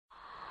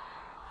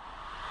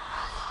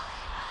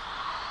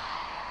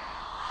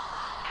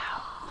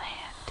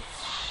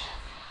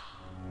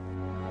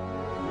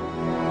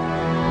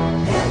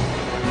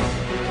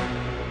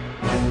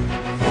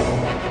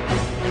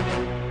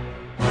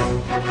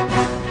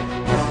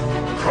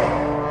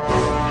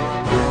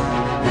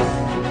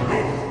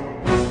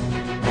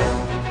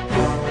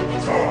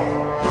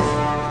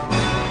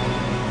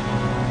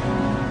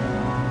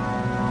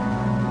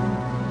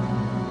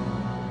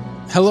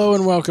Hello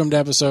and welcome to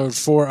episode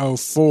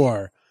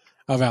 404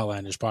 of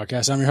Outlandish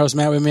Podcast. I'm your host,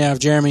 Matt. With me, I have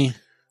Jeremy.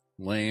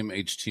 Lame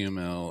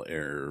HTML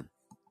error.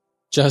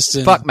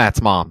 Justin. Fuck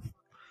Matt's mom.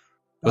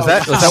 Was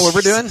that what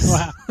we're doing?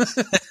 Wow.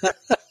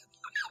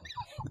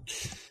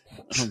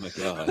 Oh my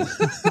god.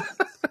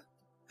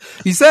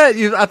 You said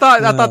I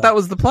thought that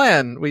was the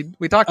plan.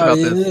 We talked about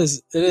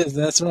this. It is.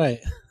 That's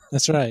right.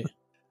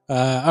 All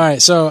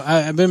right. So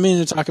I've been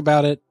meaning to talk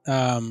about it.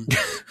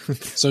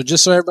 So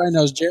just so everybody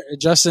knows,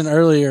 Justin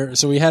earlier,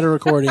 so we had a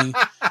recording.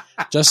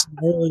 Justin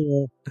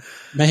earlier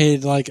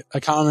made like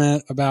a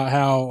comment about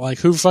how like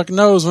who fucking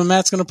knows when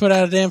Matt's going to put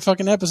out a damn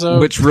fucking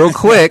episode. Which real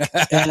quick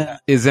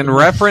is in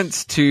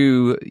reference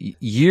to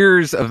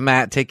years of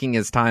Matt taking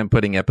his time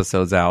putting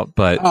episodes out,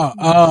 but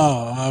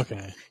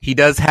okay. He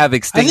does have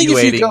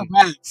extenuating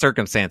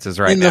circumstances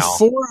right now. In the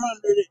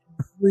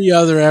 403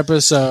 other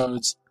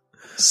episodes,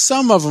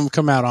 some of them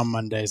come out on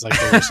Mondays like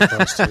they were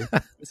supposed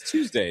to. It's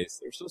Tuesdays.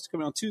 They're supposed to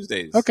come out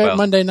Tuesdays. Okay, well,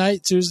 Monday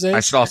night, Tuesdays. I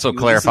should also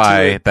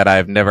clarify that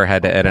I've never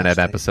had to edit an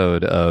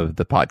episode of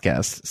the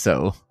podcast,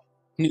 so.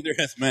 Neither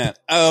has Matt.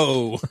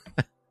 Oh.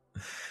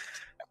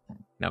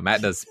 No,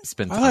 Matt does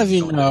spend time. I'll have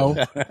you know.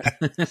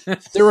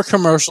 There were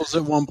commercials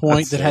at one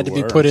point that had to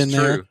be put in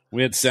there.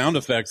 We had sound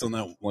effects on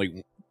that, like,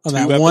 on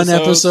that one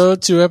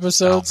episode, 2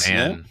 episodes. Oh,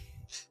 man. Yeah.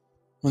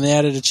 When they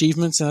added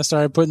achievements and I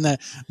started putting that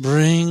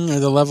bring or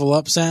the level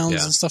up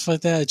sounds and stuff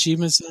like that,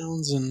 achievement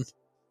sounds and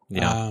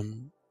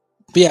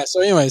but yeah,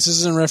 so anyways, this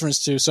is in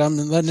reference to, so I'm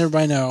letting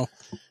everybody know,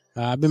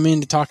 I've been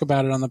meaning to talk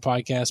about it on the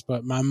podcast,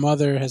 but my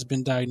mother has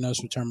been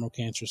diagnosed with terminal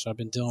cancer, so I've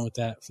been dealing with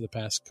that for the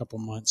past couple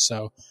months.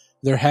 So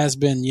there has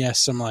been,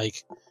 some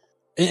like,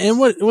 and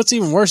what's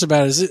even worse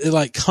about it is it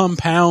like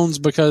compounds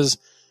because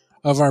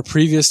of our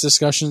previous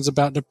discussions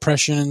about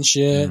depression and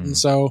shit. And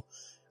so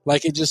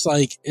like, it's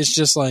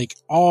just like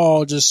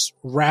all just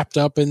wrapped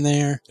up in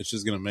there. It's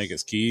just going to make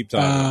us keep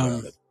talking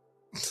about it.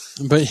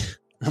 But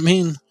I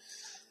mean,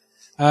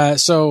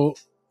 so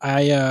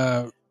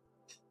I'm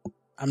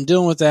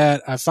dealing with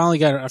that. I finally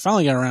got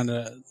around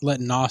to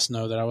letting Nos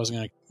know that I wasn't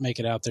going to make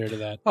it out there to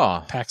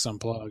that PAX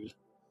Unplugged.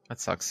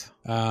 That sucks.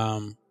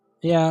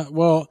 Yeah,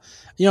 well,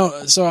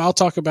 so I'll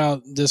talk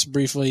about this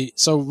briefly.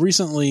 So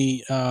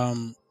recently,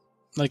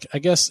 like I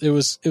guess it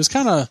was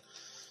kind of,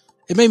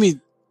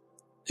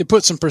 it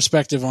put some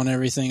perspective on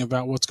everything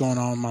about what's going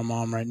on with my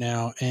mom right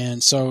now.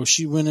 And so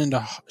she went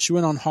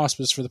on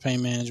hospice for the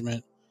pain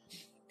management,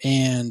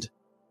 and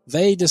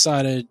they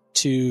decided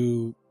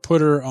to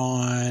put her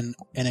on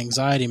an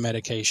anxiety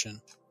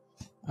medication.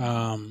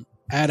 Ativan.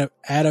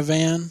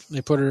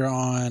 They put her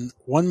on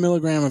 1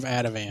 milligram of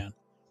Ativan.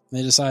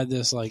 They decided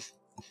this like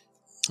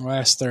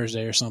last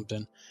Thursday or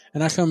something.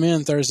 And I come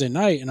in Thursday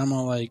night and I'm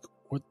all like,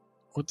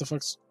 what the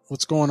fuck's,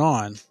 what's going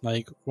on?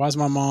 Like, why's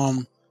my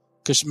mom,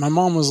 cause my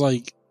mom was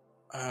like,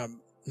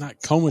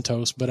 not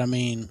comatose, but I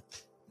mean,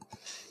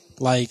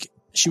 like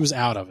she was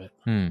out of it.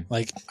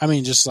 Like, I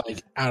mean, just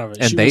like out of it.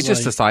 And they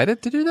just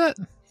decided to do that?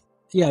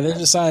 Yeah, they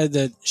decided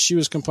that she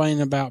was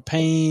complaining about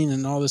pain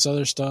and all this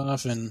other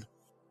stuff, and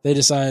they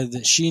decided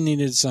that she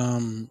needed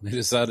some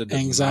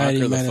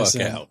anxiety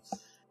medicine. Fuck out.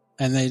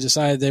 And they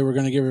decided they were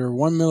going to give her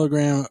 1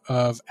 milligram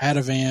of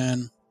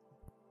Ativan.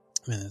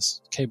 Man,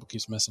 this cable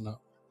keeps messing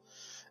up.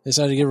 They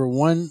decided to give her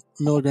 1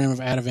 milligram of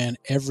Ativan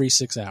every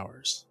 6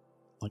 hours.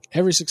 Like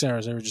every 6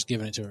 hours, they were just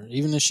giving it to her,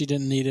 even if she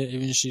didn't need it,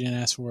 even if she didn't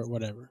ask for it,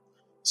 whatever.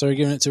 So they're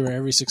giving it to her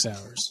every 6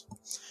 hours.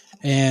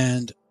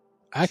 And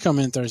I come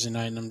in Thursday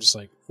night and I'm just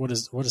like, what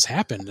has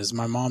happened? Is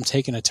my mom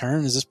taking a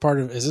turn? Is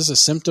this a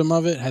symptom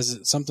of it?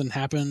 Something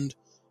happened?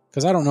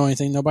 Because I don't know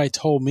anything. Nobody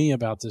told me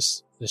about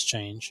this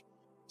change.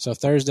 So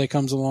Friday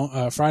comes along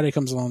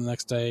the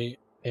next day,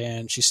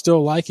 and she's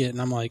still like it.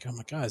 And I'm like, oh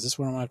my God, is this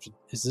what I'm going to have to,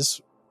 is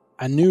this,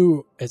 I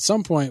knew at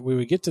some point we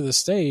would get to the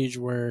stage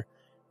where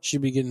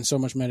she'd be getting so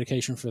much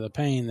medication for the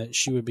pain that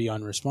she would be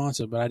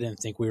unresponsive, but I didn't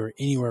think we were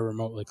anywhere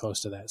remotely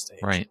close to that stage.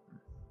 Right.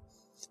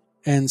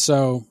 And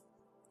so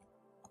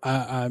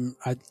I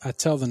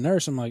tell the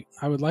nurse, I'm like,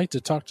 I would like to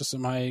talk to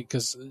somebody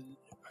because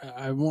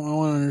I want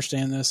to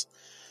understand this.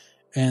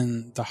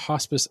 And the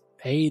hospice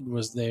aide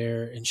was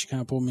there, and she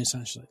kind of pulled me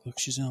aside. She's like, look,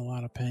 she's in a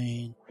lot of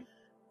pain,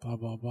 blah,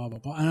 blah, blah, blah,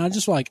 blah. And I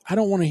just like, I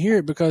don't want to hear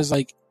it because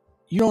like,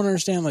 you don't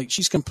understand, like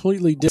she's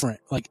completely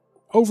different. Like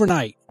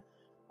overnight,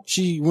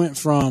 she went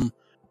from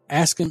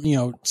asking,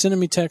 sending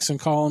me texts and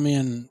calling me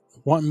and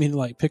wanting me to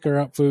like pick her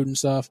up food and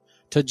stuff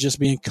to just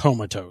being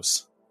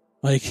comatose,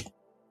 like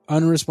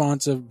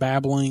unresponsive,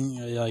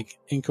 babbling like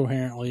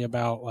incoherently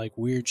about like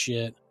weird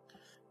shit.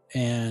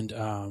 And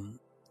I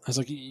was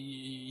like,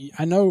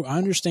 I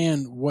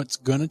understand what's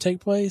going to take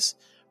place,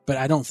 but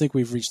I don't think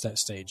we've reached that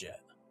stage yet.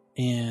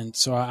 And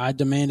so I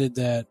demanded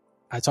that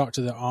I talked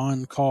to the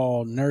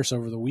on-call nurse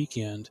over the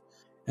weekend,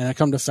 and I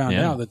come to find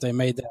out that they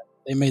made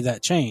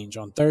that change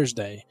on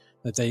Thursday,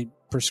 that they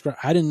prescribed.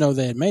 I didn't know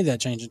they had made that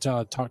change until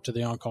I talked to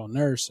the on-call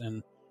nurse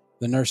and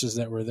the nurses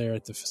that were there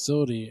at the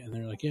facility. And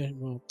they're like, yeah,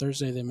 well,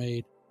 Thursday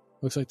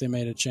looks like they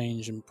made a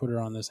change and put her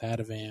on this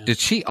Ativan. Did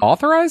she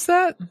authorize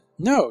that?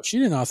 No, she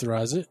didn't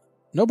authorize it.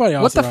 Nobody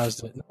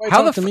authorized it. Nobody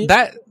how talked to me.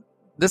 That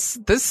this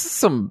is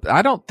some.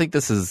 I don't think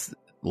this is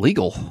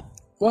legal.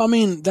 Well, I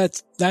mean,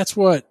 that's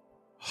what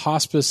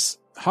hospice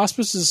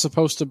is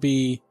supposed to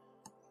be.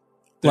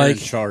 They're like in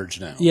charge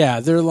now. Yeah,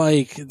 they're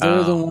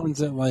the ones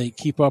that like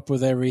keep up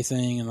with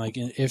everything, and like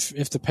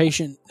if the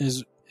patient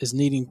is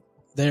needing,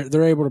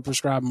 they're able to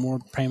prescribe more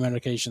pain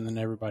medication than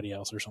everybody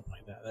else or something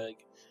like that.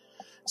 Like,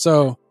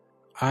 so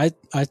I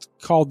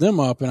called them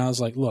up and I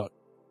was like, look,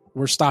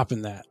 we're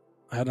stopping that.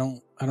 I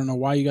don't know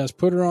why you guys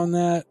put her on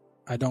that.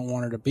 I don't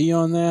want her to be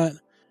on that.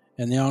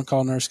 And the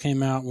on-call nurse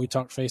came out and we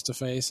talked face to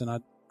face, and I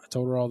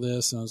told her all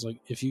this, and I was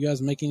like, if you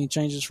guys make any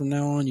changes from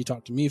now on, you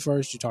talk to me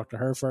first, you talk to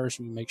her first,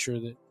 we make sure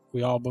that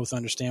we all both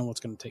understand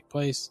what's going to take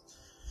place.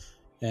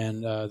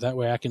 And that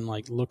way I can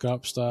like look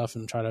up stuff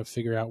and try to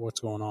figure out what's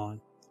going on.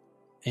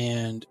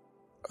 And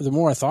the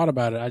more I thought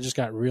about it, I just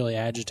got really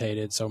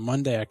agitated. So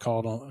Monday I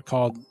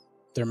called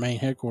their main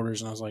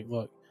headquarters and I was like,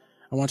 look,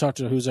 I want to talk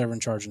to who's ever in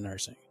charge of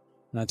nursing.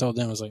 And I told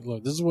them, I was like,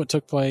 look, this is what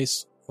took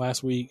place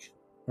last week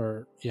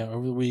over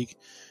the week.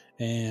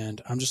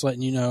 And I'm just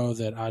letting you know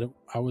that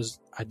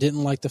I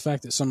didn't like the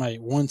fact that somebody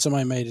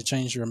made a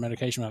change to her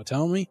medication without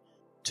telling me.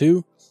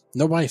 2,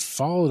 nobody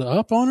followed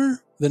up on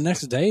her the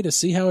next day to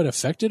see how it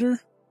affected her.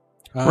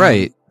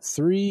 Right.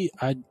 3,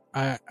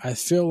 I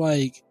feel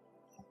like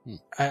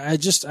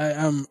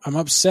I'm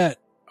upset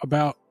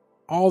about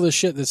all the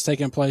shit that's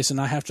taking place, and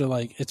I have to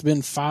like, it's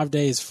been 5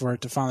 days for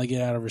it to finally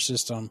get out of her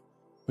system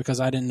because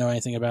I didn't know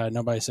anything about it.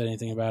 Nobody said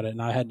anything about it,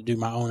 and I had to do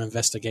my own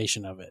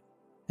investigation of it.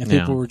 And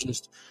people were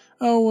just,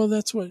 oh, well,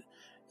 this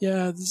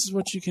is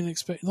what you can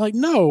expect. Like,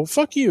 no,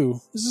 fuck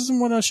you. This isn't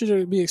what I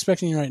should be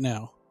expecting right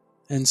now.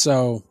 And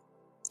so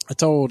I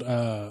told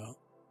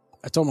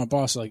my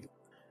boss, like,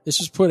 let's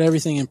just put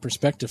everything in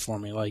perspective for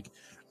me. Like,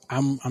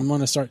 I'm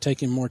going to start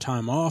taking more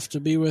time off to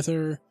be with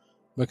her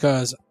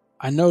because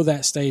I know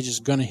that stage is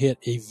going to hit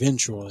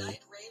eventually.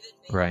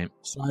 Right.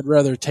 So I'd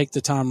rather take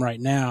the time right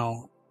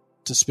now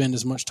to spend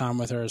as much time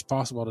with her as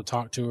possible, to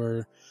talk to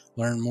her,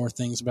 learn more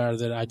things about her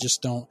that I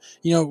just don't,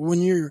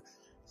 when you're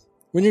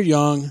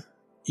young,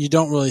 you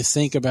don't really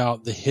think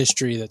about the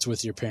history that's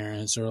with your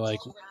parents or like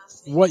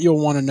what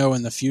you'll want to know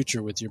in the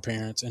future with your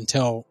parents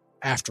until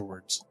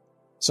afterwards.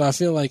 So I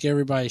feel like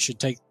everybody should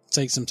take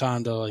some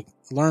time to like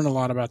learn a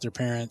lot about their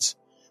parents,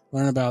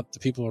 learn about the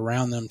people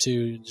around them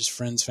too, just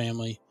friends,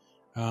 family.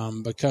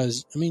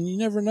 Because I mean, you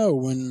never know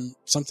when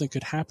something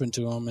could happen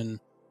to them, and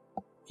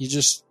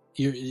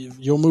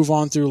you'll move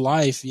on through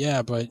life.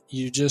 Yeah. But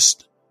you'll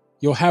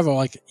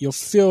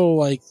feel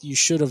like you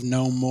should have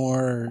known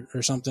more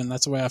or something.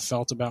 That's the way I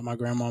felt about my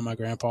grandma and my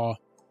grandpa.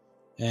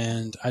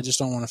 And I just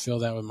don't want to feel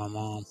that with my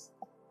mom.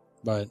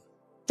 But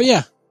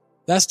yeah,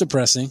 that's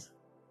depressing.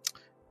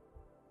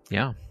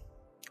 Yeah.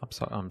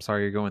 I'm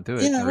sorry you're going through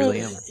it. I really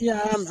am.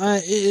 Yeah.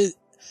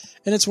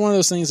 And it's one of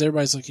those things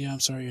everybody's like, yeah, I'm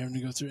sorry you're having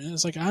to go through it. And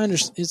it's like, I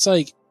understand. It's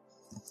like,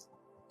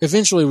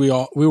 eventually we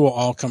will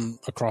all come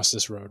across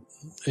this road.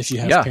 If you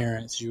have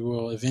parents, you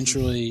will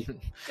eventually.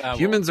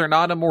 Humans are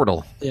not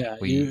immortal. Yeah.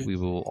 We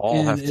will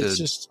all have to. It's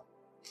just,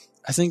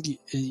 I think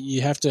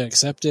you have to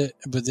accept it,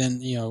 but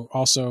then,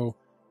 also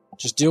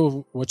just deal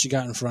with what you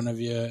got in front of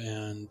you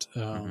and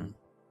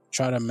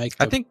try to make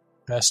the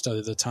best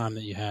of the time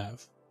that you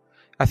have.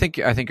 I think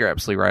you're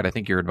absolutely right. I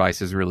think your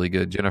advice is really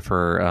good.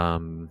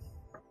 Jennifer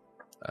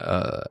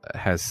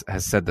has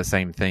said the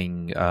same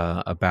thing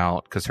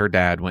about, because her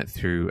dad went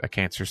through a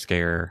cancer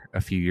scare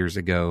a few years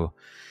ago,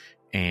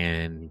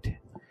 and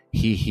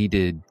he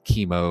did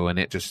chemo, and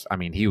it just, I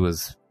mean, he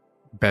was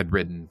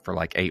bedridden for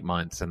like 8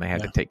 months, and they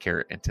had to take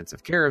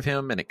intensive care of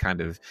him, and it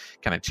kind of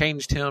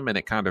changed him, and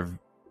it kind of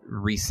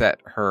reset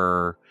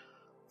her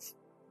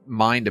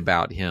mind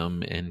about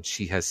him, and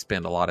she has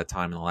spent a lot of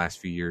time in the last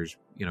few years,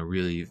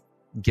 really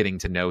getting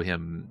to know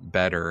him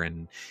better.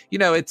 And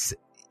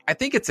I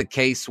think it's a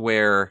case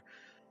where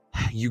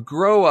you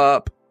grow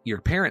up, your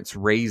parents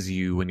raise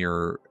you when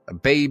you're a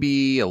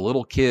baby, a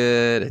little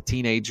kid, a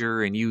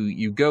teenager, and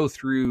you go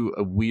through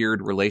a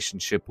weird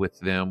relationship with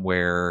them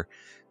where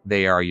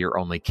they are your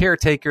only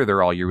caretaker,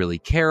 they're all you really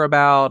care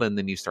about, and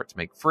then you start to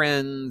make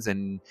friends,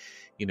 and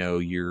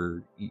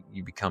you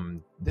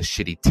become the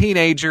shitty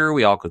teenager.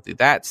 We all go through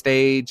that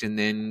stage, and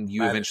then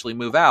you eventually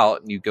move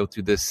out and you go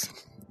through this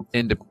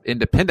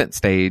independent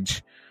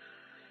stage.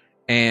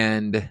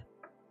 And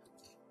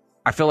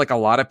I feel like a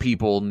lot of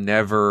people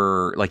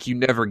never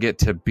get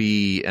to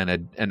be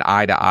an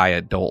eye-to-eye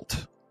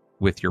adult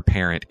with your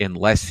parent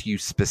unless you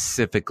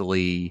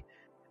specifically,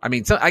 I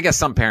mean, I guess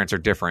some parents are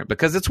different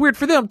because it's weird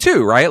for them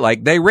too, right? Like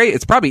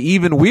it's probably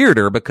even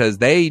weirder because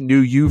they knew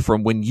you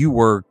from when you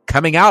were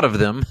coming out of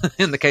them,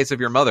 in the case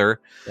of your mother,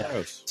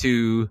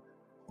 to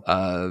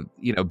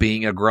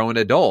being a grown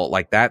adult.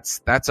 Like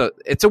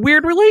it's a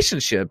weird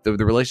relationship, the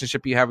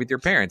relationship you have with your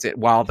parents,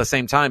 while at the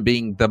same time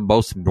being the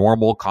most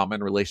normal,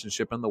 common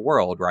relationship in the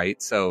world,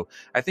 right? So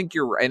I think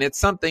and it's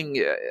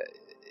something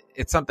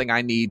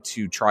I need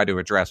to try to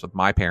address with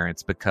my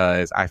parents,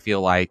 because I feel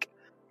like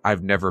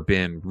I've never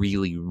been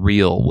really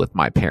real with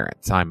my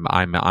parents. I'm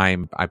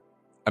not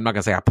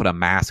gonna say I put a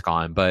mask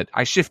on, but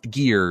I shift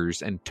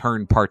gears and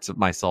turn parts of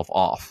myself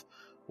off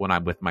when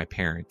I'm with my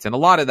parents. And a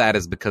lot of that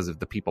is because of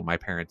the people my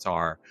parents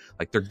are.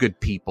 Like, they're good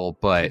people, You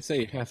can't but say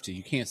you have to.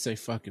 You can't say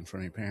fuck in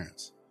front of your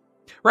parents.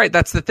 right,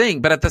 that's the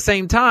thing. But at the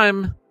same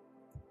time,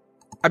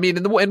 I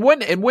mean, on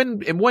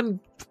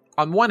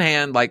one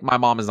hand, like, my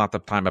mom is not the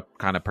kind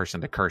of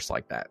person to curse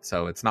like that.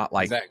 So it's not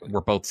like Exactly.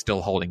 we're both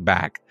still holding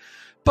back.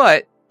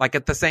 But like,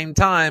 at the same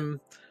time,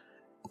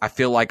 I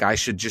feel like I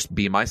should just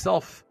be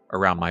myself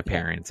around my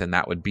parents, and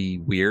that would be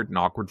weird and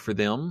awkward for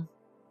them.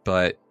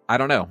 But I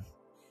don't know.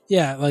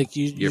 Yeah, like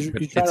you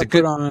try to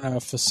put on a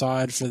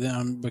facade for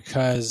them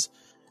because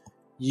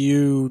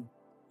you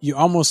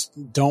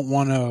almost don't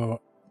want to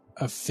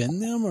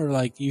offend them, or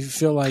like you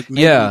feel like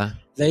maybe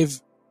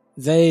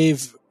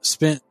they've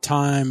spent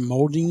time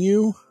molding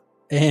you,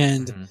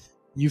 and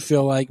you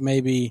feel like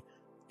maybe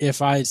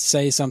if I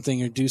say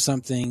something or do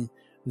something,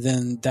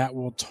 then that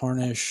will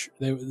tarnish.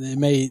 They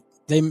may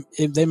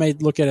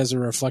look at it as a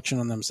reflection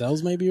on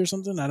themselves, maybe, or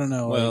something. I don't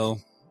know.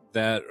 Well,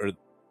 that, or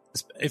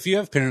if you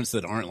have parents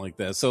that aren't like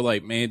that, so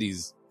like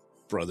Mandy's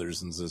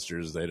brothers and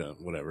sisters, they don't,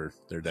 whatever,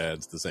 their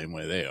dad's the same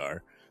way they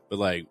are. But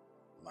like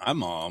my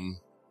mom,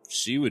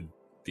 she would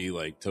be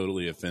like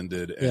totally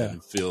offended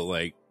and feel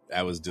like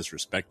I was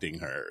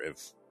disrespecting her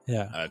if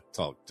I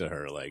talked to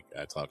her like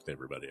I talked to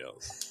everybody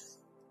else.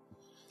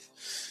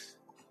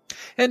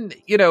 And,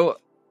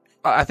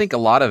 I think a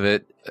lot of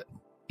it,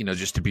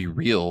 just to be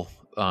real,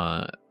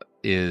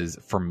 is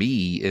for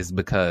me is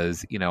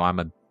because, I'm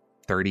a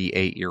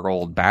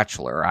 38-year-old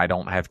bachelor. I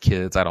don't have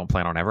kids. I don't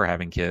plan on ever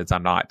having kids.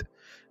 I'm not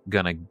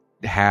going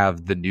to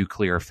have the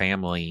nuclear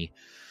family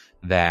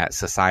that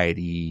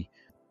society,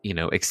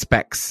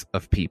 expects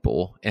of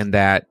people. And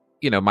that,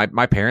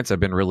 my parents have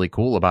been really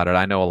cool about it.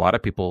 I know a lot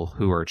of people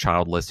who are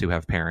childless who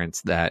have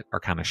parents that are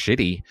kind of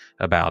shitty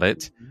about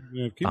it.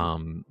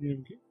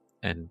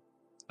 And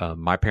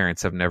my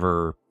parents have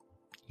never,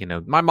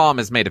 my mom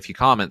has made a few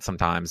comments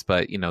sometimes,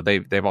 but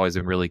they've always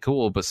been really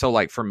cool. But so,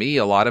 like, for me,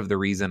 a lot of the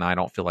reason I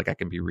don't feel like I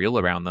can be real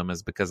around them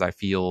is because I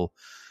feel,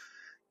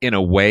 in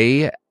a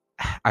way,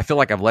 I feel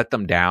like I've let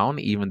them down,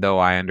 even though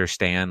I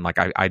understand, like,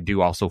 I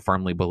do also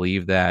firmly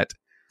believe that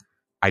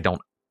I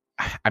don't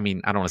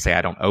want to say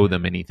I don't owe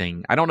them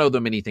anything. I don't owe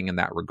them anything in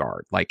that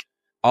regard. Like,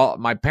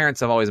 my parents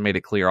have always made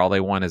it clear all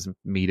they want is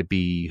me to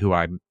be who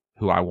I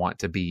want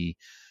to be.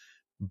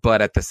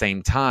 But at the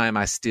same time,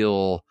 I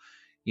still,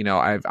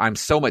 I'm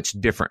so much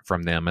different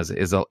from them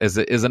is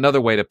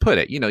another way to put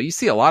it. You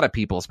see a lot of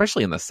people,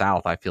 especially in the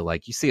South, I feel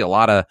like you see a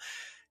lot of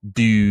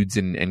dudes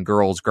and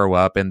girls grow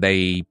up and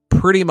they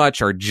pretty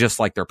much are just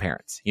like their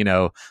parents.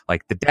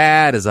 Like, the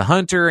dad is a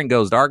hunter and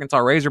goes to Arkansas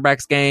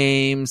Razorbacks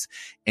games,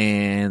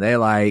 and they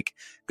like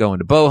going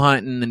to bow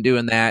hunting and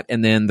doing that.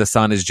 And then the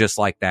son is just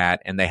like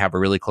that, and they have a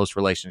really close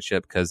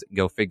relationship because,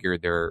 go figure,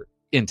 they're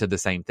into the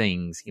same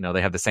things.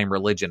 They have the same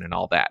religion and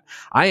all that.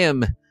 I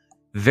am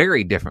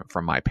very different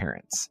from my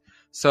parents.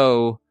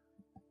 So,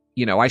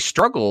 I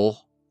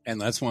struggle. And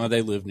that's why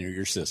they live near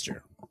your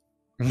sister.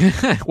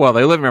 Well,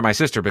 they live near my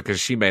sister because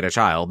she made a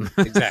child.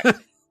 Exactly.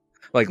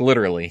 Like,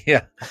 literally.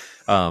 Yeah.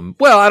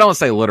 Well, I don't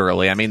say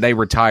literally. I mean, they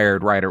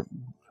retired right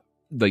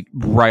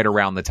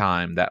around the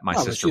time that my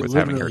sister was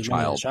having her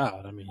child.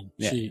 I mean,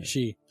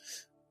 she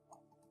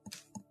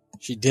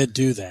did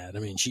do that. I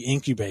mean, she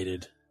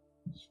incubated.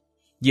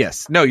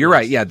 Yes. No, you're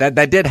right. Yeah,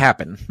 that did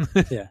happen.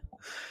 Yeah.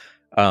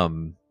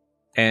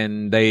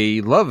 And they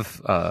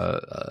love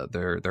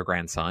their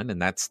grandson,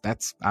 and that's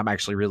I'm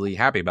actually really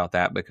happy about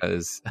that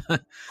because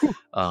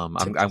I'm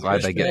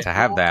glad they get to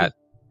have that.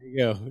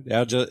 There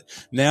you go.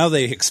 Now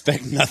they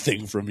expect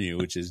nothing from you,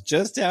 which is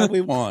just how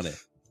we want it.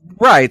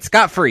 Right,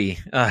 scot free.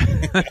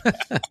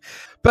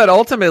 But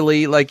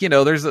ultimately, like,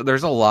 there's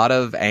a lot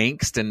of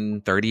angst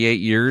and 38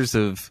 years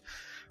of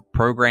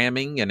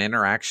programming and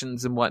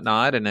interactions and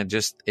whatnot, and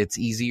it's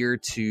easier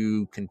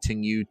to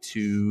continue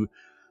to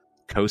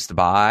coast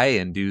by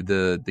and do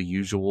the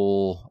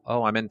usual,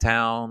 I'm in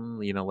town,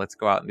 let's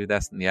go out and do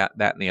this and that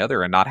and the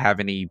other, and not have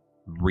any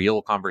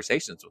real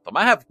conversations with them.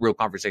 I have real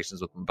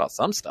conversations with them about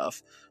some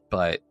stuff,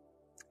 but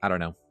I don't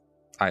know.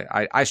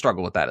 I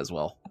struggle with that as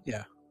well.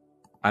 Yeah.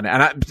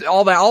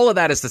 All of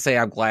that is to say,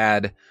 I'm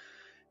glad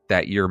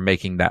that you're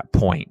making that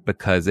point,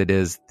 because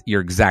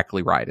you're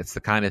exactly right. It's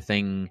the kind of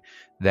thing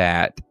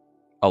that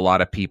a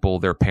lot of people,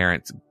 their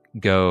parents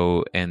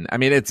go, and I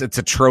mean, it's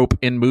a trope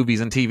in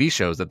movies and TV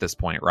shows at this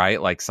point,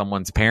 right? Like,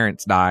 someone's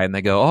parents die and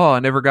they go, I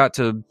never got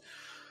to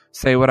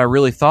say what I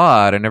really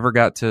thought. I never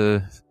got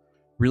to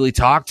really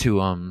talk to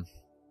them.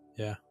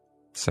 Yeah.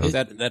 So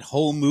that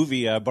whole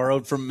movie I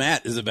borrowed from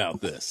Matt is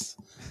about this.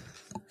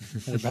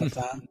 About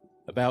time.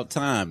 About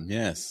time,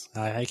 yes.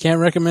 I can't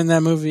recommend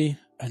that movie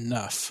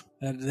enough.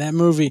 That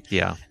movie.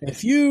 Yeah.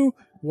 If you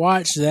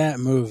watch that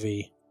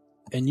movie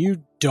and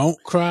you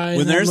don't cry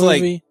when in that there's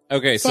movie,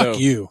 okay, fuck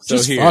you. So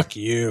just here, fuck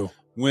you.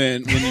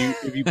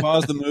 If you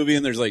pause the movie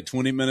and there's like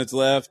 20 minutes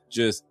left,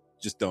 just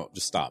stop.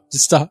 Just stop.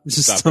 Just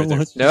stop don't right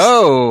watch.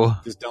 No.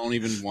 Just don't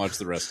even watch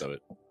the rest of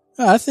it.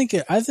 I think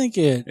it.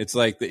 It's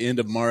like the end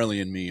of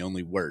Marley and Me,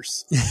 only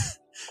worse.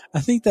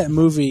 I think that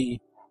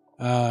movie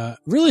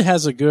really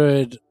has a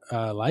good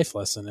life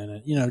lesson in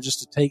it.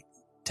 Just to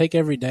take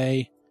every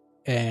day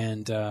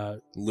and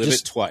Live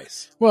it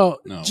twice. Well,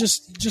 No.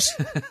 just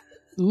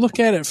look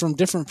at it from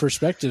different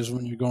perspectives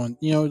when you're going.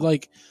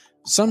 Like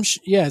it's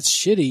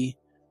shitty.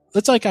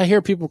 It's like I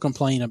hear people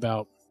complain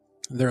about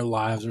their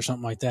lives or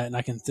something like that, and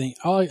I can think,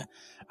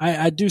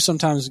 I do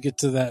sometimes get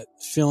to that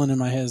feeling in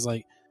my head is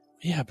like,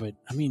 yeah, but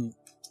I mean,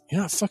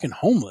 you're not fucking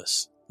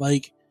homeless.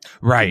 Like,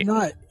 Right.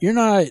 You're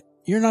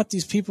not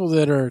these people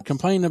that are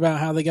complaining about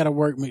how they got to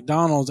work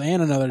McDonald's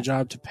and another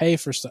job to pay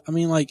for stuff. I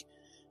mean, like,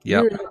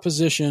 Yep. you're in a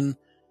position.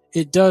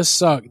 It does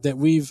suck that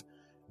we've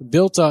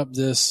built up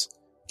this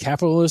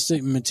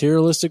capitalistic,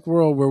 materialistic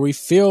world where we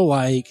feel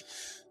like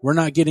we're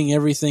not getting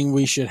everything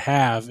we should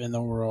have in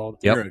the world.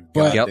 Yep. You're a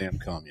But- goddamn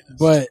communist.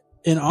 But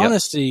in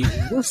honesty,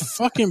 we're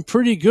fucking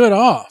pretty good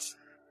off.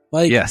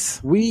 Like,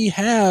 Yes. we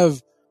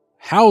have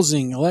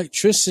housing,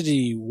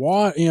 electricity,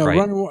 water, Right.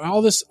 running,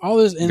 all this.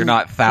 And You're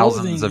not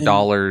thousands clothing of and-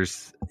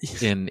 dollars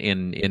in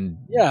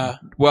Yeah.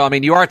 well, I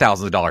mean, you are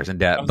thousands of dollars in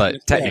debt,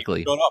 but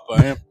technically, Shut up,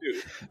 I am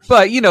too.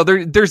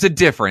 but there's a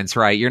difference,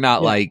 right? You're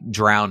not like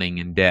drowning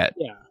in debt.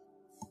 Yeah.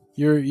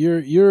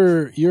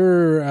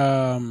 You're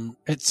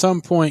at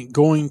some point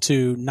going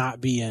to not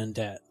be in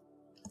debt.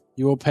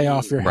 You will pay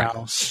off your Right.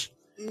 house.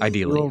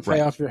 Ideally, You will pay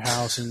right. off your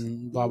house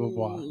and blah blah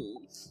blah.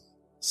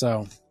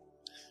 So,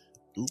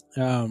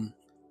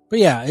 but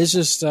yeah, it's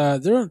just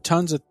there are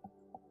tons of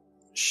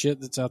shit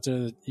that's out there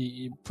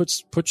that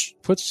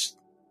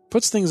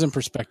puts things in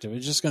perspective.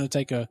 It's just going to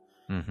take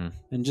Mm-hmm.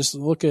 and just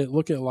look at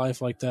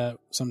life like that.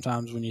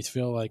 Sometimes when you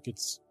feel like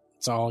it's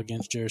all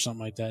against you or something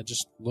like that,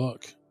 just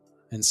look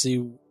and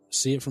see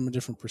it from a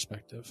different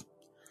perspective.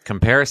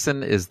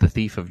 Comparison is the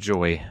thief of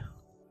joy.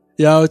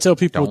 Yeah, I would tell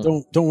people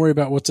Don't- don't worry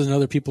about what's in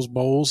other people's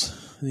bowls.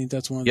 I think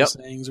that's one of Yep.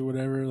 the sayings or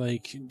whatever.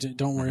 Like,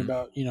 don't worry Mhm.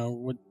 about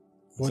what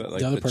Is that like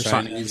the other the person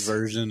Chinese has.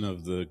 version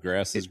of the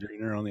grass is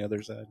greener on the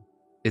other side?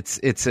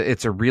 It's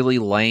a really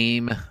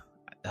lame.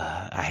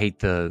 I hate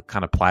the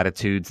kind of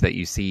platitudes that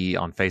you see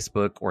on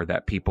Facebook or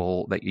that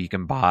people that you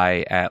can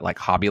buy at like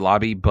Hobby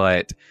Lobby,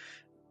 but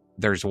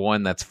there's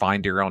one that's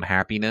find your own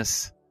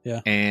happiness.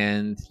 Yeah.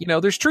 And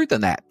there's truth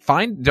in that.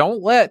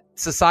 Don't let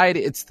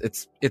society,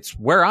 it's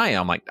where I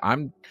am. Like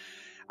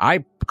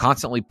I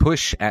constantly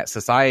push at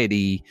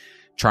society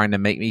trying to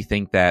make me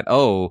think that,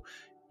 oh,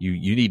 you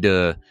need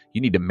to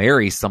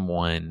marry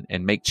someone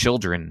and make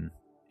children.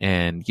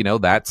 And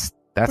that's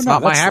Well, no,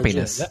 not my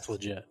happiness. Legit. That's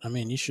legit. I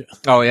mean, you should.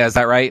 Oh yeah, is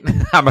that right?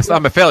 I'm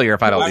a failure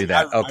if I don't do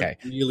that. Okay.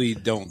 I really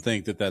don't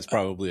think that that's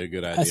probably a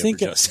good idea. I think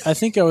for Justin. I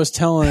think I was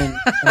telling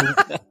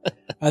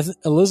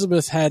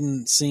Elizabeth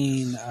hadn't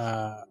seen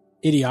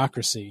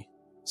Idiocracy,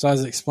 so I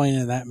was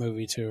explaining that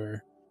movie to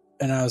her,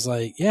 and I was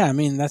like, "Yeah, I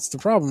mean that's the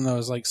problem though.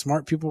 Is like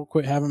smart people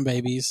quit having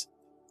babies,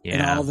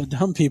 and Yeah. all the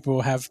dumb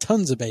people have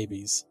tons of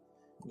babies,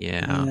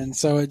 Yeah. and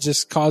so it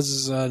just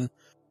causes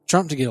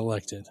Trump to get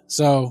elected.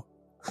 So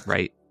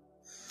Right.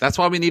 That's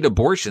why we need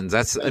abortions.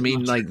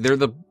 Like they're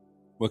the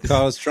What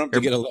caused Trump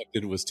to get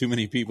elected was too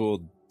many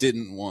people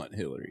didn't want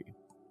Hillary.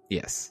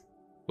 yes.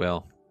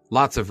 Well,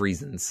 lots of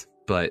reasons,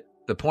 but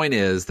the point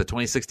is the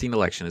 2016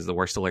 election is the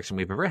worst election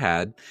we've ever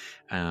had.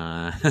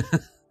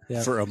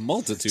 Yeah. For a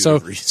multitude So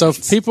of reasons.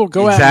 if people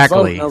go out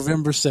Exactly. and vote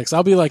November 6th,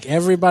 I'll be like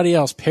everybody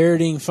else,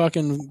 parroting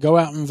fucking go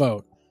out and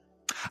vote.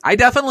 I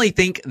definitely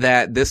think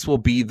that this will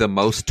be the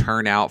most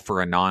turnout for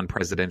a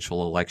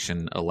non-presidential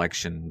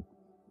election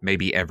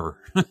maybe ever.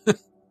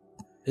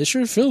 It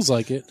sure feels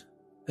like it.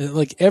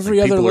 Like every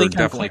Like, other people are link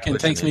I definitely click and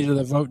pushing takes me it. to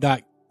the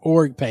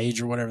vote.org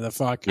page or whatever the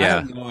fuck.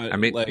 Yeah. don't know what, I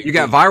mean, like, you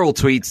got viral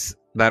tweets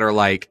that are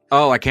like,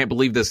 "Oh, I can't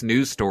believe this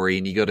news story,"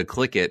 and you go to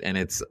click it, and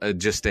it's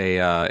just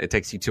it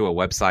takes you to a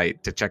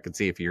website to check and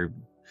see if you're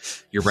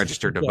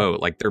registered to Yeah. vote.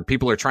 Like,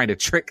 people are trying to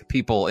trick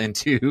people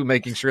into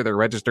making sure they're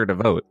registered to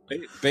vote.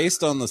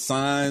 based on the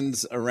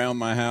signs around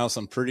my house,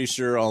 I'm pretty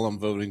sure all I'm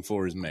voting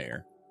for is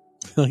mayor.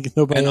 Like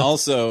nobody And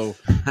else. also,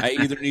 I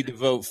either need to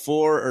vote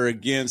for or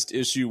against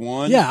issue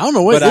 1. Yeah, I don't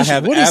know what but I issue-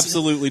 have what is-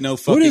 absolutely no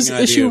fucking What is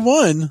idea. issue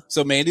 1?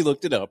 So Mandy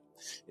looked it up.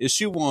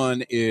 Issue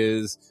 1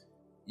 is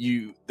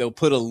they'll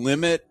put a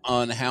limit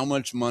on how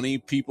much money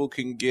people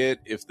can get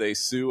if they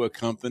sue a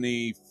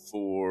company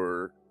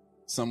for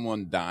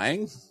someone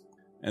dying,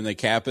 and they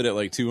cap it at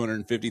like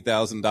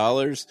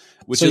 $250,000,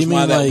 which So is you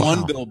why mean that like-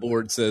 one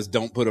billboard says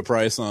don't put a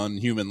price on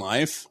human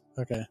life,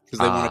 Okay. because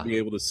they want Ah. to be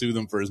able to sue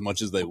them for as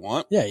much as they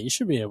want. Yeah, you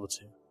should be able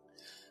to.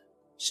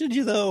 Should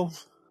you though?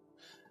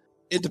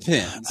 It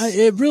depends.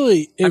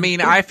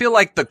 I feel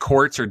like the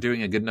courts are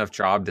doing a good enough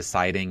job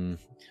deciding,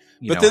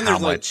 But then how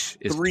there's like much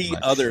is too 3 much.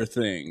 other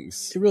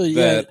things It really-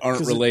 that yeah, aren't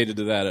 'cause related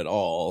to that at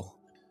all.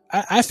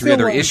 I 3 feel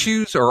other like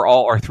issues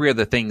or 3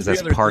 other things 3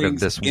 as other part of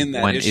things this in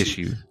that one issue.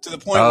 issue. To the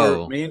point Oh.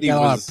 where Mandy got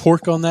a lot was of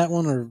pork on that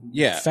one, or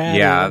Yeah. fat. or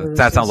Yeah, whatever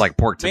that it sounds is. like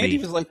pork to Mandy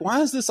me. was like,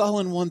 why is this all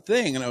in one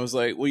thing? And I was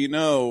like, well, you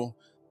know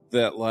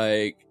that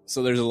like,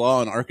 so there's a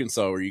law in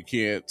Arkansas where you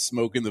can't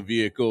smoke in the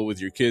vehicle with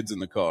your kids in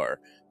the car.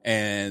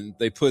 And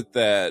they put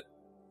that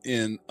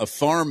in a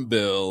farm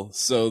bill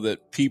so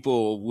that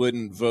people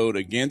wouldn't vote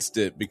against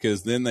it,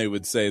 because then they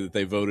would say that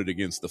they voted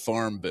against the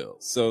farm bill.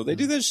 So they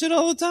do that shit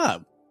all the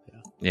time.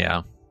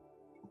 Yeah.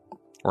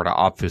 Or to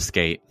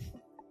obfuscate.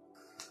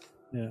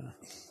 Yeah.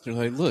 They're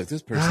like, look,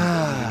 this person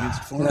voted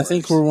against farmers. And I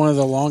think we're one of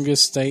the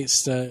longest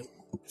states to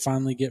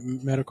finally get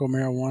medical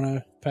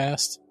marijuana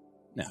passed.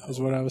 No. Is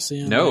what I was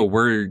seeing. No,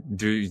 Like,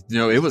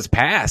 it was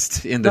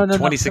passed in the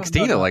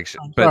 2016 election.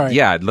 I'm But sorry.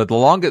 yeah,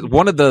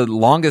 one of the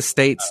longest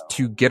states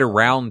to get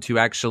around to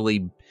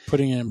actually,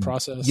 putting it in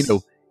process.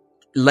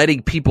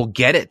 letting people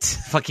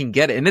fucking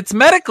get it. And it's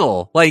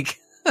medical. Like,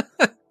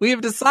 we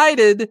have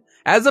decided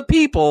as a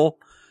people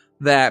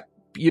that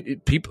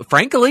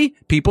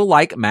people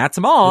like Matt's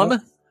mom,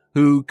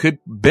 who could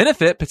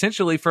benefit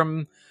potentially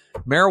from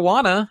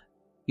marijuana,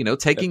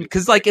 taking,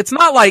 because like it's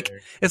not like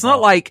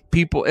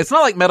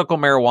medical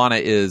marijuana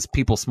is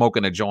people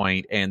smoking a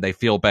joint and they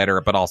feel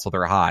better, but also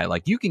they're high.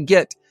 Like, you can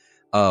get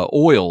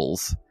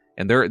oils,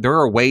 and there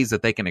are ways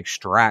that they can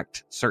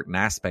extract certain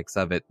aspects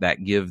of it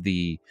that give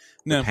the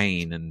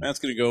pain. And Matt's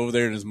gonna go over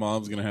there, and his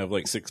mom's gonna have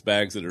like 6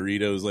 bags of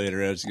Doritos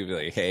later. And she's gonna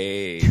be like,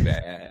 "Hey,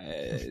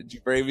 Matt, did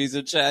you bring me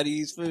some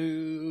Chinese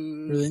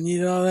food? Really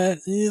need all that?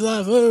 You need a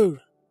lot of food."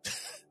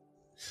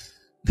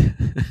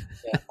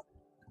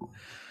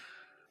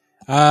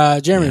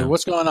 Jeremy,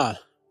 what's going on?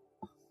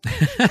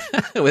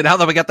 Well, now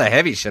that we got the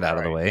heavy shit out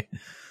of the way.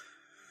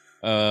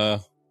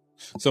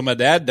 So my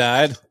dad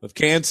died of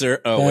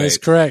cancer. Oh, That is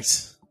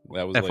correct.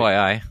 That was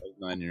FYI.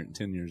 like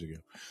 10 years ago.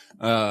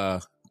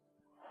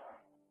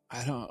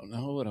 I don't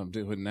know what I'm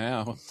doing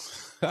now.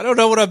 I don't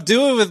know what I'm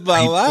doing with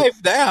my life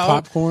now.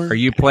 Popcorn. Are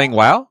you playing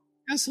WoW?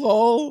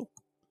 Asshole.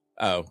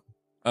 Oh,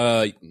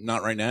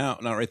 not right now.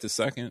 Not right this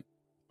second.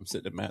 I'm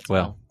sitting at Matt's.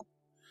 Well,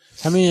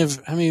 How many of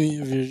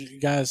you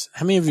guys?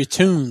 How many of your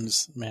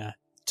tunes, man?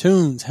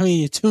 Tunes. How many of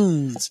your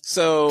tunes?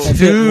 So Have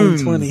hit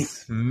 120?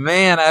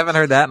 Man, I haven't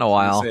heard that in a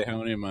while. Say how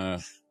many of my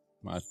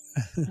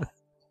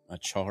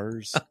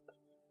chars,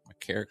 my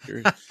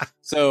characters.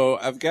 So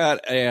I've got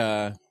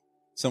my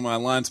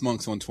Alliance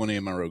Monk's 120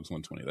 and my Rogue's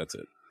 120. That's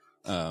it.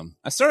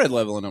 I started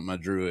leveling up my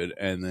Druid,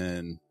 and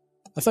then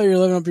I thought you were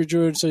leveling up your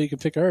druid so you could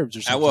pick herbs or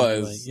I something.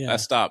 was. Like, yeah. I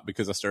stopped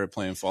because I started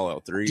playing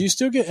Fallout 3. Do you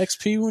still get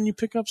XP when you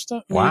pick up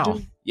stuff? when you Wow.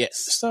 do Yes.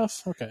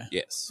 stuff. Okay.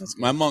 Yes. That's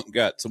good. My monk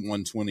got to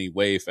 120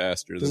 way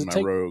faster Does than it my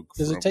take- rogue.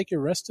 Does it take you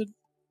rested?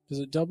 Does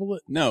it double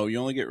it? No, you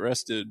only get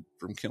rested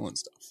from killing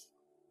stuff.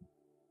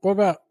 What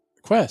about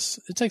quests?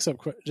 It takes up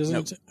quests. Doesn't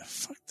Nope. it?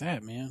 Fuck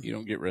that, man. You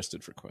don't get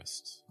rested for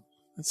quests.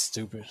 That's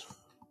stupid.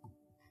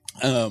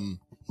 But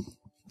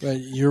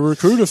But your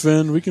recruiter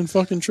friend, we can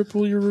fucking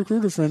triple your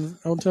recruiter friend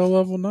until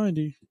level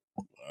 90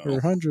 or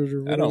 100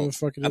 or whatever the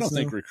fuck it is. I don't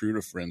think now.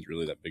 recruiter friend's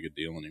really that big a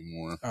deal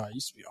anymore. Oh, it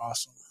used to be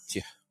awesome.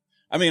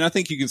 I mean, I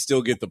think you can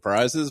still get the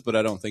prizes, but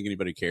I don't think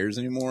anybody cares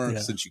anymore Yeah.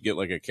 since you get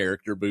like a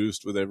character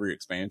boost with every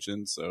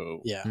expansion.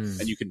 So Yeah.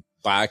 and you can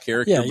buy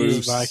character Yeah, you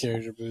boosts. can buy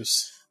character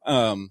boosts.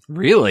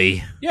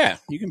 Really? Yeah,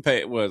 you can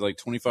pay like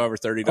 $25 or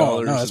 $30.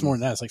 Oh, no, that's more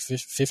than that. It's like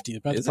 50.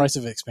 About the Is it? price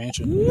of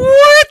expansion.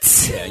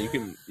 What? Yeah, you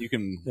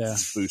can Yeah.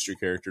 boost your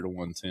character to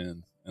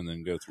 110 and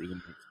then go through the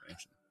new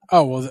expansion.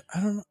 Oh, well, I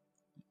don't know.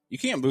 You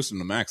can't boost them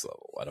to max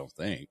level, I don't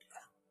think.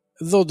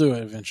 They'll do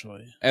it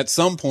eventually. At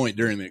some point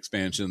during the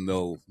expansion,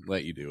 they'll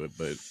let you do it,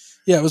 but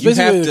Yeah, it was You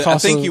basically have the to- I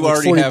cost think of you like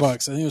already $40. have- I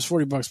think it was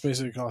 $40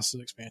 basically the cost of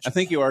the expansion. I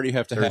think you already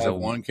have to There's have a-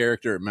 one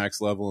character at max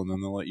level, and then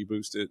they'll let you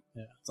boost it.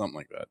 Yeah. Something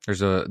like that.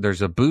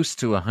 There's a boost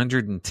to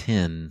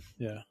 110.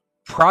 Yeah.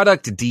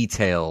 Product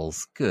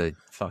details. Good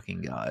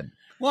fucking god.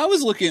 Well, I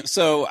was looking,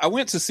 so I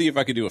went to see if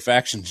I could do a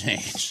faction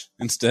change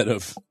instead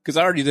of, because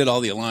I already did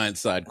all the Alliance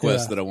side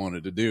quests Yeah. that I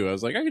wanted to do. I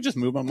was like, I could just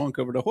move my monk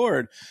over to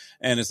Horde,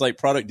 and it's like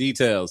product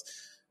details.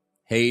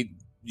 Hey,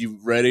 you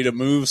ready to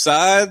move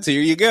sides?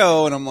 Here you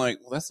go. And I'm like,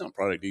 well, that's not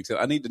product detail.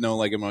 I need to know,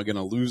 like, am I going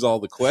to lose all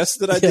the quests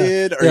that I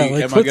did? Or Yeah,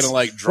 like, am I going to,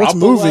 like, drop a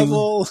moving?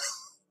 level?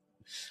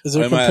 Is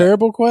there Am I-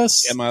 comparable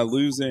quests? Am I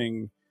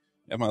losing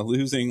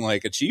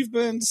like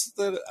achievements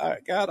that I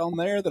got on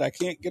there that I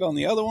can't get on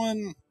the other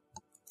one?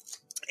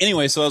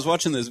 Anyway, so I was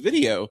watching this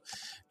video,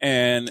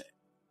 and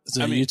Is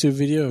it I a mean, YouTube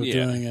video of yeah.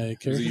 doing a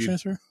character you-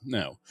 transfer?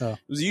 no, Oh. it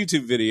was a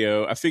YouTube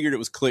video. I figured it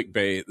was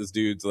clickbait. This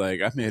dude's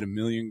like, I made $1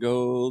 million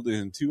gold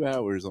in 2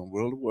 hours on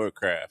World of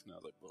Warcraft. And I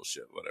was like,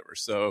 bullshit, whatever.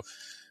 So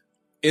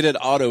it had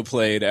auto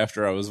played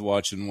after I was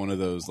watching one of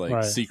those like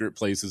Right. secret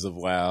places of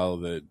WoW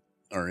that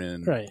are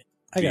in Right.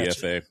 I got you.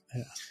 DFA.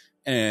 Yeah.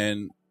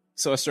 And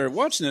so I started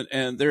watching it,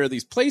 and there are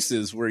these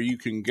places where you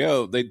can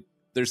go.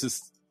 There's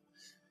this,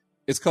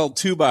 it's called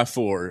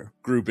 2x4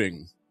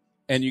 grouping,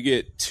 and you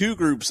get 2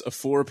 groups of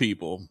 4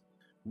 people,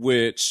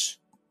 which,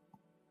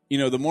 you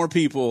know, the more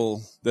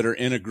people that are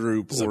in a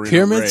group Is it or a in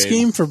pyramid raid,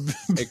 scheme for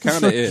it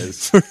kind of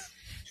is.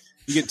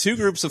 You get 2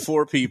 groups of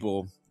 4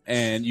 people,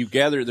 and you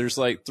gather. There's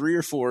like 3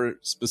 or 4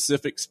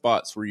 specific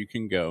spots where you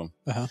can go,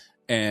 Uh-huh.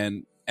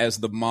 and as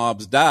the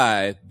mobs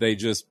die, they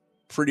just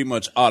pretty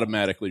much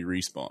automatically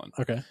respawn.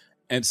 Okay.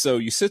 And so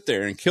you sit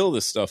there and kill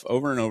this stuff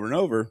over and over and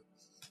over.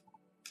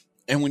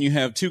 And when you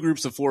have 2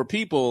 groups of 4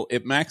 people,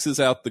 it maxes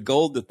out the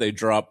gold that they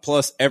drop,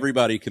 plus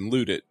everybody can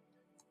loot it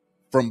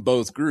from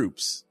both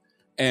groups.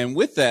 And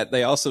with that,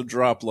 they also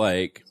drop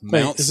like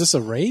Wait, mounts. is this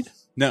a raid?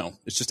 No,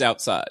 it's just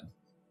outside.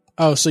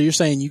 Oh, so you're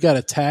saying you got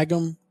to tag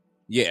them?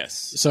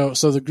 Yes. So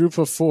the group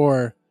of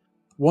 4,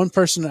 one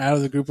person out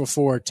of the group of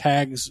 4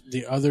 tags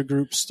the other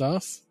group's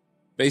stuff?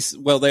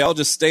 Well, they all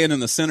just stand in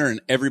the center and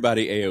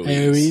everybody AoEs.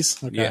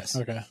 AoEs? Okay. Yes.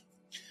 Okay.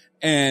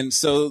 And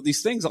so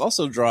these things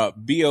also drop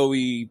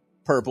BOE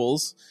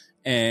purples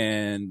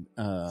and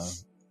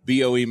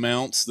BOE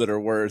mounts that are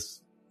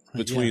worth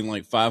between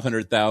like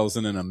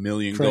 500,000 and $1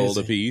 million gold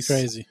a piece.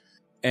 Crazy.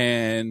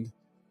 And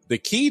the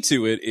key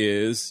to it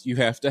is you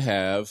have to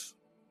have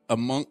a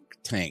monk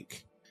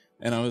tank.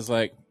 And I was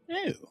like,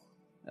 oh,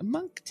 a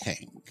monk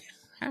tank.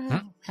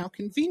 How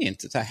convenient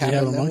that I have, you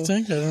have a monk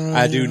tank? I don't know.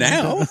 I do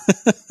now.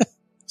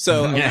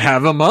 So You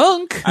have a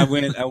monk. I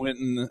went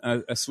and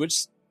I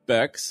switched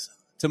specs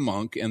to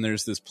monk, and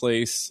there's this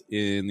place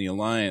in the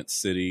Alliance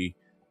City,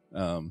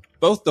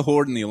 both the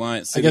Horde and the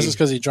Alliance City. I guess it's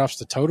because he drops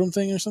the totem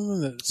thing or something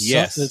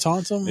that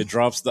taunts him. It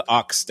drops the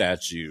ox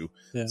statue.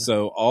 Yeah.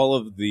 So all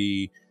of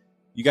you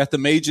got the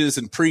mages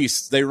and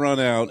priests, they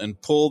run out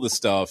and pull the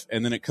stuff,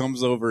 and then it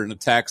comes over and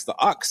attacks the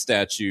ox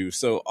statue.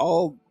 So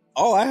all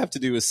I have to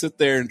do is sit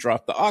there and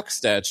drop the ox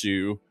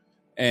statue,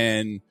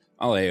 and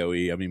I'll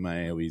AoE. I mean, my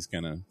AoE is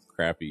kind of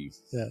crappy.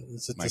 Yeah,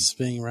 is it the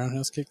spinning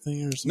roundhouse kick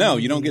thing or something? No,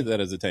 you don't get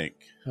that as a tank.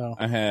 Oh.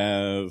 I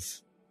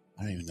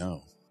don't even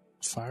know.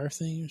 Fire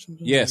thing or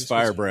something? Yes,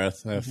 fire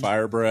breath. I have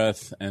fire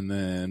breath, and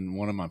then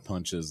one of my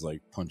punches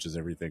punches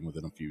everything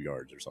within a few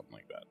yards or something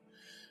like that.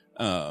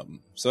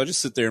 So I just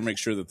sit there and make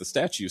sure that the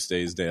statue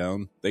stays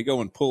down. They go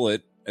and pull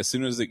it. As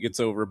soon as it gets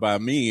over by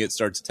me, it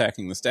starts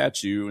attacking the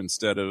statue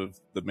instead of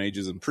the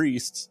mages and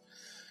priests.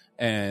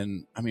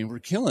 And I mean, we're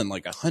killing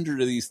like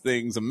 100 of these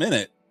things a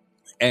minute,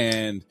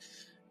 and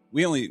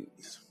we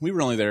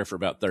were only there for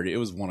about 30. It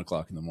was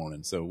 1:00 in the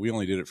morning, so we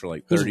only did it for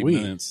like 30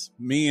 minutes.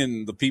 Me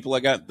and the people I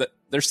got,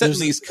 they're setting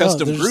these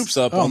custom groups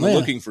up on the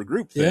looking for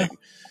group thing,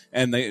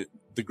 and the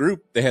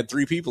group, they had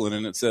 3 people in it,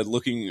 and it said,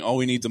 all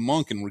we need's a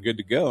monk and we're good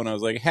to go. And I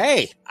was like,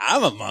 hey,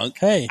 I'm a monk.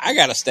 Hey, I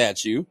got a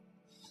statue.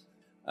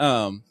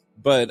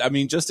 But I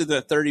mean, just in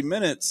that 30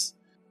 minutes,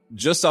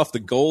 just off the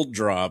gold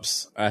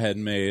drops, I had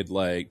made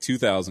like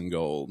 2,000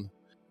 gold.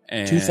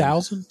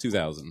 2,000?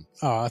 2,000.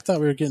 Oh, I thought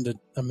we were getting to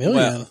 $1 million.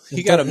 Well,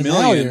 he got $1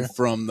 million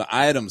from the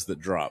items that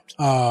dropped.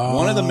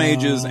 One of the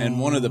mages and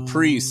one of the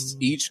priests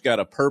each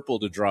got a purple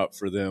to drop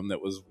for them that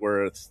was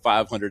worth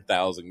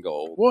 500,000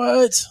 gold.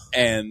 What?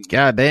 And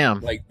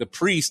goddamn, like the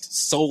priest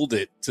sold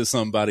it to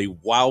somebody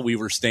while we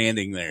were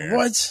standing there.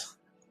 What?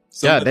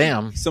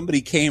 Goddamn.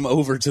 Somebody came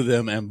over to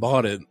them and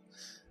bought it.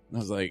 And I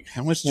was like,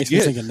 how much did Makes you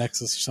get? me think of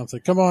Nexus or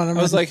something. Come on.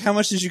 I was like, how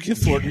much did you get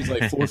for it? He's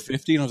like,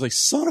 450. And I was like,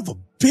 son of a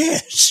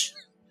bitch.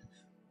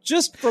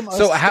 Just from us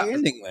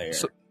standing there.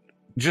 So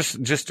just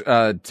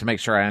to make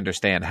sure I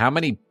understand, how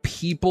many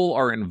people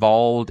are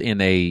involved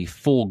in a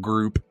full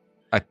group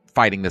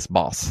fighting this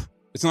boss?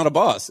 It's not a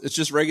boss. It's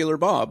just regular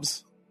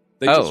mobs.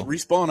 They just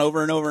respawn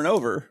over and over and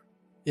over.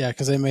 Yeah,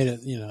 because they made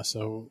it,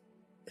 so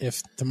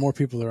if the more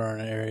people there are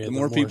in an area, the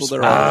more people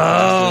there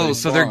are. Oh,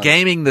 so they're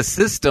gaming the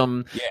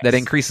system that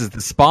increases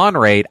the spawn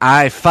rate.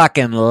 I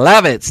fucking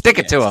love it. Stick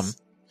it to them.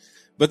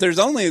 But there's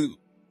only,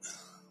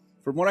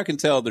 from what I can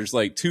tell, there's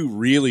like 2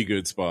 really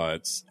good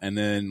spots, and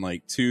then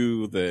like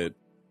 2 that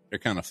are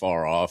kind of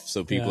far off.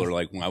 So people are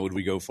like, why would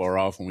we go far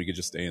off when we could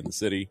just stay in the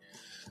city?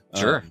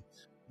 Sure.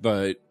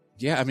 But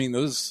yeah, I mean,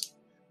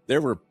 there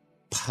were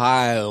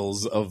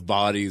piles of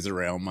bodies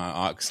around my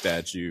ox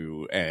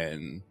statue,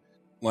 and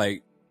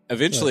like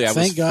eventually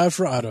thank God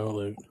for auto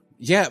loot.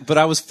 Yeah, but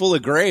I was full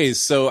of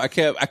grays, so I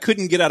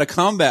couldn't get out of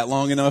combat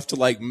long enough to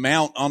like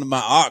mount onto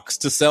my ox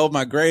to sell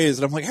my grays.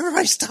 And I'm like,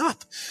 everybody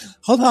stop.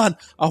 Hold on.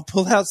 I'll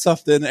pull out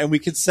something and we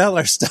can sell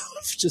our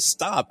stuff. Just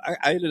stop.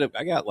 I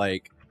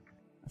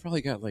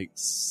probably got like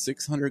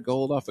 600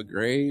 gold off of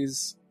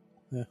grays.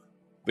 Yeah.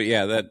 But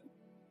yeah, that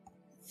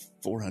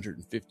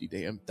 450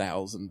 damn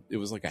thousand. It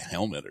was like a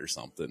helmet or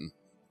something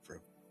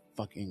for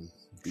fucking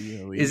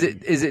BOE. Is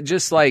it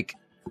just like,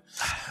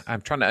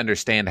 I'm trying to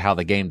understand how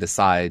the game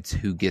decides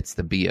who gets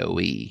the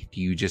BOE.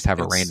 Do you just have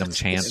a random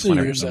chance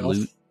whenever you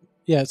loot?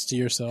 Yeah, it's to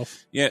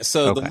yourself. Yeah,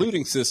 so the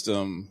looting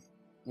system,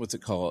 what's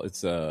it called?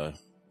 It's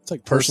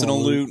like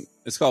personal loot.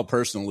 It's called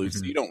personal loot.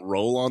 So you don't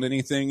roll on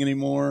anything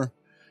anymore.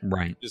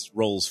 Right. It just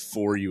rolls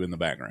for you in the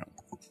background.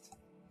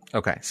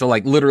 Okay. So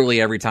like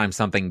literally every time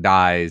something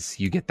dies,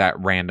 you get that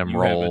random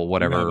roll,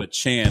 whatever. You have a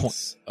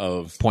chance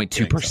of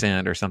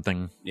 0.2% or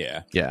something.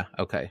 Yeah. Yeah.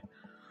 Okay.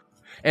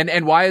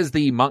 And why is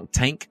the monk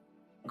tank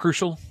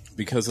crucial?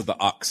 Because of the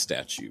ox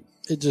statue.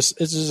 It's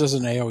just as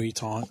an AoE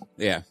taunt.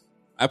 Yeah.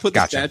 I put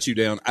the statue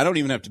down. I don't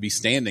even have to be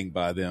standing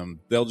by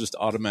them. They'll just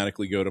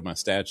automatically go to my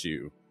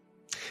statue.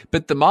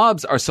 But the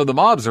mobs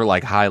are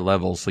like high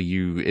level, so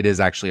it is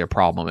actually a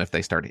problem if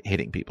they start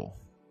hitting people.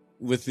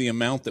 With the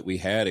amount that we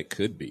had, it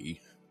could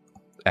be.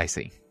 I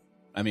see.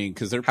 I mean,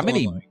 because they're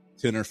pulling like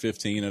 10 or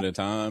 15 at a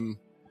time.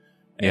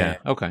 Yeah.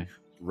 Okay.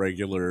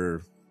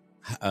 Regular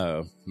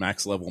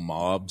max level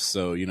mobs.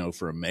 So,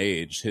 for a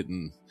mage,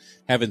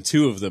 having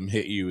 2 of them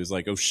hit you is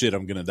like, oh shit,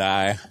 I'm gonna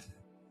die.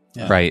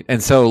 Yeah. Right.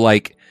 And so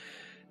like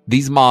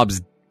these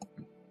mobs,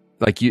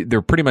 like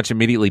they're pretty much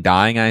immediately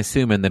dying, I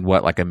assume, and then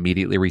what, like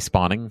immediately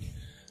respawning?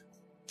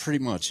 Pretty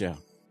much, yeah.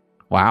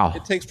 Wow.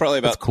 It takes probably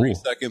about That's cool. 3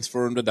 seconds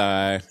for them to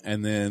die,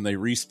 and then they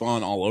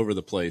respawn all over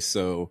the place.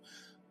 So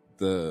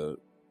the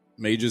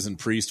mages and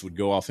priests would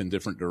go off in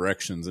different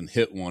directions and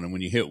hit one, and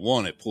when you hit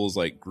one, it pulls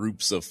like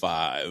groups of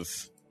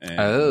 5,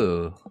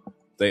 and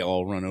they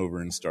all run over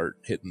and start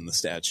hitting the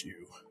statue.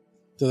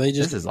 Do they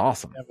just This is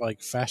awesome. have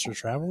like faster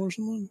travel or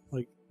something?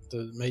 Like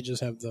the mages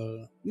have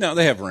the? No,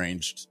 they have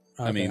ranged.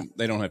 Okay. I mean,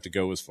 they don't have to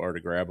go as far to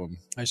grab them.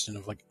 I just didn't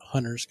know if like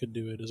hunters could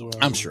do it as well.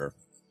 I'm sure.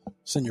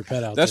 Send your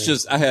pet out. That's there.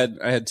 just I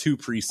had 2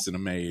 priests and a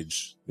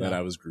mage that Yeah.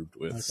 I was grouped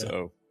with. Okay.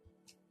 So,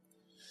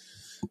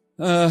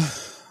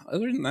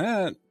 other than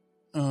that,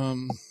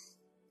 I'm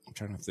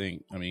trying to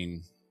think. I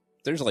mean,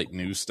 there's like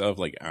new stuff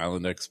like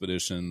island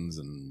expeditions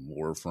and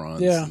war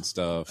fronts Yeah. and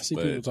stuff. I see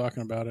but people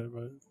talking about it,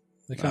 but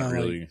they not kind of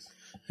really.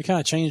 they kind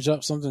of changed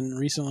up something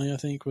recently. I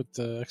think with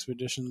the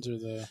expeditions or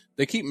the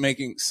They keep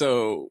making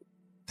so.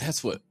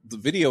 That's what the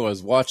video I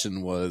was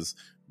watching was.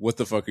 What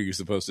the fuck are you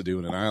supposed to do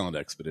in an island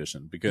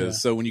expedition?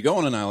 Because so when you go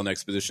on an island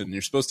expedition,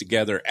 you're supposed to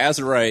gather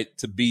Azerite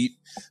to beat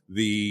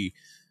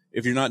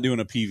if you're not doing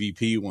a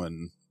PvP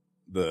one,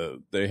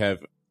 they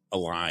have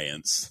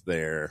Alliance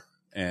there,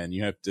 and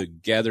you have to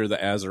gather the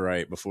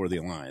Azerite before the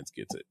Alliance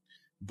gets it.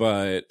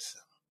 But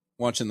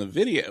watching the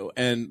video,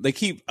 and they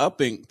keep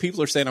upping,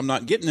 people are saying I'm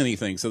not getting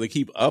anything, so they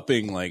keep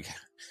upping, like,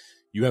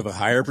 you have a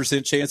higher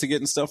 % chance of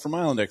getting stuff from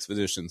island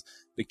expeditions.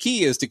 The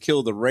key is to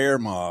kill the rare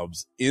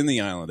mobs in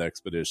the island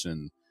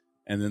expedition,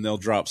 and then they'll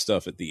drop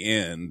stuff at the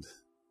end.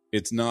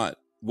 It's not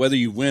whether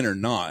you win or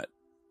not.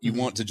 You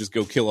want to just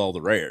go kill all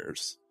the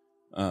rares.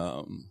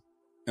 And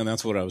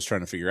that's what I was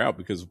trying to figure out,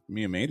 because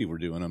me and Mandy were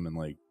doing them, and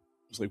like,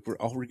 it's like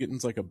we're getting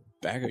is like a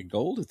bag of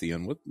gold at the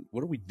end.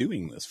 What are we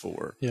doing this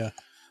for? yeah.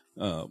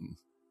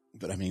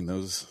 But I mean,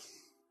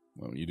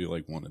 you do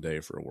like 1 a day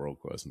for a world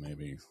quest,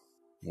 maybe.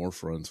 War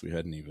fronts we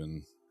hadn't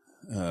even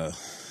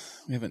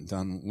we haven't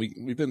done.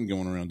 We've been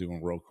going around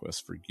doing world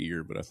quests for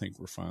gear, but I think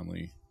we're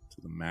finally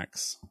to the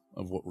max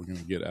of what we're going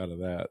to get out of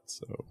that.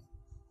 So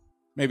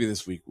maybe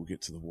this week we'll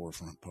get to the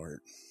warfront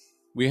part.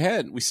 We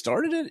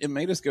started it. It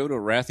made us go to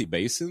Arathi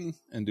Basin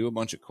and do a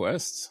bunch of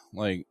quests,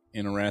 like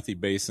in Arathi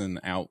Basin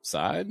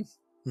outside.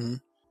 Mm-hmm.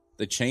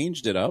 They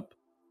changed it up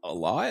a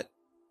lot.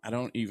 I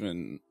don't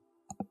even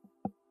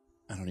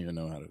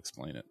know how to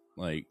explain it.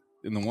 Like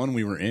in the one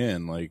we were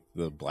in, like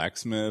the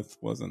blacksmith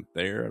wasn't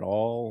there at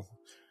all,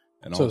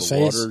 and all the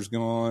water's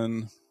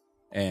gone.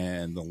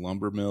 And the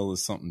lumber mill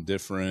is something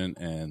different,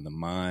 and the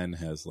mine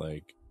has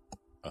like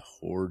a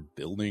horde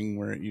building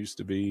where it used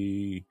to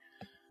be.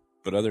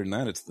 But other than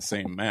that, it's the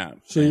same map.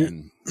 So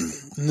and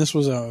this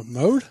was a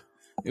mode?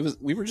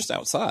 We were just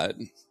outside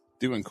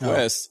doing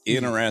quests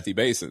in Arathi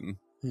Basin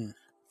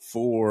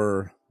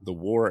for the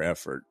war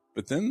effort.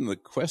 But then the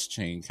quest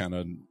chain kind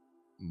of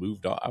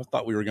moved off. I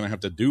thought we were going to have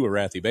to do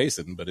Arathi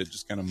Basin, but it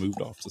just kind of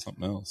moved off to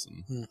something else.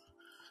 And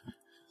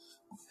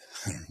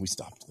we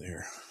stopped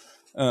there.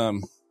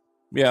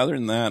 Yeah, other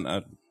than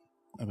that,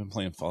 I've been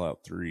playing Fallout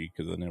 3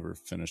 because I never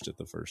finished it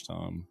the first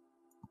time.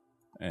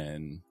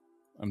 And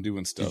I'm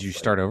doing stuff. Did you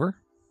start over?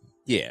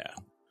 Yeah.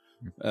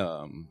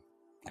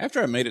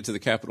 After I made it to the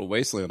Capital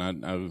Wasteland,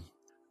 I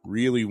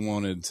really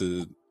wanted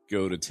to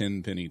go to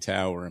Tenpenny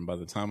Tower. And by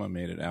the time I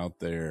made it out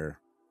there,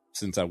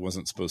 since I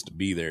wasn't supposed to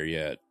be there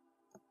yet,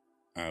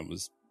 I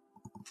was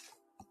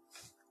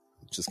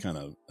just kind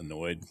of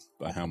annoyed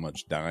by how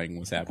much dying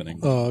was happening.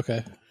 Oh,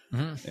 okay.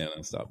 Mm-hmm. And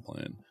I stopped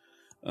playing.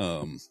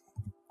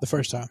 The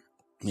first time.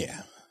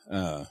 Yeah.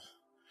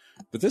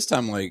 But this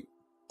time, like,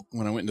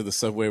 when I went into the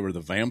subway where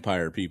the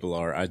vampire people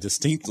are, I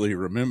distinctly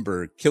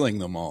remember killing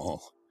them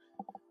all.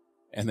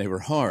 And they were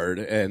hard.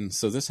 And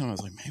so this time I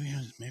was like,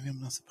 maybe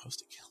I'm not supposed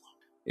to kill them.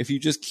 If you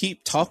just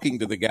keep talking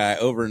to the guy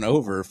over and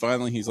over,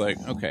 finally he's like,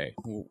 okay,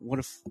 well, what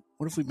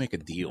if we make a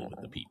deal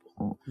with the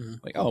people? Mm-hmm.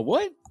 Like, oh,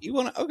 what? You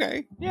want to?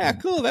 Okay. Yeah,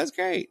 cool. That's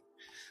great.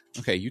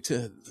 Okay.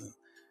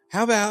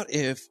 How about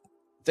if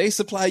they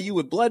supply you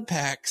with blood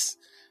packs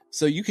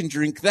so you can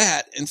drink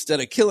that instead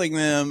of killing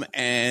them,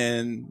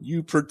 and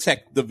you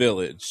protect the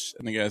village?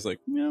 And the guy's like,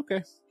 yeah,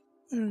 okay.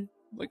 All right.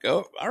 Like,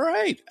 oh, all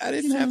right. I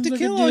didn't have to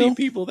kill all you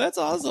people. That's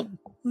awesome.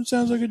 It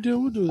sounds like a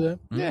deal. We'll do that.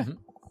 Yeah.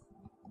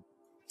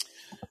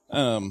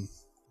 But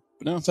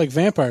no, it's like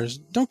vampires.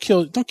 Don't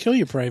kill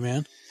your prey,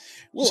 man.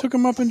 Well, just hook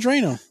them up and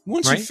drain them.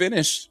 Once you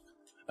finish,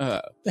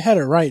 they had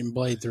it right in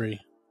Blade 3.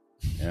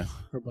 Yeah,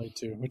 or Blade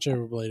 2,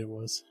 whichever Blade it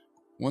was.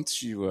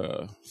 Once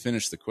you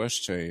finish the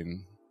quest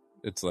chain,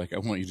 it's like, I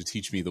want you to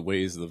teach me the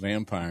ways of the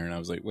vampire. And I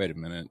was like, wait a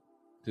minute,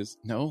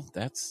 no,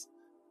 that's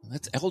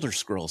Elder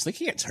Scrolls. They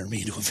can't turn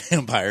me into a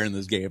vampire in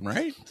this game,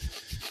 right?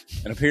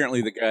 And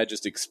apparently, the guy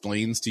just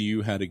explains to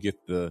you how to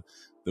get the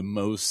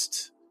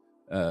most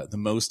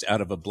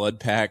out of a blood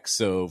pack.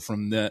 So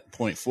from that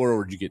point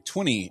forward, you get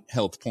 20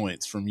 health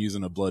points from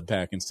using a blood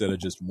pack instead of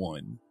just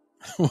 1.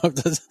 Well,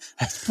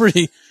 that's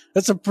pretty.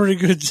 That's a pretty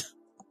good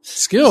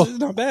skill. It's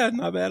not bad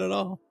at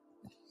all.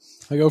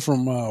 I go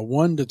from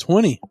 1 to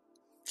 20.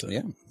 So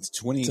yeah, it's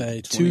 20.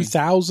 Say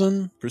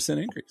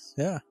 2,000% increase.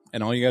 Yeah.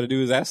 And all you got to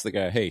do is ask the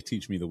guy, "Hey,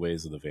 teach me the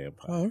ways of the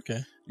vampire." Oh, okay.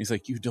 And he's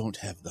like, "You don't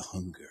have the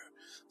hunger,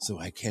 so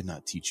I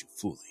cannot teach you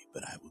fully,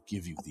 but I will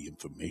give you the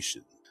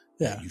information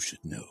that you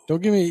should know."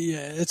 Don't give me.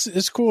 Yeah,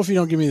 it's cool if you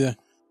don't give me the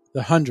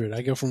 100.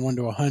 I go from 1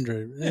 to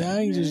 100. Yeah,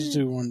 I can just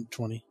do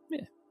 120.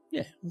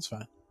 Yeah, that's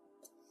fine.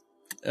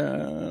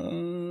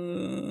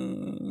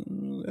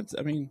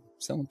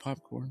 Selling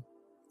popcorn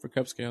for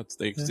Cub Scouts.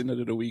 They extended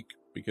it a week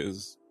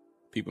because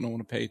people don't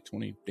want to pay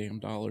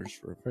 $20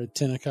 for a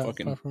tin of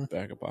fucking popcorn.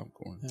 bag of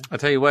popcorn. Yeah. I'll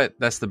tell you what,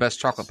 that's the best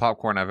chocolate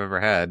popcorn I've ever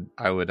had.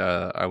 I would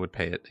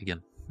pay it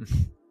again.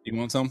 You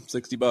want some?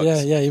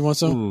 $60. Yeah. You want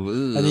some?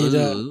 Ooh, I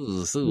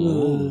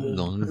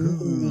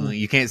need.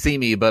 You can't see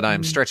me, but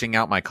I'm stretching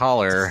out my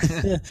collar.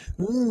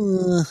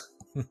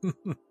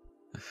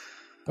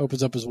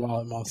 Opens up his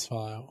wallet, mouths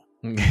fall out.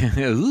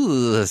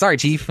 Ooh, sorry,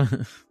 Chief.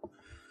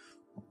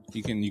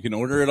 You can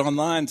order it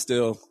online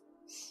still.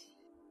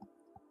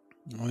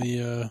 Let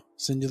me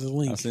send you the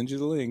link. I'll send you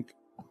the link.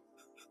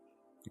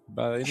 You can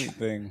buy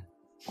anything.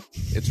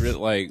 It's really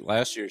like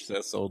last year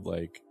Seth sold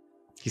like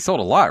he sold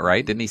a lot,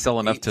 right? Didn't he sell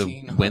enough to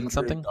win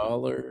something?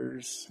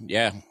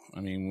 Yeah. I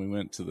mean, we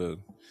went to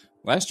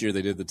last year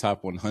they did the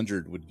top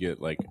 100 would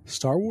get like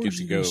Star Wars. Get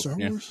to go. Star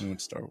Yeah, Wars? we went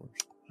to Star Wars.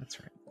 That's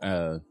right.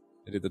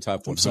 They did the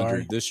top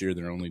 100 this year.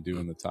 They're only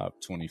doing the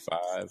top 25.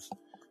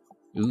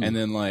 Ooh. And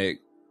then like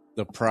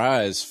the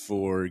prize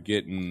for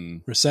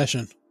getting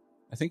Recession.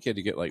 I think you had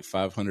to get like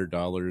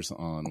 $500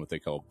 on what they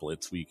call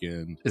Blitz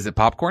Weekend. Is it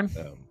popcorn?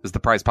 Is the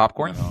prize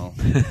popcorn? No.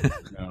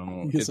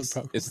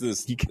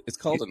 It's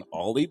called an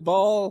Ollie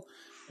ball,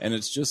 and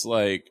it's just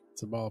like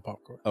it's a ball of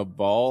popcorn. A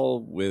ball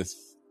with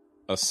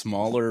a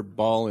smaller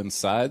ball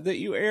inside that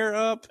you air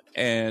up,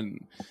 and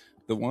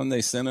the one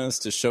they sent us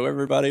to show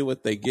everybody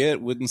what they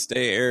get wouldn't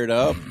stay aired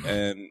up,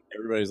 and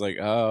everybody's like,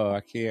 "Oh,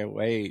 I can't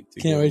wait to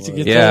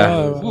get that."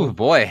 Oh, ooh,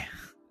 boy.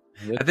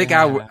 I think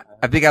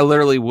I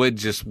literally would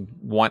just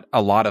want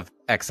a lot of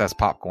excess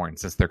popcorn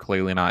since they're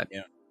clearly not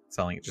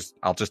selling it.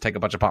 I'll just take a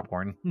bunch of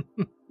popcorn.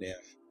 Yeah.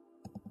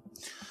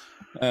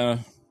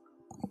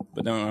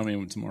 But no, I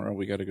mean, tomorrow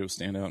we got to go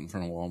stand out in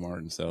front of Walmart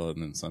and sell it,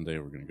 and then Sunday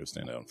we're going to go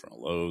stand out in front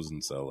of Lowe's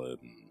and sell it.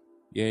 And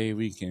yay,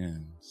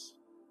 weekends.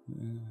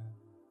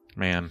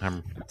 Man,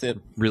 I'm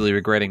really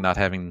regretting not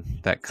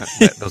having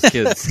those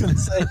kids. I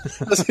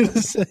was going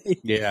to say.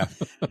 Yeah.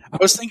 I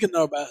was thinking,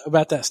 though,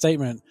 about that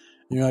statement.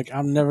 You're like,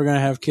 I'm never going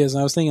to have kids.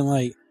 And I was thinking,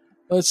 like,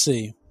 let's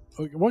see.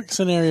 What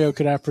scenario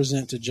could I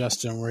present to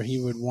Justin where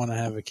he would want to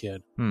have a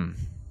kid? So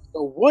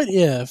what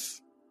if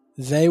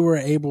they were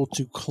able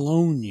to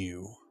clone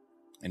you?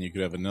 And you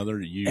could have another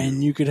you.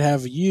 And you could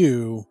have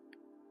you.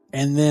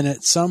 And then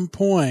at some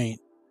point,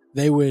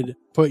 they would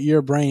put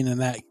your brain in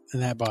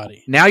that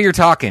body. Now you're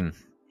talking.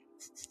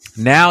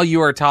 Now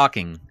you are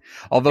talking.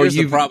 Although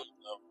the problem,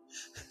 though.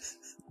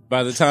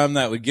 By the time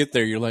that would get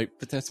there, you're like,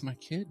 but that's my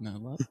kid, and I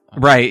love it.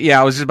 Right?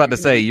 Yeah, I was just about to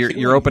say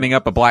you're opening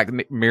up a Black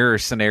Mirror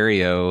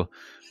scenario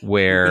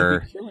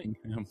where,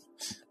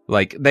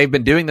 like, they've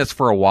been doing this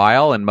for a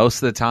while, and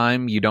most of the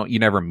time you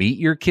never meet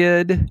your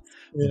kid.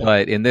 Yeah.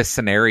 But in this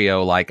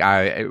scenario, like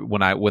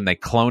when they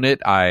clone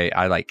it,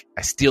 I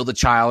steal the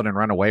child and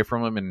run away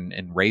from him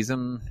and raise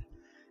him.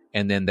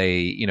 And then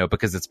they,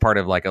 because it's part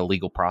of like a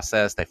legal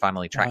process, they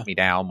finally track me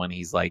down when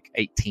he's like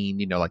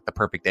 18, like the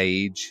perfect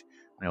age.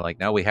 And they're like,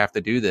 no, we have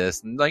to do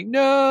this. And like,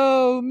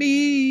 no,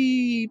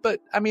 me. But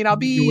I mean, I'll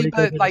be,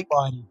 but like,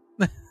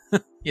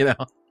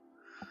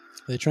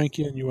 They trank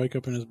you and you wake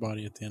up in his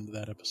body at the end of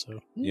that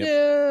episode. Yep.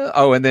 Yeah.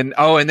 Oh, and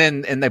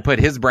then they put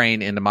his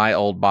brain into my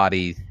old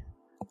body.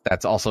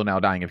 That's also now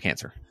dying of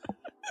cancer.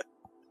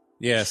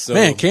 Yeah. So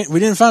man, we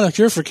didn't find a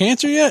cure for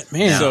cancer yet,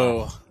 man.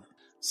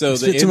 So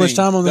spent too much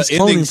time on this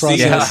cloning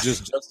process.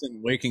 Just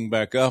Justin waking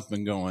back up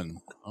and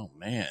going, "Oh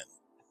man,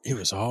 it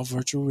was all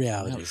virtual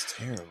reality. That was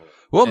terrible."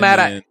 Well,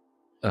 Matt,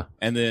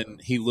 and then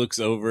he looks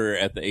over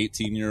at the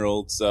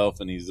 18-year-old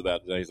self, and he's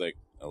about to die. He's like,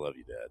 "I love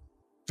you, Dad."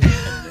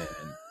 And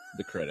then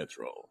the credits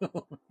roll.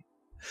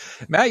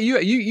 Matt,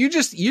 you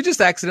just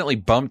accidentally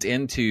bumped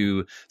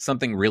into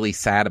something really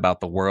sad about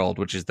the world,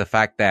 which is the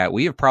fact that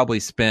we have probably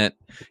spent,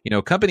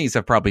 companies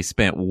have probably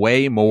spent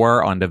way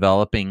more on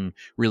developing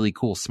really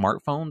cool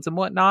smartphones and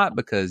whatnot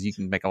because you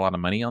can make a lot of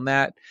money on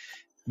that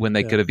when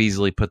they could have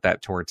easily put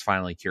that towards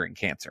finally curing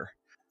cancer.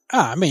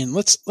 I mean,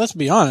 let's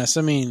be honest.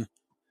 I mean,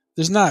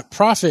 there's not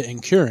profit in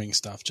curing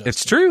stuff, Justin.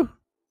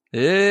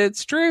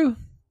 It's true.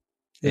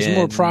 There's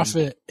more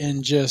profit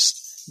in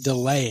just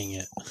delaying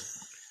it.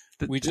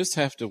 We just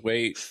have to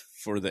wait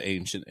for the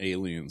ancient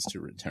aliens to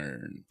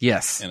return.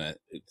 Yes. And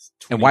it's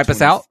and wipe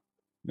us out?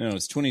 No,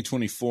 it's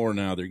 2024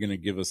 now. They're going to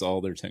give us all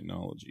their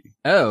technology.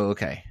 Oh,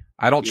 okay.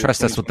 I don't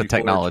trust us with the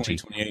technology.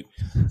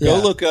 Go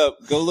look up.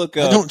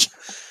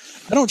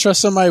 I don't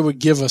trust somebody would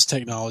give us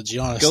technology,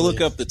 honestly. Go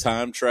look up the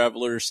time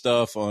traveler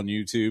stuff on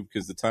YouTube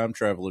because the time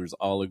travelers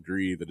all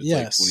agree that it's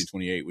like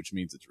 2028, which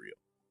means it's real.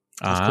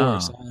 Of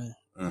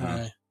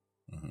course.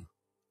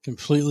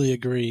 Completely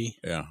agree.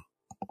 Yeah.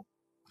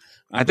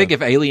 I think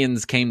if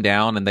aliens came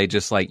down and they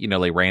just like,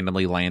 they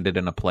randomly landed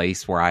in a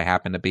place where I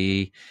happen to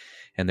be,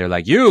 and they're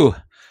like, "You,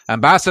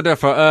 ambassador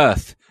for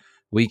Earth,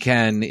 we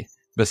can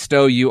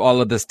bestow you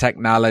all of this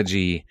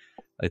technology.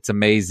 It's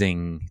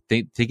amazing.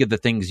 Think of the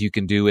things you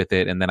can do with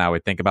it." And then I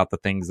would think about the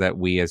things that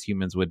we as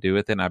humans would do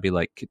with it, and I'd be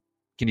like,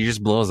 "Can you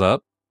just blow us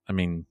up?" I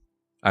mean,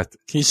 Can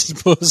you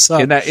just blow us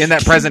up? in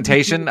that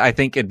presentation, I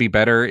think it'd be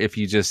better if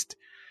you just.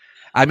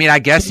 I mean, I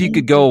guess you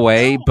could go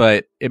away,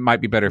 but it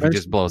might be better if you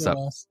just blow us up.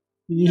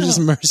 You just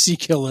mercy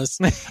kill us.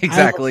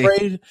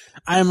 Exactly.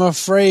 I'm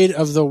afraid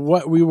of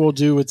what we will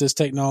do with this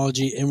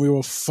technology, and we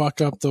will fuck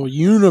up the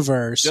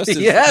universe. Just as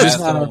Just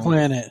not our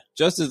planet.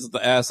 Just as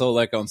the asshole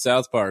like on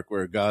South Park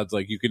where God's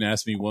like, "You can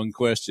ask me one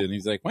question."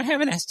 He's like, "Why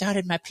haven't I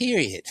started my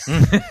period?"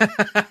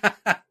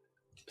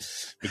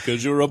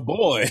 Because you're a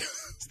boy.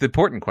 It's the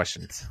important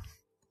questions.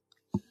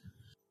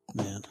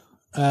 Man.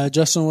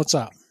 Justin, what's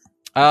up?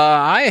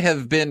 I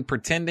have been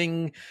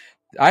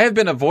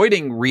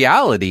avoiding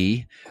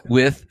reality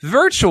with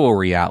virtual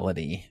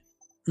reality.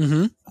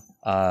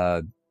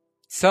 Mm-hmm.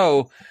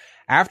 So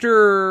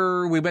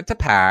after we went to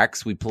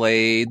PAX, we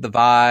played the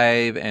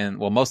Vive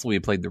mostly we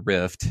played the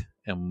Rift,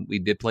 and we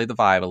did play the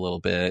Vive a little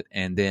bit.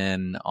 And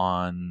then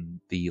on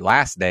the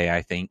last day,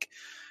 I think,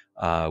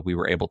 we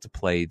were able to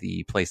play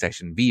the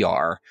PlayStation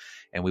VR,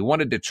 and we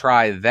wanted to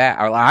try that.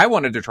 I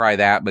wanted to try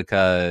that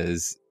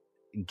because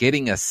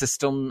getting a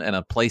system and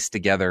a place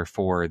together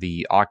for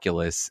the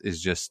Oculus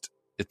is just,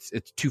 it's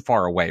too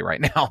far away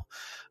right now,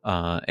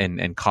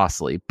 and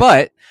costly.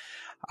 But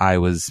I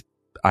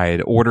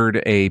had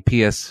ordered a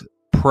PlayStation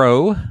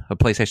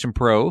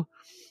Pro,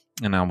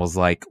 and I was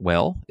like,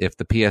 well, if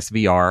the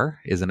PSVR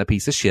isn't a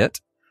piece of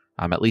shit,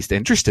 I'm at least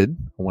interested.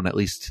 I want to at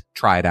least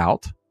try it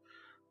out.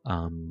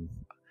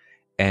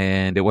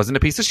 And it wasn't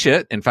a piece of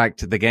shit. In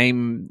fact, the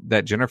game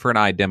that Jennifer and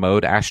I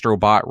demoed,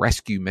 Astrobot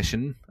Rescue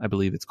Mission, I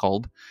believe it's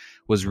called,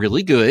 was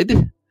really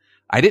good.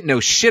 I didn't know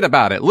shit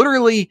about it.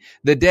 Literally,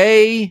 the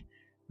day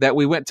that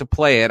we went to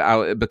play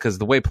it, because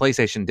the way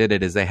PlayStation did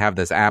it is they have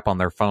this app on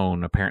their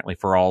phone, apparently,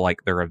 for all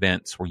like their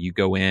events where you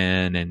go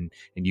in and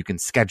you can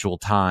schedule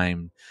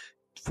time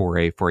for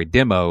a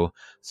demo.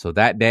 So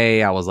that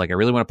day I was like, I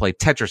really want to play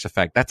Tetris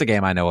Effect. That's a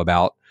game I know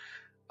about.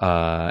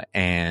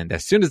 And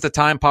as soon as the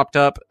time popped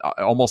up,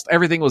 almost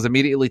everything was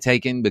immediately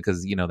taken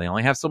because, they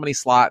only have so many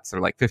slots.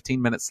 They're like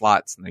 15-minute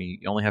slots, and you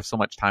only have so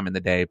much time in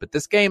the day. But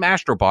this game,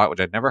 Astrobot, which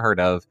I'd never heard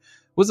of,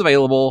 was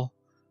available.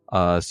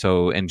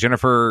 And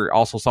Jennifer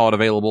also saw it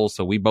available,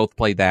 so we both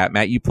played that.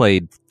 Matt, you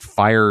played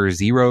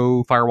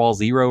Firewall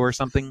Zero or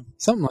something?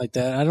 Something like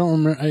that. I don't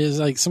remember. It was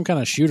like some kind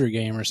of shooter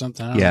game or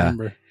something. I don't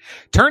remember.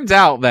 Turns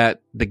out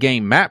that the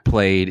game Matt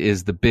played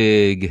is the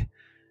big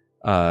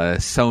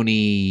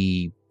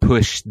Sony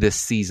push this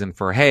season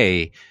for,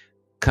 hey,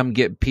 come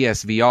get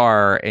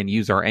PSVR and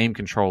use our aim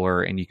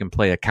controller, and you can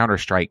play a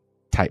Counter-Strike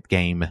type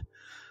game.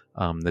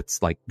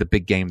 That's like the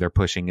big game they're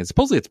pushing. And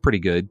supposedly it's pretty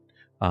good.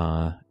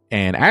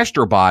 And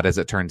Astrobot, as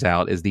it turns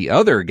out, is the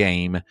other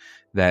game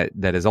that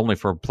is only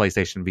for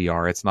PlayStation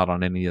VR. It's not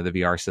on any of the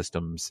VR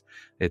systems.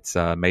 It's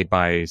made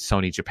by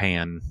Sony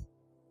Japan,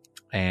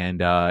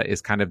 and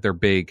is kind of their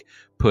big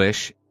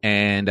push.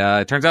 And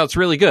it turns out it's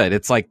really good.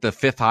 It's like the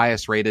 5th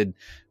highest rated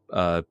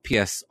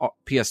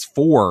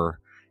PS4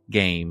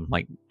 game,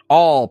 like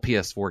all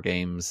PS4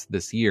 games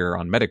this year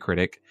on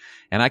Metacritic.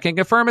 And I can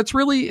confirm it's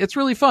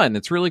really fun.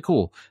 It's really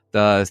cool.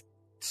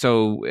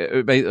 So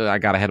I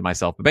got ahead of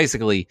myself, but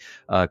basically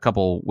a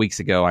couple weeks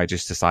ago, I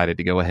just decided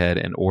to go ahead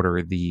and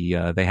order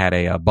they had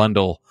a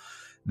bundle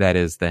that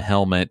is the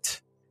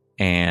helmet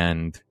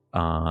and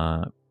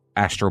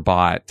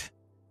Astrobot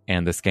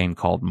and this game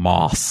called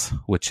Moss,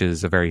 which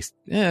is a very,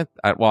 I'm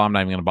not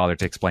even going to bother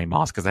to explain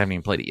Moss because I haven't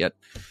even played it yet.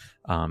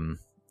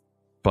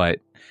 But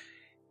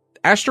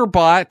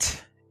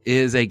Astrobot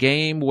is a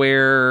game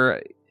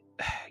where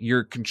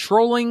you're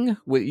using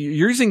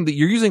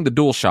the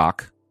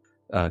DualShock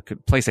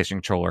PlayStation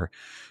controller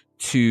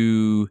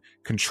to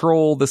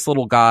control this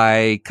little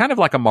guy, kind of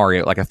like a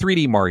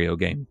 3D Mario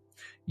game.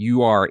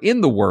 You are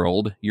in the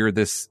world. You're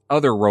this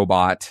other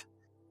robot.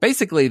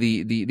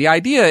 Basically, the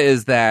idea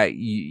is that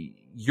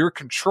you're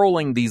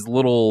controlling these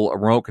little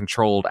remote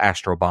controlled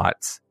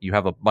Astrobots. You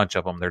have a bunch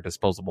of them. They're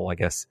disposable, I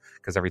guess,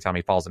 because every time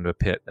he falls into a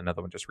pit,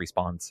 another one just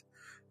respawns.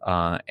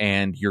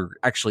 And you're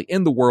actually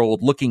in the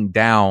world looking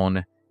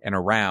down and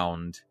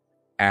around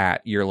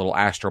at your little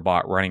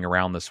Astrobot running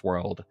around this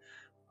world.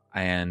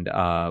 And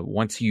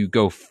once you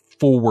go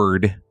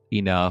forward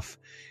enough,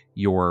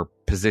 your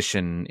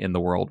position in the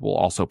world will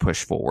also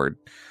push forward.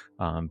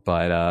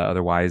 But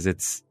otherwise,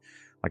 it's,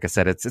 like I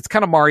said, it's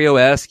kind of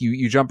Mario-esque.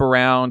 You jump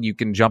around. You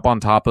can jump on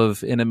top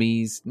of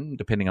enemies,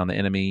 depending on the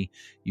enemy.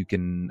 You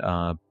can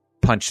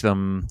punch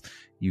them.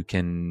 You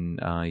can.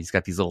 He's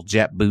got these little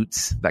jet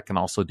boots that can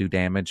also do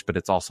damage, but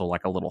it's also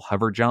like a little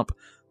hover jump.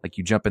 Like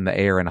you jump in the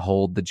air and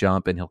hold the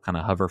jump, and he'll kind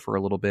of hover for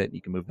a little bit.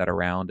 You can move that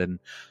around, and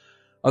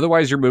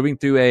otherwise you're moving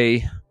through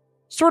a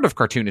sort of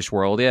cartoonish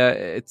world. Yeah,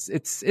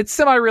 it's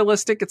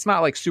semi-realistic. It's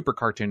not like super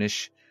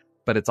cartoonish.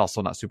 but it's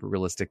also not super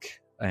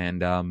realistic.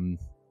 And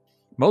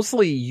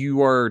mostly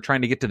you are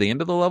trying to get to the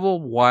end of the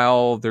level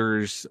while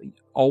there's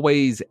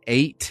always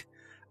 8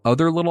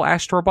 other little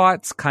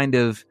astrobots kind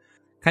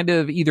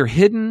of either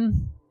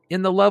hidden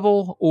in the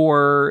level,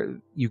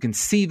 or you can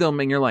see them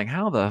and you're like,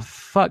 how the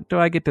fuck do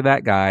I get to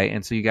that guy?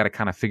 And so you got to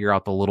kind of figure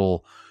out the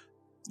little,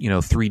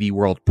 3D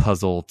world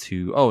puzzle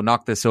to,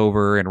 knock this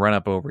over and run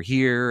up over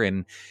here.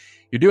 And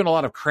you're doing a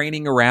lot of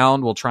craning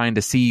around while trying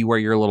to see where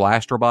your little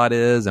astrobot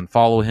is and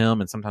follow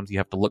him. And sometimes you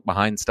have to look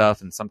behind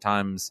stuff, and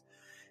sometimes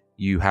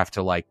you have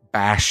to like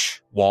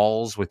bash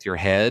walls with your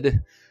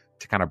head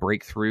to kind of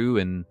break through.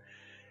 And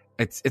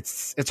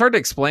it's hard to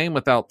explain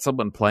without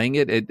someone playing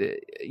it.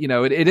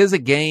 It is a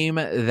game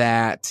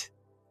that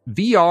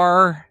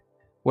VR,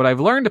 what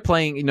I've learned to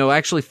playing,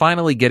 actually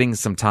finally getting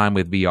some time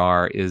with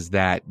VR, is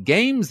that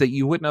games that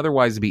you wouldn't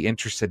otherwise be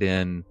interested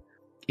in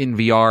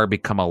VR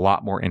become a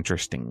lot more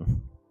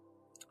interesting.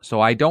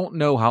 So I don't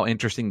know how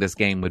interesting this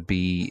game would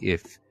be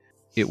if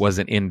it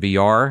wasn't in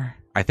VR.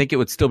 I think it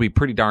would still be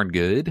pretty darn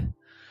good.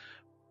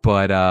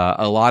 But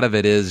a lot of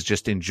it is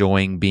just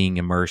enjoying being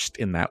immersed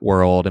in that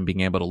world and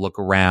being able to look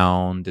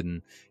around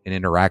and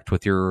interact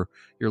with your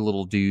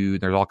little dude.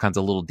 There's all kinds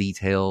of little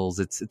details.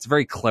 It's a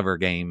very clever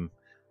game.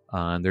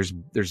 There's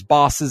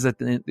bosses at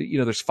the end,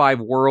 there's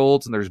 5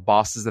 worlds, and there's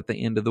bosses at the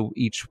end of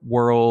each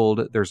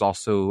world. There's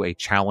also a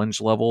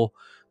challenge level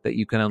that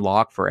you can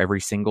unlock for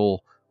every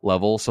single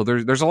level. So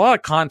there's a lot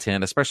of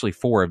content, especially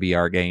for a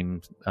VR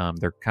game.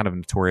 They're kind of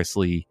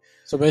notoriously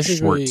so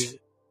basically short.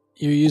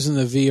 You're using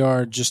the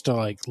VR just to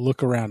like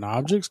look around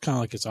objects, kind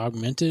of like it's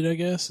augmented, I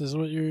guess, is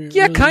what you're.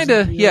 Yeah, really kind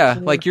of. Yeah, for?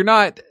 like you're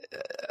not.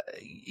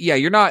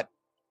 You're not.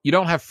 You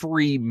don't have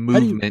free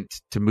movement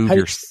to move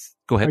your.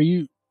 Go ahead. Are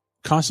you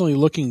constantly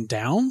looking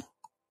down?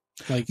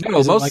 Like, no,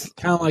 is it like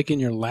kind of like in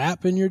your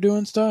lap and you're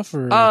doing stuff,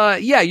 or?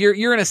 Yeah,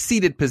 you're in a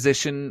seated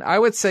position. I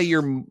would say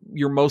you're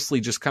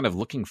mostly just kind of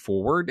looking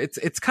forward.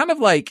 It's kind of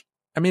like,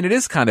 I mean, it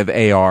is kind of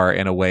AR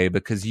in a way,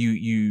 because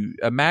you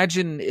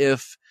imagine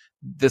if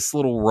this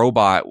little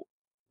robot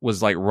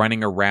was like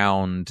running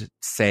around,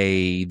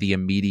 say, the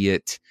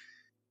immediate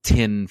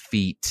 10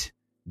 feet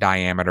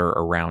diameter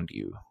around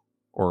you,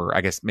 or I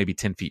guess maybe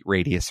 10 feet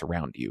radius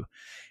around you.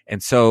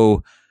 And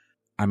so,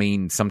 I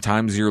mean,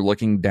 sometimes you're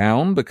looking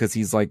down because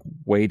he's like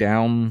way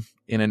down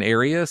in an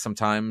area.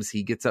 Sometimes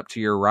he gets up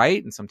to your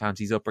right, and sometimes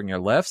he's up on your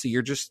left. So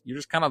you're just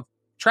kind of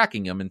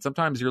tracking him. And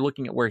sometimes you're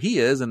looking at where he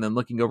is and then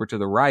looking over to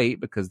the right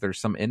because there's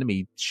some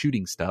enemy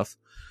shooting stuff,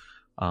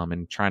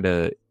 and trying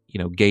to,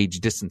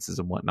 gauge distances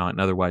and whatnot,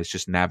 and otherwise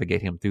just navigate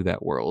him through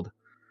that world.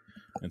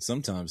 And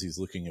sometimes he's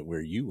looking at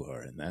where you are,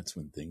 and that's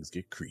when things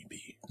get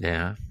creepy.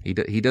 Yeah,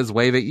 he does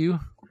wave at you.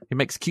 He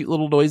makes cute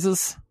little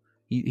noises.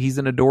 He's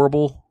an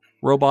adorable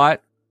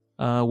robot.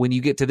 When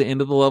you get to the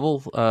end of the level,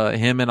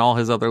 him and all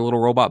his other little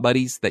robot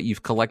buddies that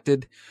you've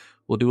collected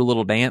will do a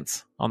little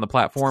dance on the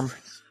platform.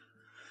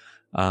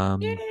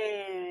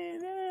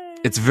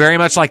 It's very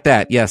much like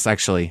that. Yes,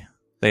 actually.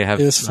 They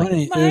have. It was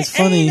funny. It was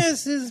funny.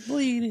 Anus is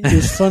bleeding. It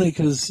was funny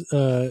because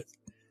I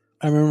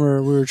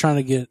remember we were trying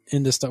to get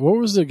into stuff. What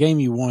was the game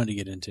you wanted to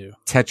get into?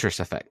 Tetris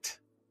Effect.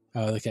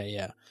 Oh, okay,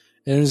 yeah.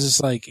 And it was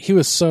just like he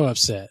was so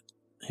upset.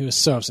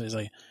 He's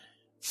like,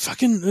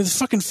 it's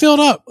fucking filled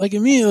up like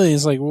immediately.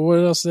 It's like, well, what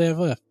else do they have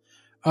left?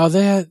 Oh,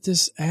 they had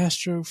this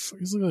Astro.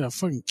 It's like a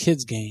fucking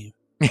kids game.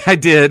 I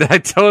did. I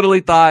totally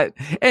thought,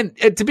 and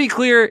to be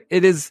clear,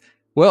 it is.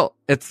 Well,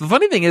 it's the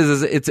funny thing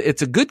is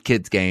it's a good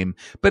kids game,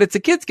 but it's a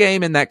kids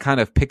game in that kind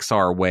of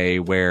Pixar way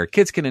where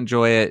kids can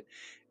enjoy it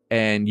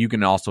and you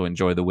can also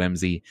enjoy the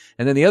whimsy.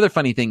 And then the other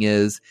funny thing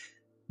is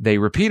they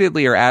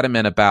repeatedly are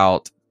adamant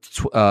about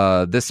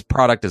this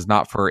product is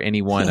not for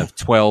anyone of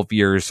 12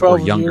 years 12 or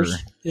younger.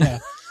 Years. Yeah.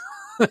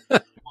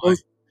 Well,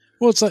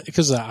 it's like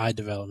because of the eye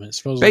development.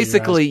 Supposedly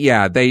basically,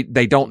 yeah, they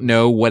don't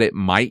know what it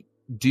might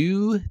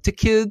do to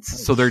kids,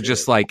 so they're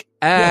just like,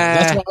 yeah,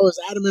 that's why I was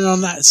adamant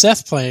on that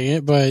Seth playing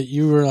it, but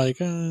you were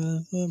like,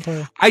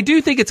 I do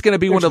think it's going to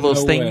be one of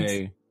those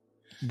things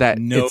that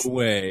no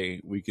way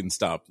we can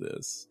stop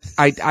this.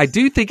 I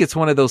do think it's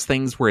one of those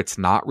things where it's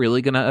not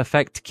really going to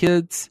affect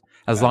kids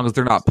as long as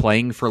they're not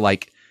playing for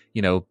like,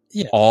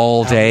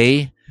 all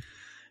day.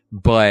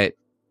 But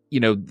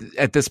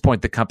at this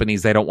point, the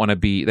companies, they don't want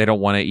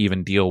to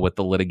even deal with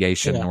the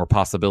litigation or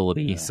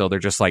possibility. Yeah. So they're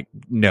just like,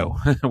 no,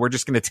 we're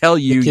just going to tell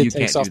you, the kid you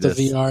takes can't off do the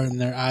this. VR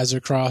and their eyes are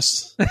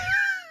crossed.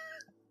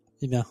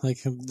 Like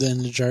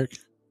then the jerk.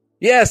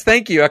 Yes.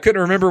 Thank you. I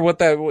couldn't remember what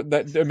that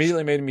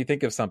immediately made me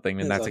think of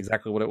something. And that's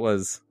exactly what it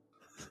was.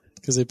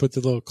 Because they put the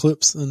little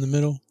clips in the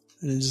middle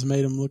and it just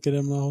made them look at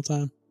him the whole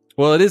time.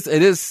 Well,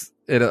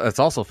 it's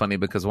also funny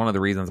because one of the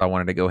reasons I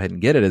wanted to go ahead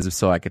and get it is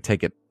so I could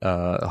take it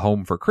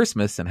home for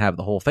Christmas and have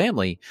the whole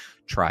family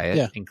try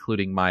it,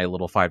 including my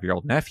little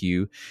 5-year-old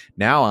nephew.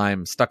 Now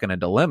I'm stuck in a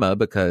dilemma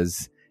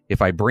because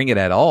if I bring it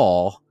at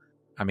all,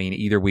 I mean,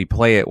 either we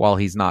play it while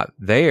he's not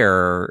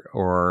there,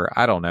 or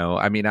I don't know.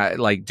 I mean,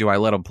 do I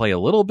let him play a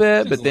little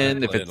bit? But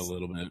then if it's a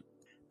little bit,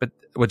 but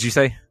what'd you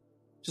say?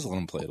 Just let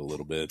him play it a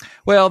little bit.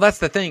 Well, that's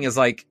the thing is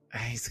like,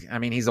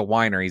 he's a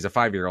whiner. He's a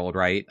 5-year-old,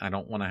 right? I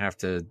don't want to have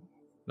to,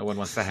 no one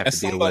wants to have to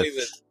deal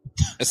with.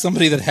 As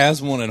somebody that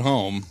has one at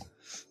home.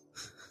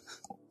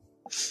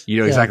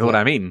 You know exactly what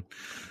I mean.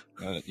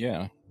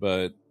 Yeah,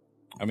 but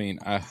I mean,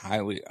 I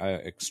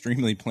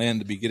extremely plan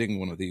to be getting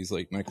one of these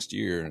like next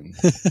year. And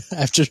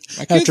after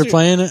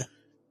playing it?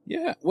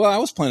 Yeah. Well, I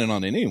was planning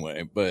on it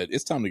anyway, but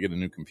it's time to get a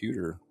new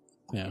computer.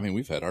 Yeah. I mean,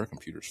 we've had our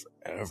computers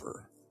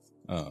forever.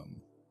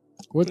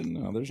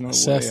 No, there's no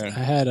Seth, way. I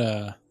had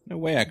no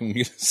way I can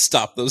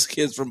stop those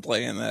kids from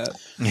playing that.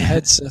 I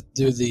had Seth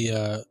do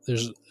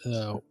there's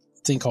a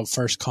thing called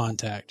First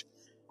Contact,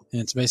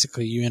 and it's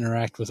basically you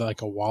interact with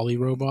like a Wall-E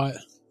robot,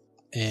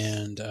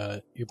 and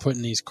you're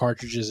putting these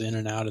cartridges in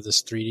and out of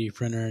this 3D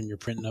printer, and you're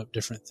printing up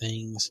different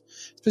things.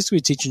 It's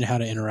basically teaching you how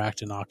to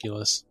interact in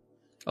Oculus.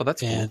 Oh,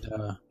 that's cool.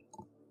 And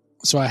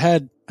so I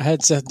had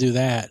Seth do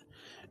that,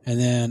 and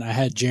then I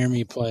had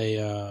Jeremy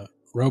play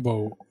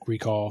Robo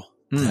Recall.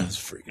 That's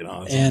freaking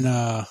awesome.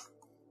 And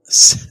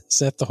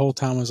Seth the whole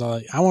time was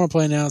like, I want to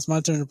play now. It's my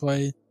turn to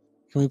play.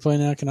 Can we play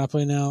now? Can I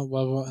play now?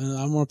 Blah, blah. And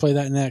I want to play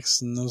that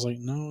next. And I was like,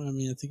 no, I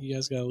mean, I think you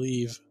guys got to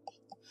leave.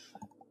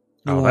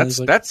 Oh,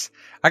 that's,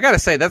 I got to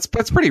say, that's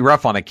pretty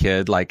rough on a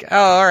kid. Like, oh,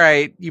 all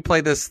right, you play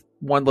this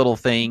one little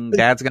thing.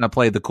 Dad's going to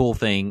play the cool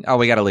thing. Oh,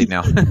 we got to leave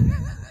now.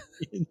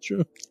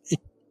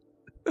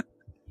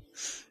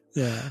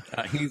 Yeah.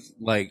 He's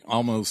like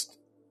almost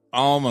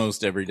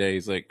every day.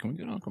 He's like, can we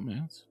get Uncle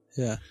Matt's?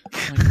 Yeah.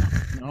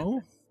 Like,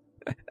 no.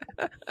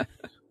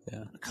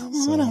 Yeah. Come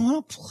on, I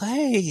want to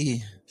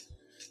play.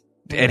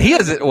 And he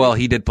hasn't. Well,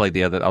 he did play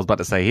the other. I was about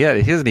to say he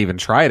hasn't even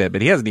tried it,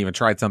 but he hasn't even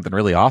tried something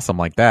really awesome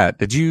like that.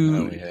 Did you?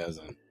 No, he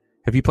hasn't.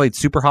 Have you played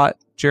Super Hot,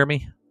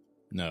 Jeremy?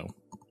 No.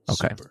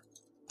 Okay. Super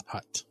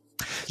Hot.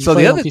 So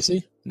the other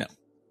PC? No.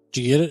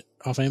 Did you get it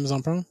off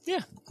Amazon Prime?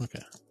 Yeah.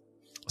 Okay.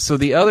 So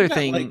the other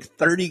thing, like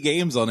 30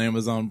 games on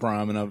Amazon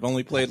Prime, and I've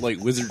only played like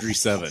Wizardry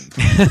 7.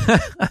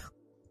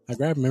 I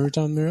grab them every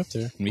time they're up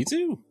there. Me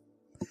too.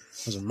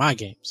 Those are my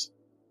games.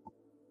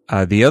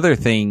 The other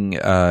thing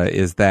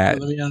is that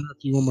Let me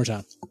interrupt you one more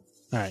time.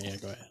 All right, yeah,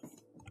 go ahead.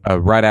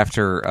 right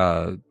after,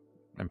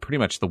 and pretty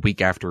much the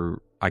week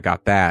after I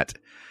got that,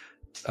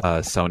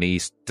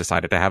 Sony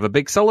decided to have a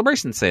big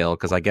celebration sale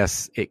because I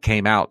guess it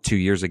came out 2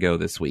 years ago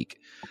this week.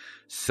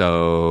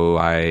 So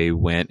I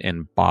went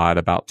and bought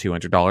about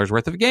 $200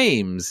 worth of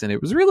games, and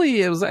it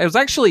was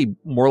actually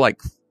more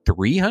like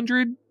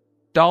 $300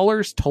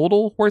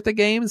 total worth of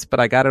games,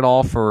 but I got it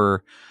all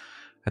for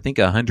I think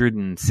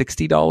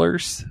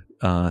 $160.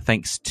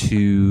 Thanks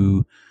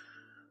to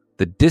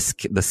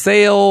the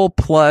sale,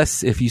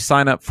 plus if you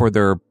sign up for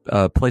their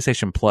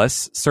PlayStation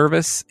Plus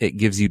service, it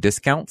gives you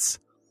discounts.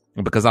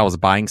 And because I was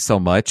buying so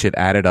much, it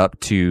added up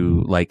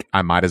to like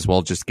I might as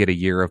well just get a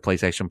year of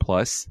PlayStation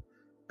Plus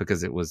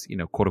because it was,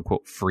 quote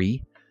unquote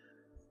free.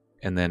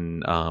 And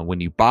then when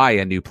you buy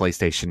a new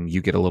PlayStation,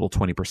 you get a little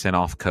 20%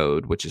 off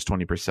code, which is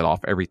 20% off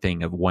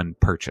everything of one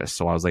purchase.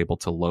 So I was able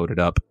to load it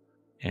up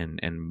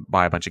and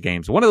buy a bunch of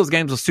games. One of those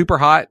games was Super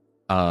Hot.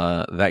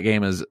 That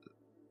game is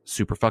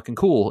super fucking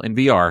cool in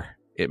VR.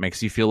 It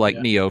makes you feel like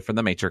Neo from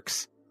the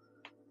Matrix.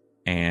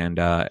 And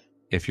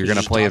if you're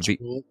gonna play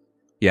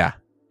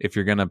if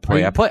you're gonna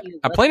play, I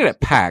played it at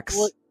PAX.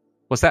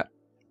 What's that?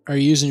 Are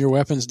you using your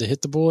weapons to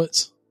hit the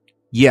bullets?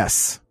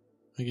 Yes.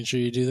 Making sure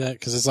you do that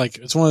because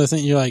it's one of the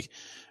things you're like,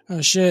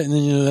 oh shit, and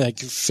then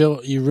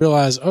you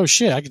realize, oh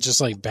shit, I could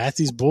just like bat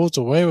these bullets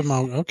away with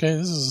my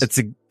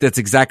That's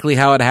exactly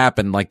how it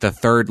happened. Like the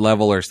third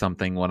level or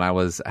something, when I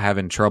was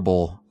having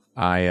trouble,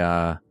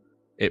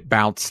 it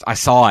bounced. I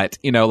saw it,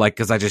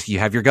 because you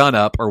have your gun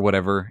up or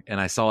whatever,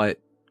 and I saw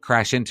it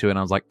crash into it, and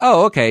I was like,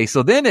 oh, okay.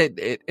 So then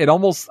it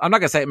almost, I'm not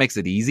gonna say it makes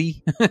it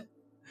easy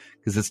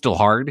because it's still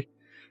hard,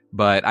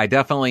 but I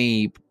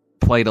definitely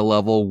played a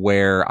level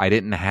where I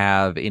didn't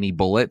have any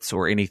bullets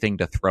or anything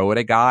to throw at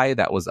a guy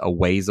that was a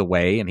ways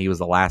away, and he was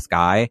the last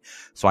guy.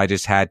 So I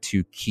just had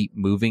to keep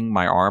moving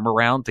my arm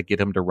around to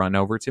get him to run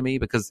over to me,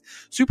 because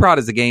Super Hot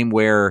is a game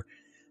where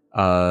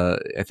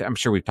I'm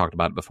sure we've talked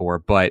about it before,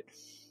 but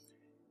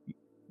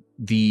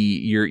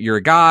you're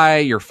a guy,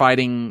 you're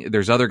fighting,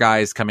 there's other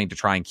guys coming to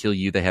try and kill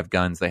you. They have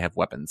guns, they have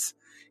weapons.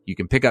 You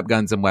can pick up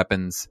guns and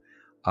weapons,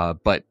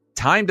 but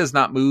time does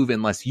not move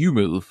unless you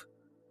move.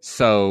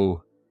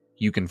 So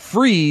you can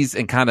freeze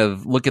and kind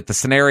of look at the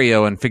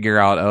scenario and figure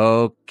out,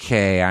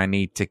 okay, I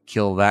need to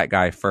kill that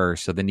guy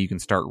first. So then you can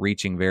start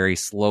reaching very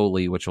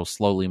slowly, which will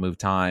slowly move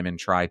time, and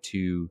try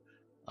to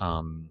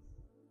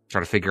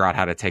figure out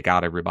how to take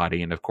out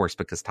everybody. And of course,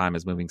 because time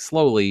is moving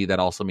slowly, that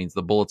also means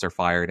the bullets are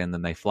fired and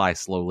then they fly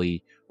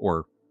slowly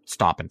or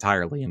stop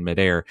entirely in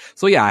midair.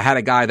 So yeah, I had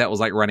a guy that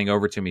was like running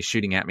over to me,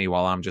 shooting at me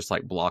while I'm just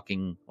like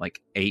blocking like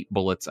 8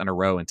 bullets in a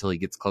row until he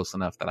gets close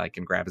enough that I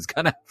can grab his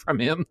gun out from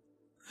him.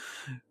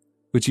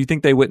 Which you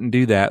think they wouldn't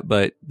do that,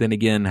 but then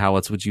again, how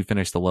else would you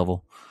finish the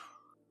level?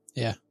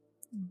 Yeah.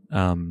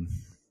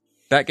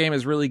 That game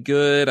is really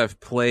good. I've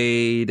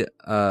played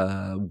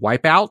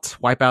Wipeout.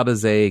 Wipeout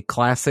is a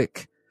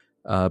classic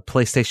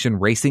PlayStation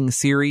racing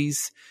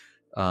series.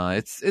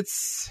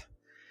 It's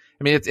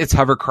I mean, it's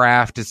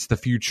hovercraft. It's the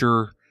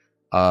future.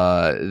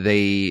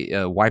 They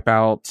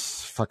Wipeout.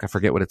 Fuck, I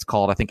forget what it's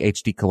called. I think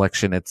HD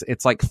Collection.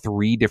 It's like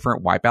 3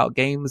 different Wipeout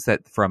games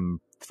that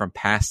from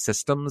past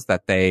systems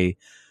that they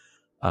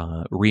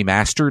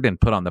remastered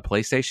and put on the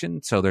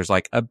PlayStation. So there's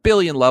like a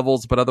billion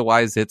levels, but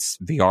otherwise it's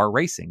VR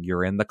racing.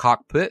 You're in the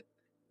cockpit.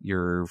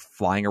 You're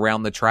flying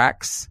around the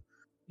tracks.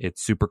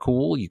 It's super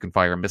cool. You can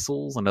fire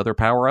missiles and other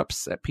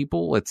power-ups at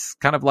people. It's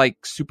kind of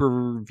like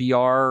super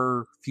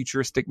VR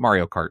futuristic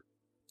Mario Kart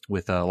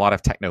with a lot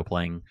of techno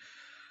playing.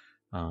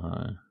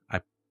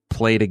 I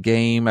played a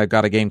game. I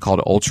got a game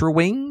called Ultra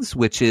Wings,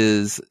 which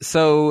is,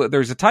 so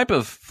there's a type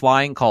of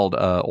flying called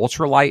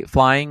ultralight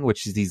flying,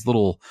 which is these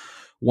little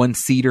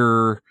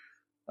one-seater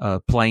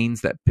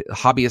planes, that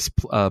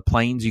hobbyist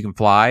planes you can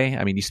fly.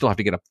 I mean, you still have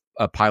to get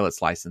a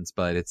pilot's license,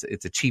 but it's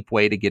a cheap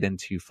way to get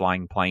into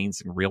flying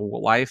planes in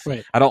real life.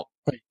 Wait.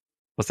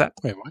 What's that?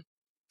 Wait, what?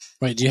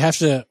 Wait, do you have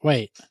to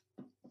wait?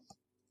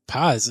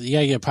 Pause. You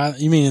gotta get a pilot.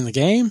 You mean in the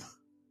game?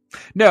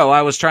 No,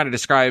 I was trying to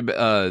describe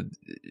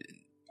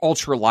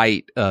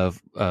ultralight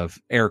of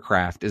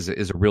aircraft is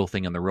a real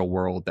thing in the real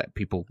world that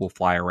people will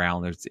fly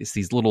around. It's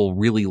these little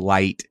really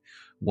light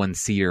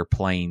one-seater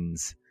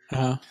planes.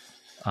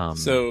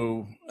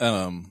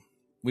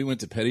 We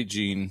went to Petit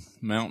Jean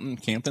Mountain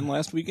camping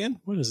last weekend.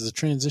 What is the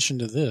transition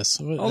to this?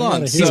 Hold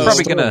on. He's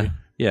probably gonna.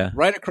 Yeah.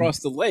 Right across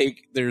the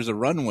lake, there's a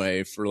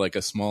runway for like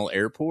a small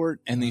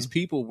airport, and these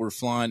people were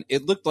flying.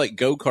 It looked like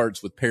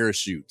go-karts with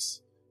parachutes.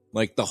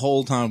 Like the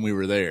whole time we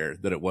were there,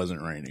 that it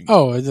wasn't raining.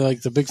 Oh,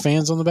 like the big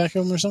fans on the back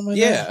of them or something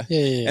like that?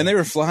 Yeah. And they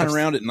were flying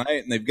around at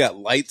night, and they've got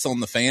lights on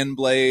the fan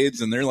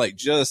blades, and they're like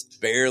just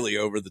barely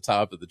over the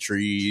top of the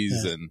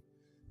trees. Yeah. And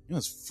it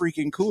was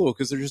freaking cool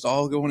because they're just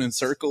all going in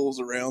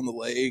circles around the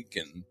lake.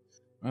 And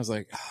I was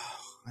like,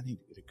 I need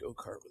to get a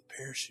go-kart with a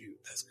parachute.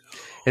 Let's go.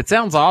 It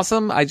sounds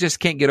awesome. I just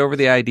can't get over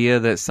the idea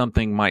that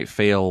something might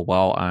fail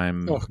while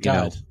I'm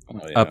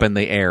up in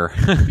the air.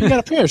 You got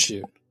a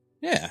parachute.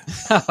 Yeah.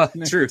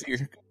 True.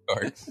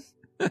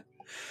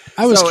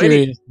 I was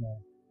curious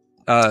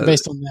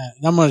based on that.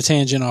 I'm going to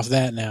tangent off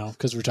that now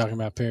because we're talking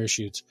about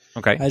parachutes.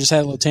 Okay. I just had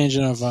a little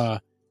tangent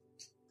of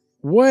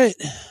what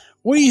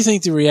do you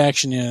think the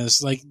reaction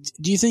is? Like,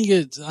 do you think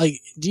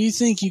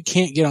you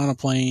can't get on a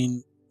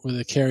plane with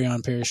a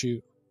carry-on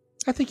parachute?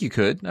 I think you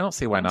could. I don't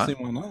see why not. See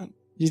why not.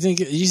 You think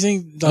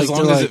like, as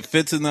long as it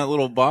fits in that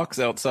little box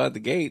outside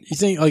the gate. You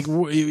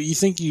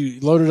think you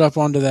load it up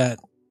onto that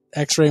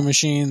X-ray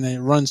machine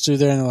that runs through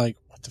there and they're like,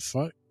 what the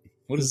fuck?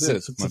 What is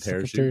this? It's my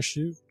parachute.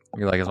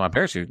 You're like, it's my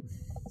parachute.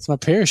 It's my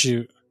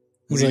parachute.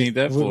 What do you need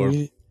that for?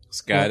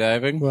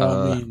 Skydiving?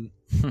 Well, I mean,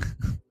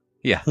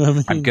 yeah.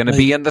 I'm going to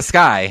be in the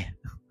sky.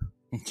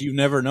 You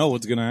never know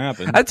what's going to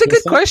happen. That's a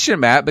good question,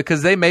 Matt,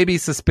 because they may be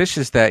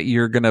suspicious that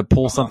you're going to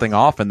pull something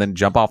off and then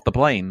jump off the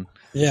plane.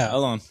 Yeah.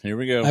 Hold on. Here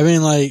we go. I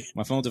mean, like,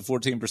 my phone's at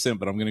 14%,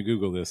 but I'm going to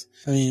Google this.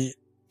 I mean,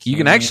 you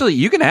can ask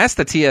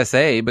the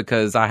TSA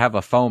because I have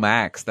a foam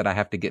axe that I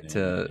have to get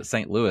to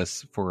St.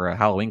 Louis for a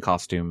Halloween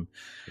costume.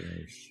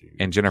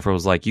 And Jennifer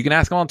was like, you can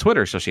ask them on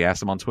Twitter. So she asked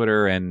them on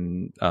Twitter,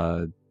 and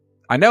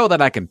I know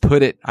that I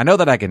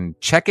can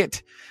check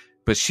it,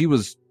 but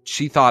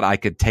she thought I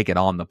could take it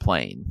on the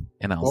plane.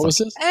 And I was what was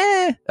this?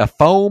 A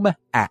foam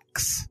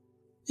axe.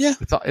 Yeah.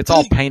 It's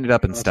all painted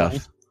up and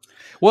stuff.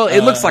 Well, it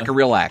looks like a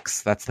real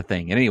axe. That's the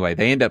thing. And anyway,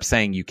 they end up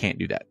saying you can't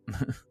do that.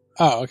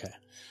 Oh, okay.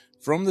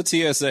 From the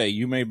TSA,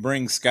 you may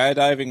bring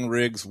skydiving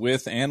rigs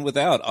with and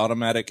without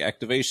automatic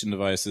activation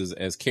devices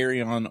as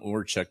carry-on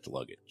or checked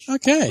luggage.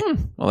 Okay.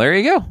 Well, there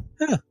you go.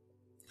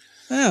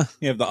 Yeah.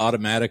 You have the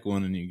automatic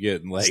one, and you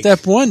get like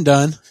step 1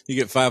 done. You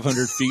get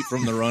 500 feet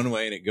from the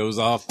runway, and it goes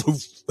off.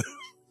 Poof.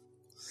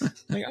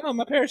 Like, oh,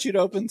 my parachute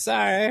opened.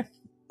 Sorry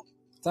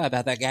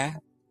about that, guy.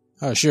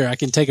 Oh, sure. I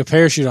can take a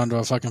parachute onto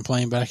a fucking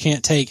plane, but I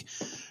can't take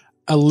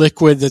a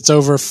liquid that's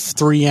over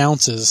 3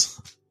 ounces.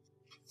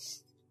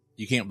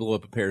 You can't blow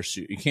up a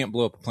parachute. You can't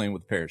blow up a plane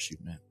with a parachute,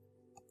 man.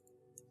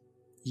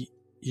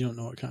 You don't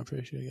know what kind of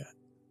parachute I got.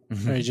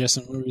 Mm-hmm. All right,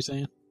 Justin, what were you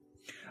saying?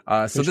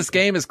 So this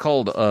game is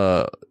called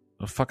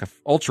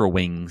Ultra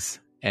Wings,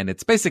 and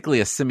it's basically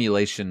a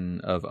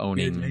simulation of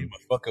owning. Weird name, a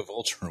fuck of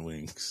Ultra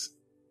Wings.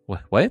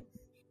 What?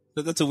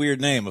 That's a weird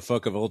name, a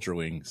fuck of Ultra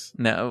Wings.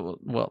 No,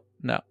 well,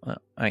 no.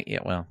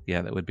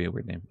 That would be a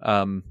weird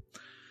name.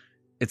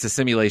 It's a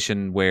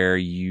simulation where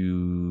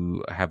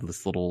you have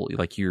this little,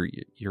 like you're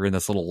in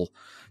this little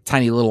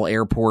tiny little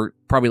airport,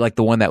 probably like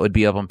the one that would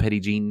be up on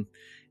Petit Jean,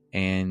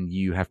 and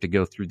you have to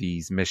go through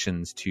these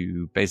missions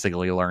to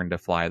basically learn to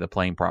fly the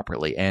plane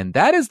properly. And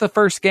that is the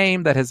first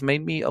game that has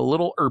made me a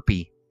little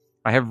irpy.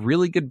 I have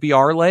really good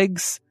VR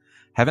legs,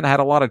 haven't had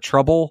a lot of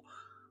trouble.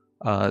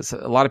 So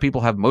a lot of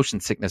people have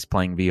motion sickness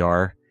playing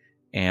VR,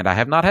 and I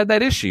have not had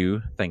that issue,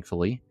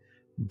 thankfully.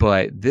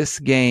 But this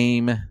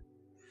game,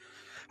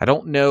 I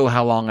don't know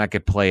how long I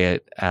could play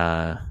it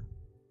at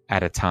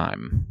a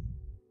time,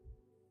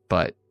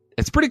 but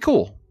it's pretty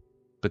cool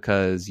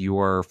because you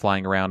are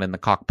flying around in the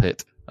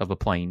cockpit of a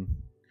plane,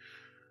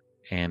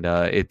 and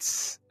I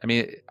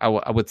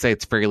would say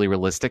it's fairly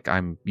realistic.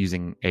 I'm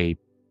using a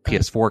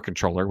PS4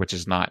 controller, which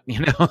is not,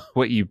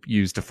 what you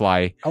use to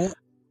fly. I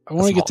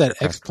want to get that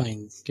aircraft.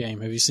 X-Plane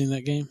game. Have you seen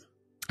that game?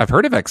 I've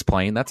heard of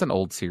X-Plane. That's an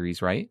old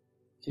series, right?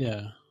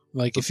 Yeah.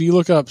 Like if you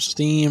look up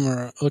Steam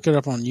or look it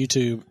up on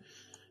YouTube,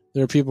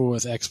 there are people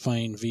with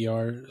X-Plane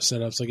VR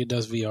setups. Like it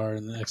does VR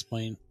in the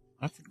X-Plane.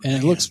 And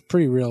it looks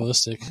pretty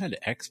realistic. I had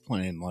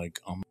X-Plane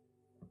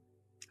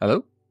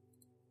Hello?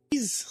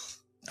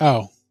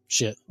 Oh,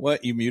 shit.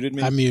 What? You muted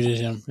me? I muted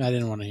him. I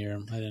didn't want to hear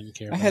him. I didn't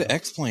care. I had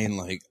X-Plane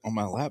on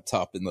my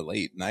laptop in the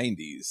late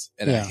 90s,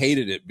 and I Yeah.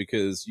 hated it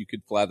because you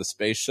could fly the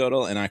space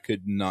shuttle, and I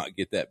could not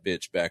get that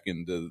bitch back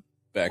into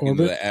Orbit?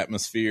 the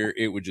atmosphere.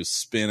 It would just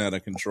spin out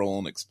of control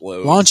and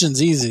explode.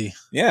 Launching's easy.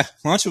 Yeah,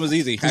 launching was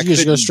easy. You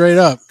just go straight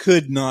up.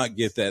 Could not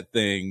get that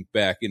thing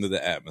back into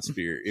the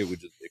atmosphere. It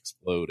would just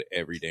explode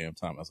every damn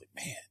time. I was like,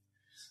 man,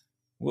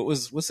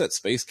 what's that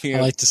space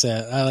camp?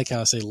 I like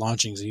how I say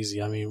launching's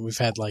easy. I mean, we've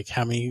had like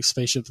how many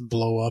spaceships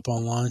blow up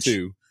on launch?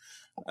 2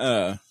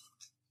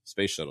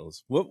 space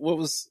shuttles.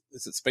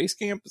 Is it Space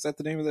Camp? Is that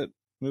the name of that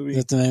movie? Is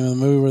that the name of the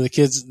movie where the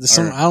kids?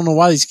 I don't know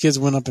why these kids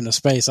went up into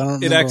space. I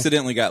don't. It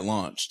accidentally got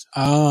launched.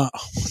 What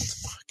the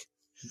fuck?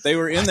 They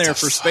were in What there the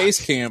for fuck?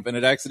 Space Camp, and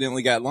it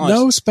accidentally got launched.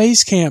 No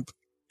space camp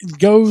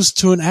goes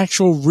to an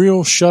actual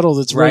real shuttle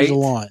that's ready to Right.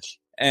 launch.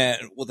 And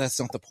well, that's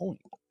not the point.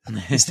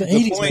 It's the The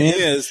 80s, point man.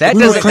 is That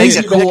We were doesn't make crazy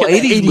a cool back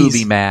in the 80s 80s.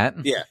 movie, Matt.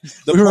 Yeah,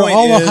 the We were point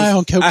all is, high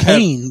on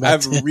cocaine back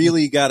I've then.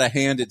 really got to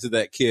hand it to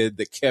that kid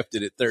that kept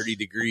it at 30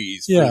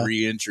 degrees Yeah. for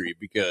re-entry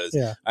because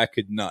Yeah. I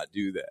could not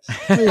do that.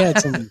 We had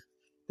some.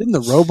 Didn't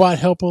the robot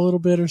help a little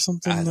bit or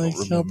something? I don't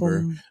Like help remember.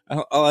 him?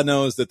 All I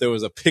know is that there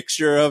was a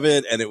picture of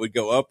it, and it would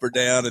go up or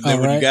down, and then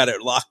Oh, when you right. got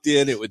it locked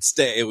in, it would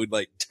stay. It would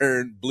like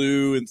turn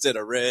blue instead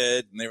of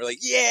red, and they were like,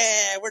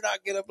 "Yeah, we're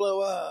not gonna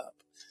blow up."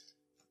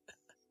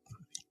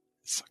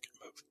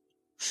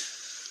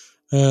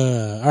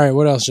 All right.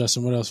 What else,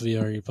 Justin? What else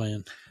VR are you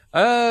playing?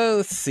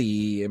 Let's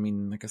see. I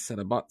mean, like I said,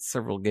 I bought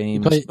several You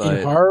games, play but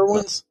any horror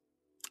ones?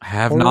 I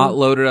have horror? not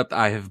loaded up.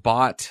 I have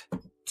bought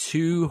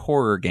 2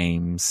 horror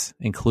games,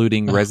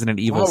 including Oh, Resident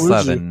Evil why would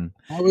 7.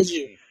 Why would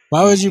you?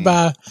 Why would you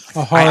buy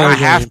a horror I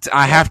game?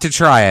 have to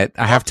try it.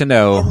 I have to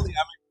know. Normally,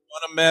 I make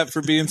fun of Matt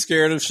for being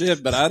scared of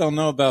shit, but I don't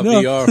know about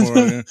No.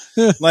 VR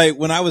horror. Like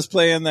when I was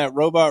playing that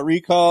Robot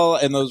Recall,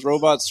 and those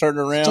robots turned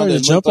around Started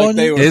and to looked jump like on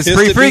they you? were It's pissed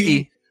pretty at me,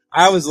 freaky.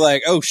 I was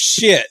like, "Oh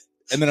shit!"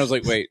 And then I was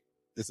like, "Wait,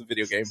 this is a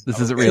video game. This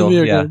I'm isn't okay." real.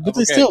 Video Yeah. game. But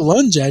they Okay. still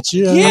lunge at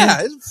you. I mean,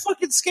 Yeah, it's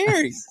fucking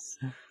scary.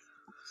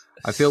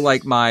 I feel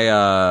like my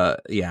I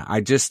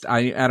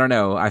don't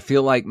know. I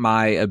feel like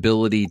my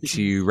ability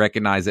to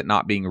recognize it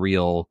not being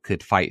real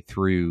could fight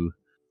through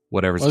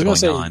whatever's I was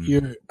going gonna on.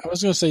 say I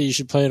was gonna say you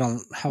should play it on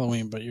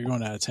Halloween, but you're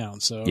going out of town,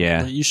 so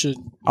Yeah. but you should.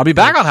 I'll be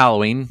back on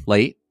Halloween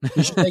late.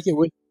 You should take it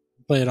with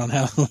you, play it on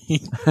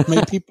Halloween.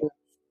 Make people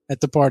at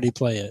the party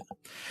play it.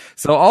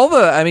 So all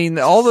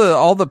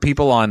the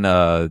people on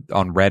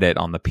Reddit,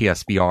 on the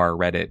PSVR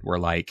Reddit, were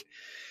like,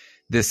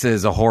 "This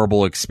is a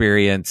horrible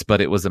experience,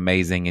 but it was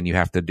amazing, and you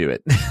have to do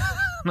it."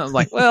 And I was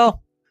like,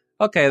 "Well,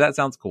 okay, that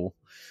sounds cool."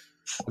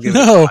 I'll give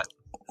it a No, shot.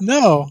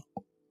 no.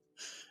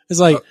 It's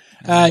like,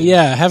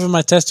 yeah, having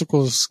my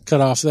testicles cut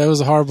off, that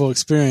was a horrible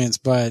experience,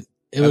 but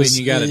it was.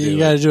 you gotta do you it.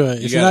 gotta do it.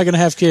 You If you're gotta- not gonna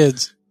have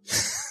kids,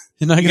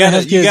 you're not You gonna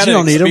have gotta, kids. You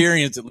don't need them.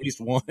 experience at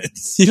least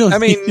once. You don't. I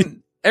need-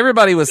 mean,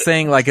 everybody was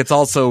saying like it's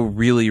also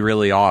really,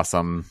 really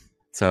awesome.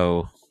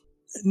 So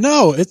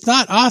no, it's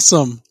not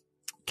awesome.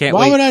 can't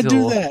Why wait. would I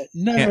till, do that?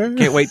 Never.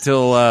 Can't wait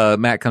till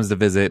Matt comes to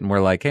visit, and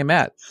we're like, "Hey,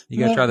 Matt, you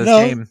gotta try this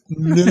No. game."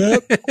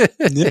 Nope.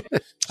 Nope.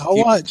 I'll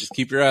watch. Just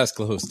keep your eyes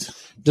closed.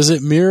 Does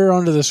it mirror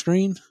onto the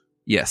screen?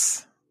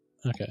 Yes.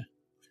 Okay.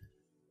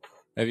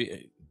 Have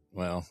you?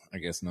 Well, I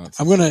guess not.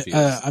 I'm gonna,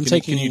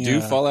 Can you do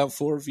Fallout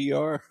 4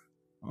 VR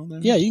on there?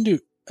 Yeah, you can do.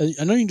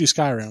 I know you can do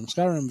Skyrim.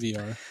 Skyrim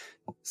VR.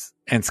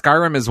 And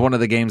Skyrim is one of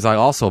the games I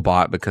also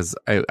bought because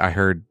I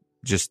heard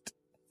just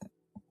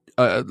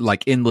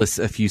like endless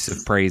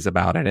effusive praise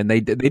about it, and they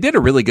did a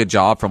really good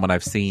job from what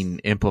I've seen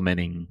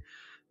implementing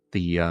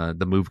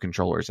the move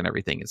controllers and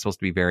everything. It's supposed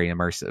to be very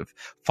immersive.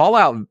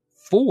 Fallout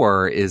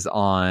 4 is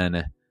on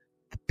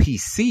the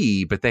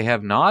PC, but they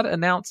have not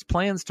announced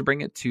plans to bring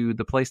it to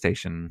the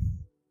PlayStation.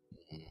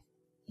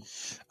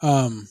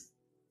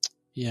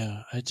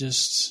 Yeah, I'm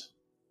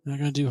not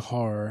gonna do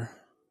horror.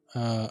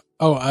 I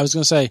was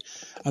gonna say,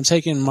 I'm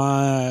taking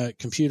my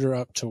computer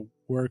up to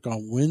work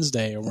on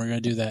Wednesday, and we're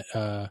gonna do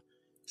that.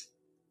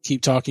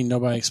 Keep talking,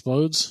 nobody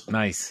explodes.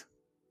 Nice.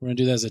 We're gonna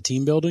do that as a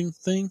team building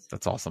thing.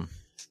 That's awesome.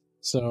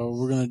 So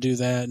we're gonna do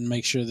that and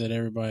make sure that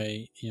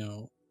everybody,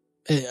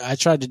 I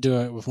tried to do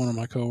it with one of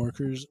my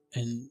coworkers,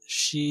 and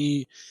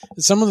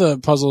some of the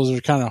puzzles are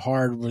kind of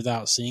hard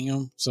without seeing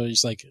them. So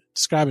he's like,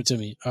 describe it to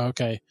me. Oh,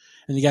 okay.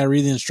 And you got to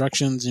read the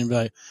instructions and you'll be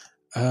like,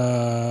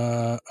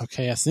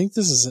 okay, I think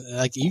this is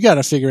like, you got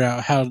to figure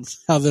out how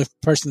the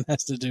person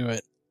has to do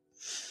it.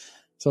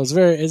 So it's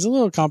a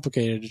little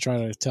complicated to try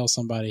to tell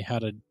somebody how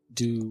to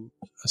do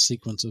a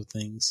sequence of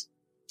things.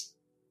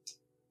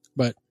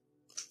 But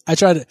I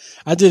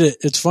did it.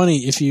 It's funny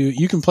if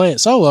you can play it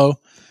solo,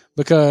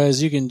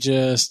 because you can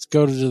just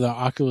go to the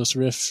Oculus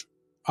Rift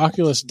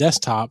Oculus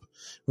Desktop,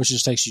 which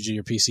just takes you to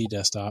your PC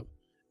desktop,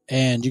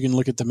 and you can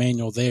look at the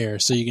manual there.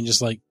 So you can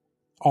just like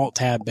Alt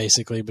Tab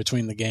basically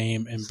between the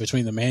game and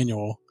between the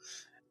manual,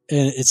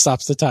 and it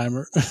stops the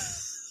timer.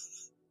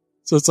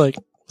 So it's like,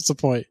 what's the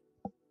point?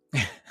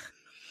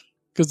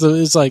 Because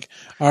it's like,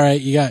 all right,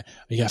 you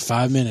got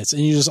 5 minutes,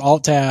 and you just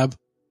Alt Tab,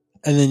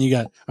 and then you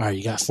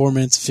got 4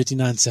 minutes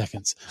 59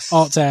 seconds.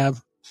 Alt Tab.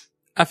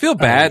 I feel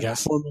bad.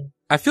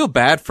 I feel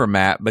bad for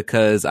Matt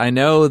because I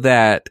know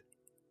that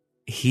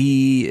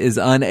he is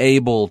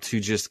unable to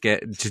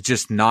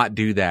just not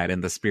do that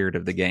in the spirit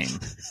of the game.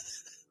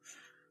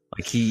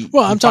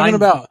 I'm talking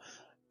about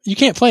you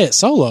can't play it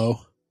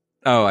solo.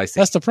 Oh, I see.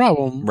 That's the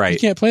problem. Right. You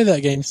can't play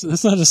that game. So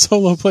that's not a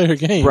solo player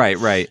game.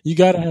 Right. You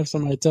got to have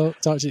somebody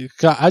talk to you.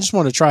 I just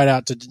want to try it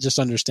out to just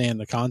understand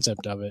the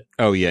concept of it.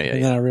 Oh, yeah.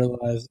 And then I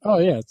realized,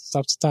 it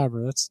stops the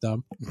timer. That's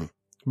dumb.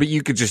 But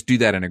you could just do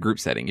that in a group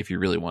setting if you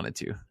really wanted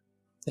to.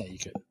 Yeah, you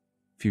could.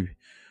 If you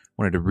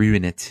wanted to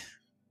ruin it.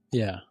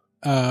 Yeah.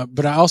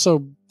 But I also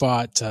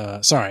bought,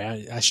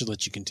 I should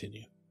let you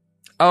continue.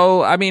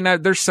 Oh, I mean,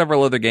 there's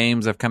several other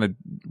games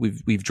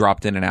we've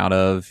dropped in and out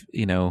of,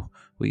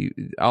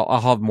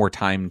 I'll have more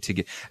time to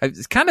get.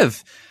 It's kind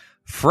of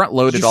front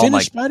loaded all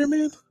my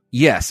Spider-Man.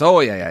 Yes. Oh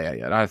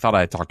yeah. I thought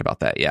I talked about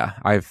that. Yeah,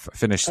 I've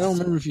finished. I don't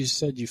remember if you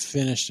said you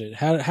finished it.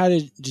 How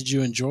did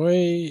you enjoy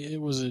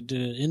it?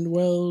 Did it end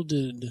well?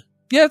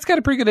 Yeah, it's got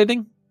a pretty good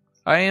ending.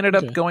 I ended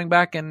up going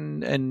back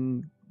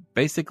and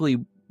basically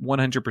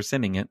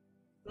 100%ing it,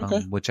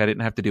 which I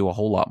didn't have to do a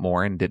whole lot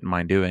more and didn't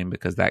mind doing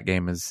because that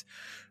game is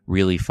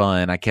really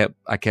fun. I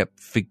kept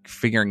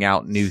figuring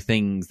out new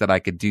things that I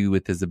could do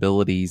with his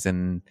abilities,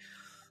 and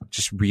it's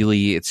just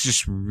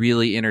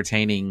really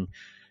entertaining,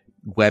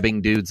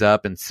 webbing dudes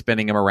up and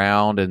spinning them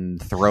around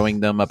and throwing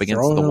them up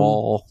against the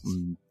wall.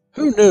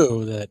 Who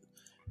knew that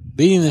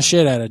beating the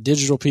shit out of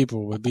digital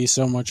people would be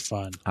so much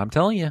fun? I'm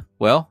telling you.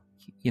 Well,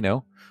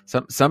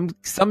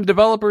 some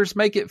developers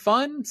make it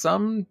fun,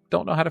 some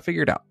don't know how to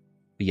figure it out.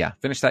 But yeah,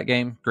 finish that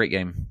game. Great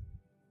game.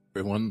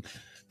 Everyone,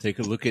 take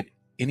a look at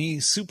any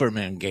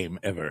Superman game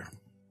ever.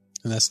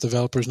 And that's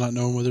developers not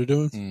knowing what they're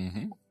doing?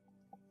 Mm-hmm.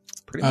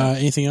 Pretty much.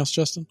 Anything else,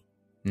 Justin?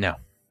 No.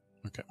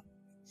 Okay.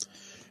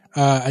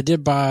 I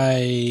did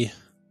buy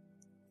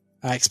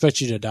I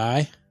Expect You to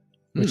Die,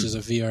 which is a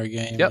VR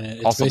game. Yep.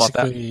 And Also bought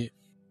that.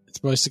 It's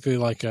basically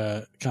like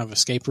a kind of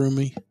escape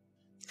roomy.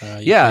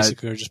 You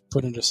basically are just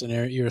put into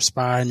scenario. You're a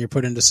spy and you're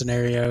put into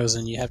scenarios,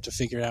 and you have to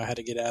figure out how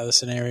to get out of the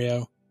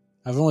scenario.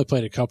 I've only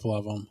played a couple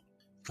of them.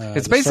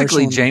 It's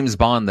basically James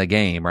Bond the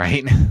game,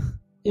 right?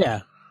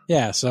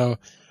 Yeah. So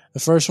the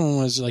first one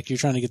was like you're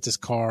trying to get this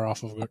car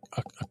off of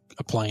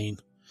a plane,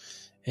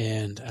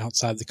 and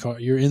outside the car,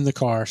 you're in the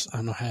car. I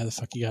don't know how the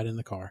fuck you got in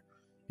the car.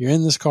 You're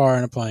in this car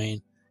in a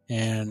plane,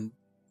 and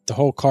the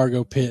whole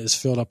cargo pit is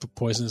filled up with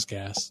poisonous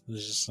gas.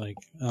 It's just like,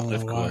 I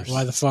don't know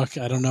why the fuck.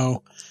 I don't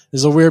know.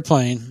 This is a weird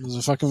plane. This is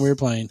a fucking weird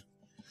plane.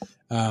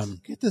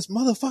 Get this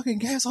motherfucking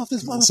gas off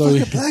this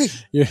motherfucking plane.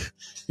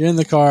 You're in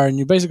the car, and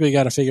you basically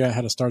got to figure out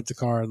how to start the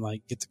car and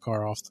like get the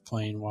car off the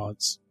plane while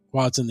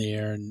it's in the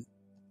air, and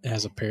it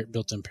has a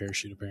built-in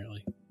parachute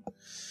apparently.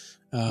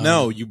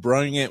 No, you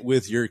bring it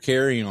with your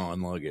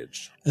carry-on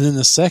luggage. And then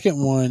the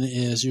second one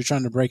is you're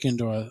trying to break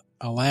into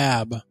a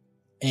lab,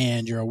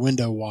 and you're a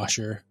window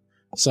washer.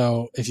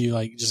 So if you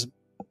like just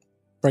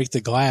break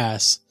the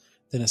glass,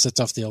 then it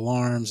sets off the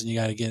alarms, and you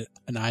got to get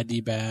an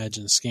ID badge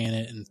and scan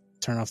it and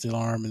turn off the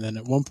alarm. And then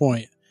at one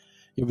point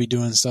you'll be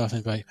doing stuff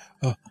and be like,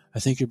 oh, I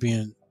think you're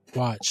being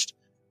watched.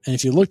 And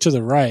if you look to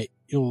the right,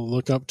 you'll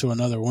look up to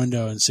another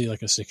window and see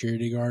like a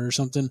security guard or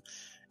something.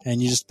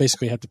 And you just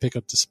basically have to pick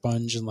up the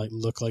sponge and like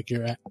look like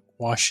you're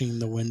washing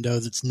the window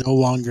that's no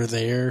longer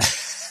there.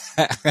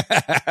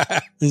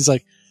 And he's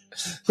like,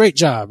 great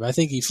job. I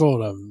think he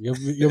fooled him.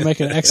 You'll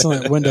make an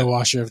excellent window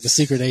washer if the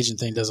secret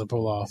agent thing doesn't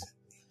pull off.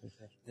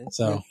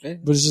 So, but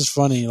it's just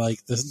funny,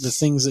 like the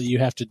things that you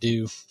have to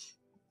do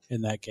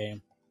in that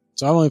game.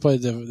 So I've only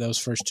played those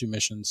first two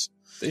missions.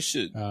 You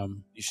should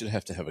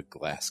have to have a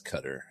glass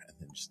cutter, and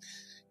then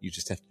you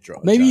just have to draw.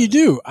 Maybe you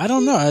do. I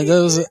don't know. I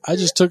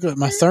just took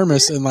my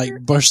thermos and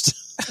like burst.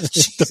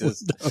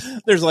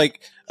 There's like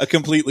a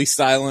completely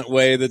silent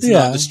way that's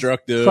not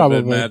destructive, probably.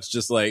 And Matt's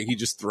just like he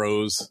just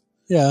throws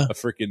a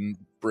freaking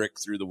brick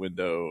through the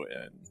window,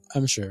 and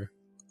I'm sure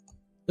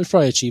there's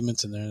probably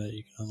achievements in there that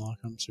you can unlock.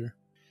 I'm sure.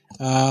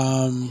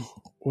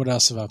 What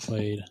else have I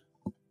played?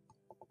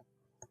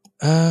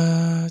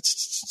 Play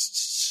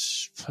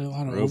a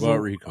lot of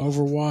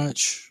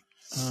Overwatch.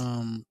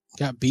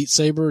 Got Beat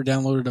Saber.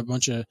 Downloaded a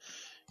bunch of.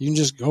 You can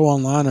just go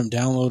online and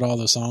download all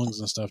the songs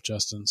and stuff,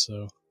 Justin.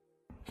 So.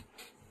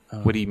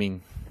 What do you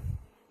mean?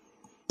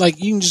 Like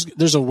you can just.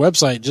 There's a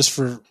website just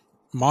for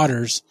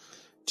modders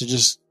to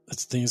just. I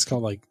think it's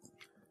called like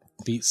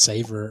Beat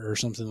Saber or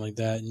something like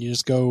that, and you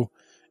just go,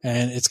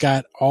 and it's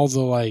got all the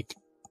like.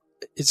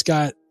 It's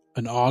got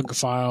an OGG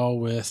file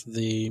with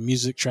the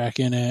music track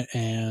in it,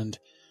 and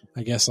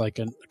I guess like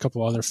a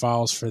couple other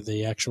files for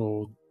the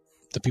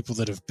people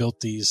that have built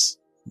these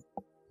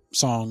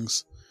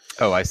songs.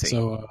 Oh, I see.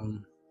 So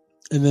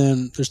And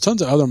then there's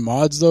tons of other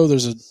mods though.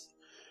 There's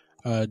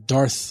a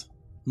Darth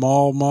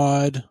Maul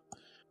mod.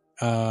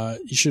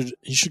 You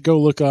should go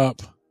look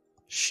up.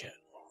 Shit,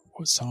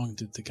 what song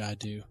did the guy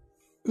do?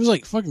 It was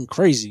like fucking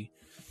crazy.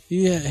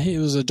 Yeah, it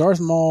was a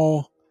Darth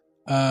Maul.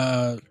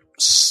 And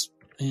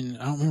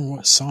I don't remember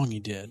what song he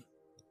did,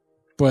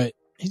 but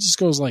he just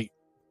goes like,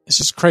 it's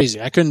just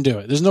crazy. I couldn't do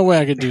it. There's no way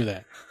I could do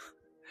that.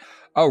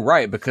 Oh,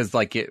 right, because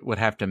like it would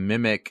have to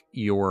mimic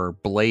your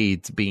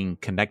blades being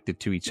connected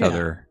to each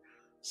other,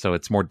 so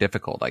it's more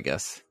difficult, I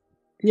guess.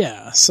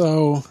 Yeah,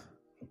 so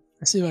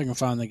let's see if I can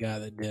find the guy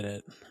that did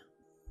it.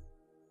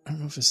 I don't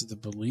know if this is the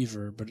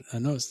Believer, but I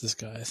know it's this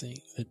guy, I think,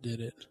 that did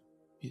it.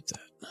 Mute that.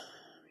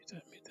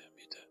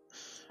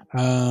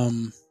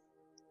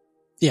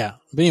 Yeah,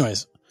 but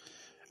anyways,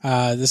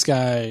 this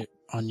guy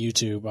on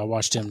YouTube, I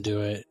watched him do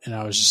it, and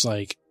I was just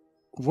like,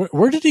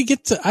 where did he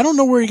get I don't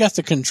know where he got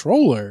the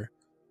controller.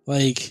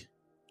 Like,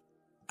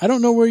 I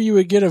don't know where you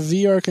would get a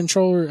VR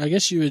controller. I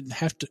guess you would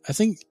have to, I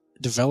think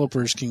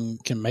developers can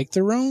make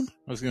their own.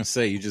 I was going to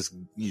say, you just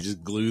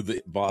glue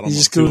the bottom You of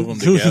just two of them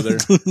together.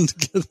 glue them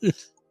together.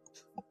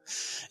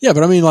 Yeah,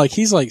 but I mean, like,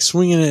 he's like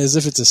swinging it as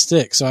if it's a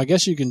stick. So I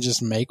guess you can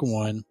just make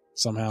one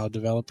somehow.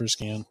 Developers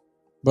can.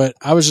 But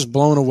I was just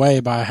blown away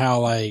by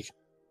how like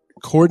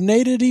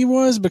coordinated he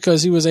was,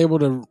 because he was able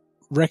to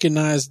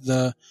recognize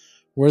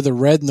where the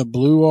red and the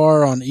blue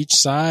are on each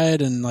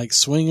side and like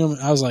swing them.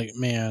 I was like,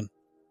 man,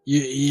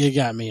 you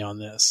got me on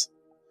this.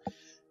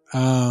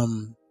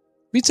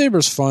 Beat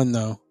Saber's fun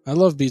though. I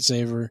love Beat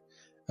Saber.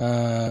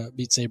 But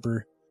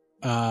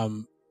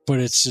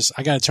it's just,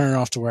 I got to turn it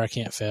off to where I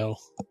can't fail,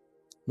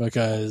 and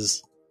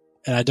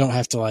I don't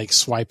have to like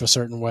swipe a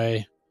certain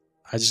way.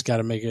 I just got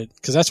to make it,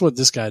 because that's what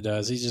this guy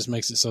does. He just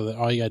makes it so that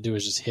all you got to do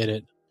is just hit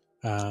it.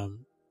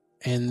 And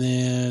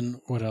then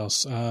what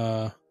else?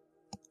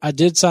 I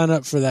did sign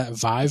up for that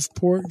Vive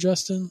port,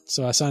 Justin.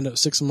 So I signed up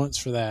 6 months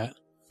for that.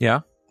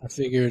 Yeah. I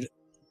figured,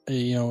 at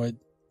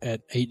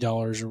 $8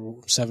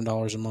 or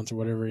 $7 a month or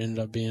whatever it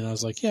ended up being, I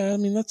was like, yeah, I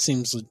mean, that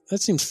seems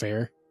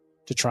fair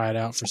to try it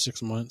out for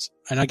 6 months.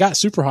 And I got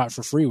Superhot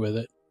for free with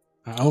it.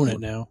 I own it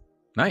now.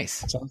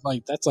 Nice. So it's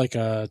like, that's like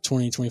a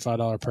 $20,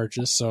 $25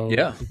 purchase. So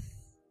yeah.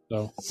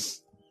 So,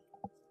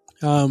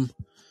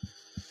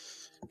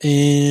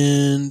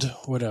 and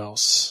what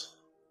else?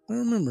 I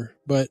don't remember,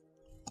 but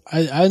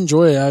I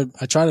enjoy it.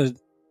 I try to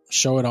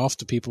show it off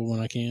to people when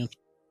I can.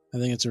 I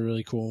think it's a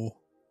really cool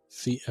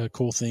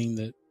thing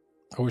that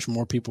I wish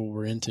more people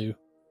were into.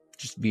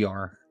 Just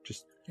VR,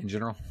 just in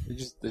general. They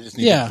just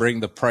need to bring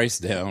the price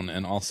down,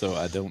 and also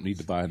I don't need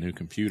to buy a new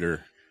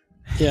computer.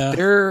 Yeah,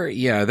 there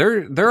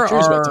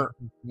are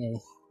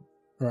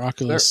or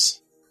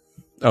Oculus.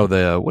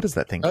 What is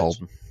that thing called?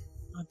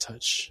 Not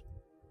Touch.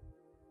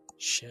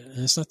 Shit,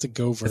 and it's not the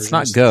Go version. It's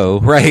not Go,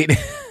 right?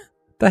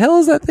 The hell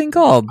is that thing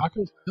called?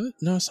 Oculus?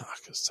 No, it's not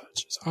Oculus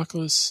Touch. It's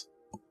Oculus.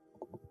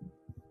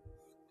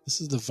 This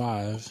is the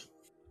Vive.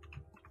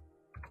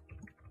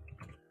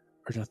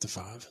 Or not the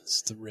Vive.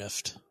 It's the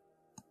Rift.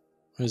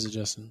 What is it,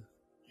 Justin?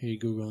 Are you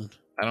Googling?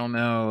 I don't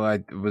know.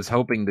 I was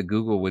hoping the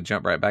Google would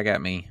jump right back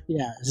at me.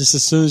 Yeah, just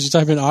as soon as you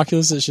type in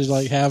Oculus, it should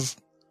like have...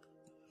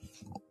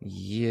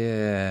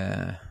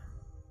 Yeah.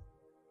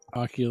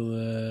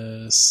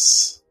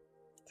 Oculus...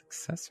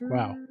 Successor?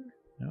 Wow.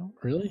 No?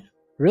 Really?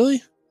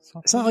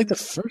 It's not like the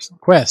first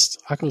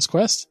Quest. Oculus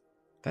Quest?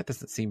 That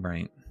doesn't seem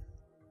right.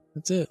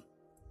 That's it.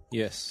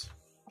 Yes.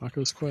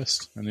 Oculus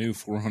Quest. A new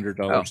 $400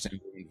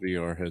 standalone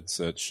VR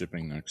headset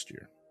shipping next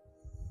year.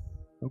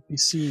 No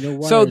PC, no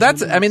wires. So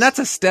that's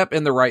a step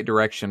in the right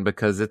direction,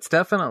 because it's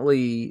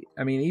definitely,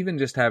 even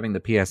just having the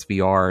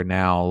PSVR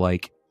now,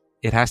 like,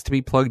 it has to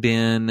be plugged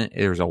in.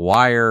 There's a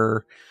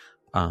wire.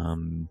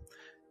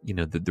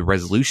 The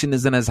resolution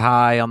isn't as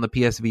high on the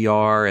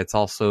PSVR. It's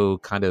also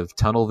kind of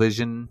tunnel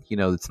vision.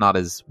 It's not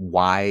as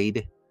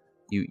wide.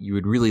 You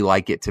would really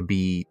like it to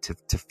be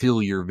to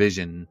fill your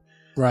vision.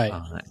 Right.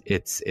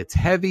 It's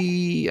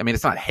heavy.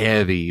 It's not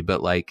heavy,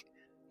 but like,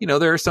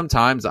 there are some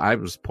times I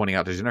was pointing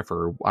out to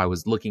Jennifer, I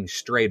was looking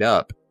straight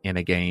up in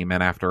a game,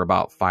 and after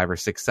about 5 or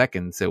 6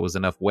 seconds, it was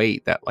enough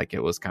weight that like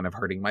it was kind of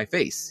hurting my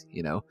face,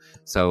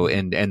 So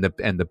and the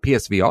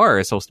PSVR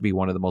is supposed to be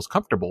one of the most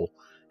comfortable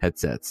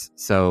headsets.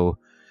 So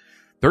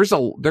there's a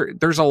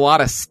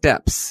lot of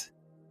steps.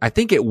 I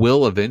think it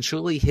will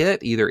eventually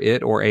hit either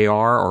it or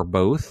AR or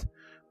both,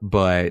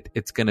 but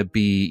it's going to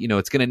be,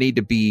 it's going to need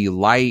to be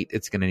light.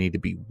 It's going to need to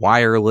be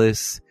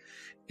wireless.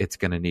 It's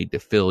going to need to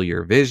fill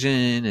your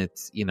vision.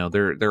 It's,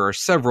 there are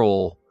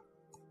several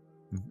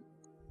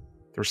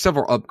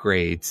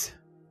upgrades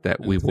that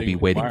we will be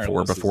waiting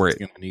for before it's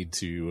going to need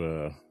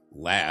to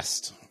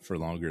last for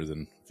longer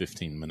than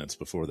 15 minutes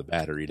before the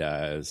battery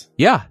dies.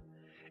 Yeah.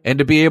 And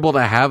to be able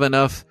to have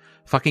enough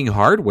fucking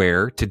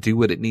hardware to do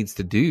what it needs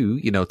to do,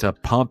 to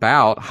pump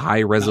out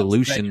high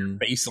resolution. Your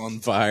face on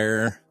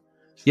fire.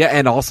 Yeah,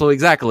 and also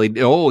exactly.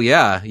 Oh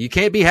yeah, you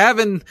can't be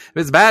having.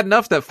 It's bad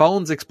enough that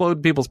phones explode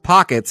in people's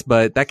pockets,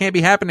 but that can't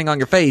be happening on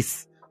your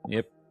face.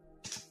 Yep.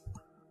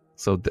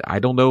 So I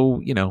don't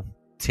know,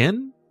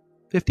 10,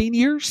 15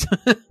 years,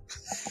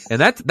 and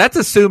that's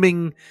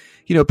assuming,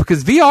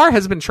 because VR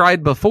has been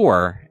tried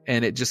before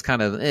and it just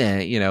kind of,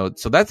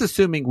 so that's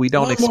assuming we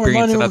don't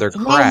experience another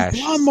crash.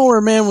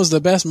 Lawnmower Man was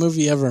the best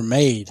movie ever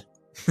made.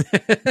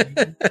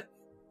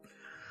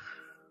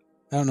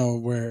 I don't know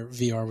where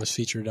VR was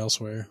featured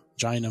elsewhere.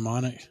 Giant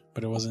Mnemonic,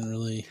 but it wasn't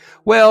really.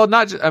 Well,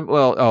 not just,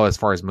 as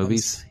far as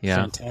movies, yeah,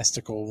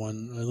 fantastical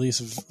one. At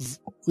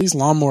least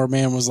Lawnmower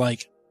Man was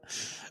like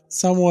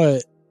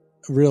somewhat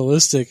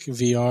realistic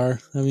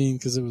VR. I mean,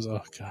 because it was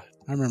I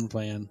remember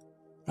playing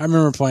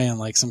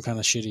like some kind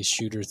of shitty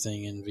shooter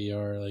thing in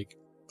VR, like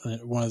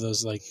one of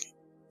those like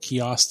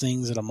kiosk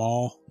things at a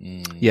mall.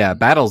 Yeah,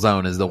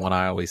 Battlezone is the one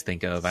I always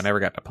think of. I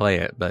never got to play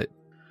it, but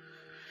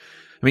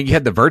I mean, you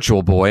had the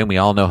Virtual Boy, and we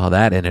all know how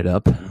that ended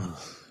up.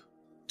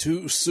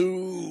 Too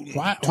soon.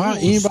 Why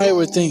anybody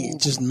would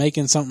think just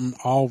making something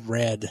all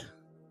red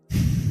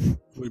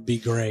would be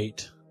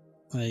great?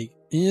 Like,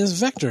 it was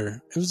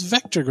vector. It was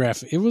vector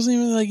graphic. It wasn't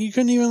even like you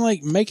couldn't even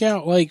like make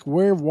out like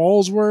where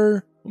walls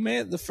were. Well,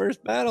 man, the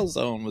first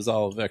Battlezone was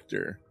all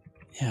vector.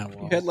 Yeah,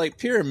 well, you had like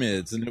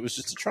pyramids, and it was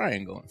just a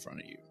triangle in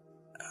front of you.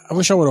 I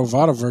wish I would have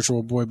bought a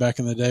Virtual Boy back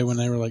in the day when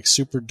they were like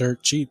super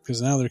dirt cheap,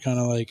 because now they're kind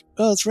of like,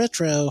 oh, it's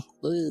retro.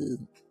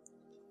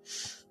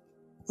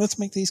 Let's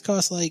make these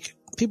cost like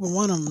people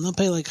want them. They'll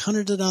pay like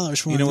hundreds of dollars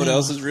for them. You know what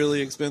else is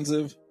really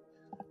expensive?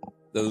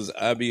 Those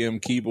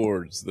IBM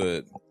keyboards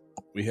that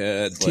we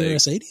had.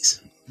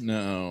 TRS-80s?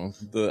 No,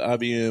 the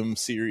IBM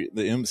series,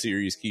 the M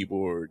series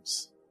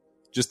keyboards.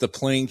 Just the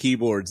plain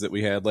keyboards that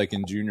we had like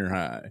in junior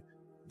high.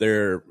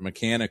 They're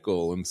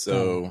mechanical, and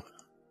so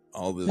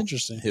all the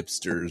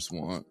hipsters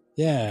want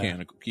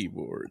mechanical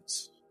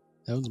keyboards.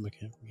 That was a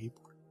mechanical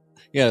keyboard.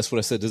 Yeah, that's what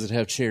I said. Does it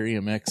have Cherry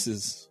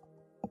MXs?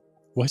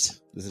 What?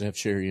 Does it have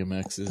Cherry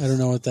MXs? I don't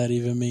know what that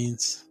even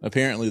means.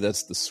 Apparently,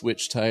 that's the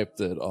switch type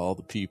that all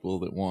the people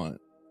that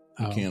want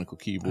mechanical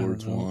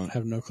keyboards want. I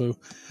have no clue.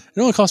 It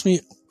only cost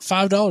me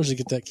 $5 to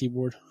get that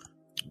keyboard.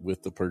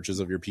 With the purchase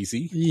of your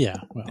PC? Yeah.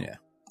 Well, yeah,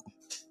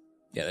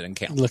 that didn't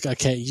count. Look,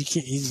 okay, you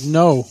can't.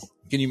 No.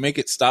 Can you make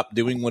it stop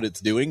doing what it's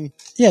doing?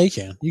 Yeah, you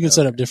can. You can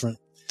set up different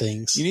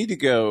things. You need to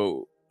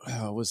go.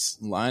 What's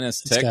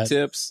Linus Tech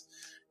Tips?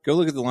 Go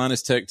look at the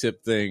Linus Tech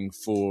Tip thing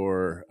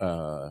for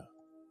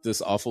this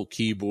awful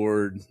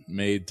keyboard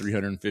made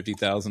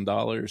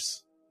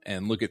 $350,000,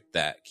 and look at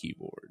that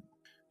keyboard.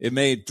 It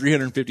made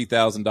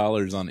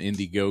 $350,000 on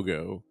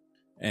Indiegogo,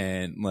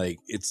 and like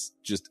it's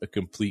just a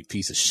complete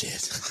piece of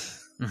shit.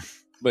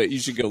 But you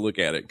should go look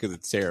at it because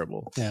it's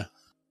terrible. Yeah.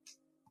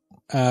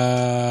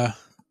 I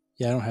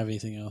don't have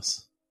anything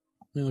else.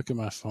 Let me look at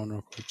my phone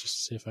real quick just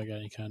to see if I got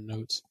any kind of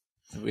notes.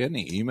 Have we had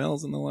any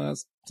emails in the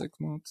last 6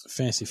 months?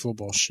 Fantasy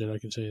football shit, I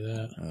can tell you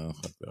that. Oh,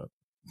 fuck that.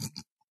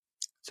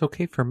 It's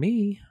okay for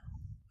me.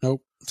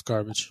 Nope, it's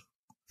garbage.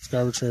 It's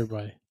garbage for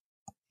everybody.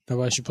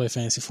 Nobody should play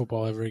fantasy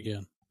football ever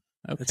again.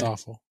 Okay. It's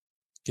awful.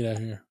 Get out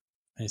of here.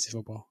 Fantasy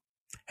football.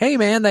 Hey,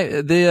 man,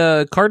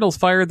 the Cardinals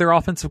fired their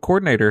offensive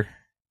coordinator.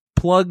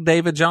 Plug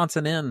David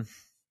Johnson in.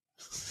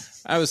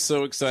 I was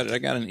so excited. I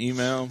got an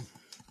email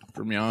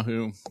from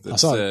Yahoo that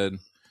said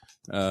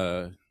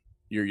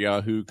your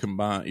Yahoo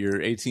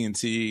your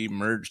AT&T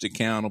merged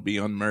account will be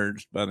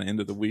unmerged by the end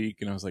of the week.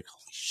 And I was like,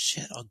 holy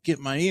shit, I'll get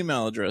my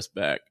email address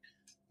back.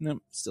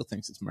 Nope, still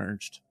thinks it's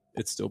merged.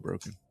 It's still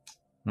broken.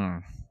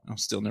 I'm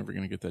still never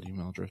going to get that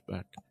email address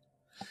back.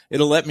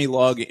 It'll let me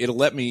log in,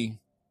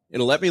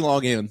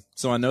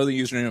 so I know the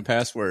username and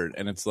password,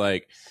 and it's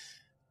like,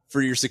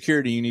 for your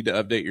security, you need to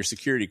update your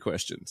security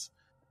questions.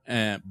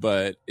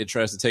 But it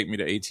tries to take me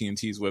to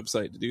AT&T's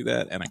website to do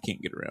that, and I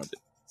can't get around it.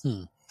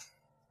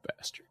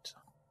 Bastards.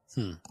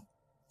 No,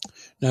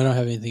 I don't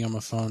have anything on my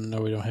phone.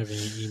 No, we don't have any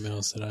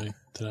emails that I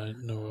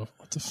know of.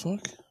 What the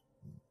fuck?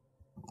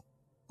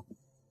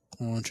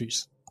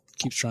 Trees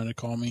keeps trying to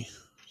call me.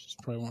 She's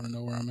probably want to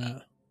know where I'm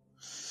at.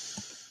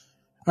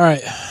 All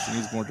right. She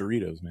needs more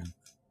Doritos, man.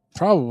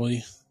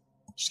 Probably.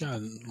 She's got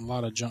a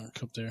lot of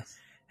junk up there.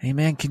 Hey,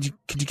 man, could you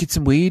get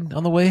some weed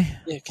on the way?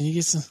 Yeah, can you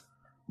get some?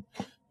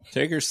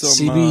 Take her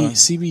some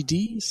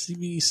CBD,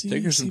 CBC.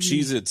 Take her some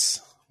Cheez-Its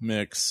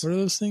mix. What are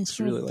those things?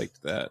 She really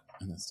liked that.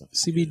 And that stuff.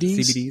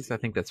 CBDs, I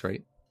think that's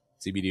right.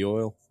 CBD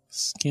oil.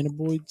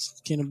 Cannabinoid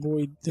things.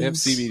 They have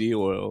CBD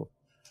oil.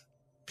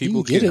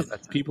 People can get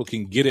it. People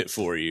can get it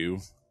for you.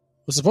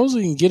 Well,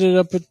 supposedly you can get it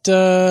up at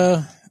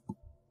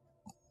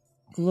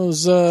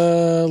those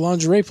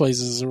lingerie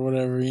places or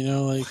whatever,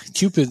 like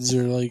Cupid's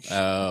or like.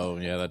 Oh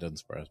yeah, that doesn't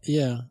surprise me.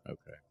 Yeah.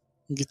 Okay.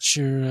 Get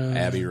your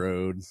Abbey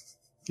Road.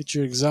 Get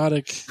your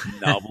exotic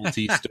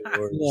novelty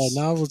stores. Yeah,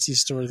 novelty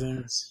store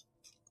things.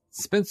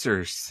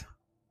 Spencer's.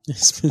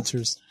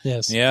 Spencer's.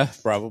 Yes. Yeah,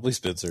 probably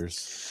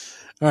Spencer's.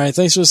 All right.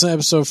 Thanks for listening to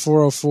episode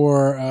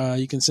 404.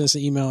 You can send us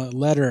an email at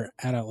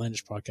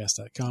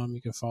letter@outlandishpodcast.com.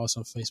 You can follow us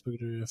on Facebook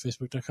at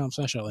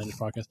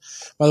facebook.com/outlandishpodcast.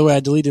 By the way, I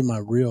deleted my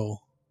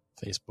real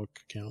Facebook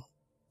account.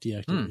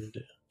 Deactivated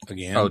it.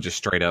 Again? Oh, just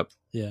straight up.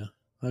 Yeah.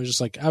 I was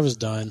just like, I was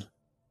done.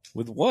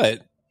 With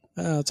what?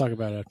 I'll talk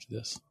about it after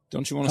this.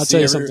 Don't you want to I'll see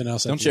tell you something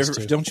else Don't after you this, ever?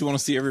 too. Don't you want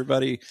to see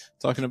everybody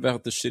talking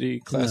about the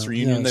shitty class No,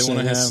 reunion they so want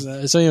to that's,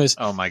 have? so anyways,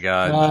 Oh my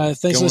god!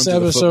 thanks for Going this to the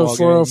episode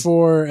football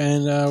 404,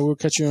 and we'll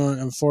catch you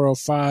on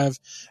 405.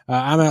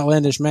 I'm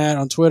Outlandish Matt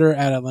on Twitter,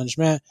 at Outlandish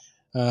Matt.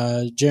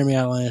 Jeremy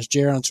Outlandish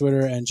Jared on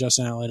Twitter, and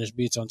Justin Outlandish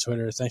Beats on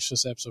Twitter. Thanks for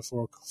this episode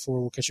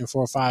 404. We'll catch you in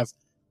 405.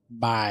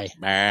 Bye.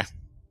 Bah.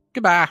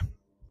 Goodbye.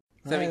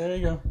 All right, there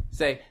you go.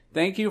 Say,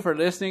 thank you for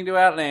listening to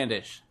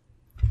Outlandish.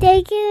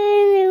 Take it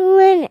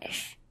in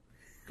English.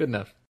 Good enough.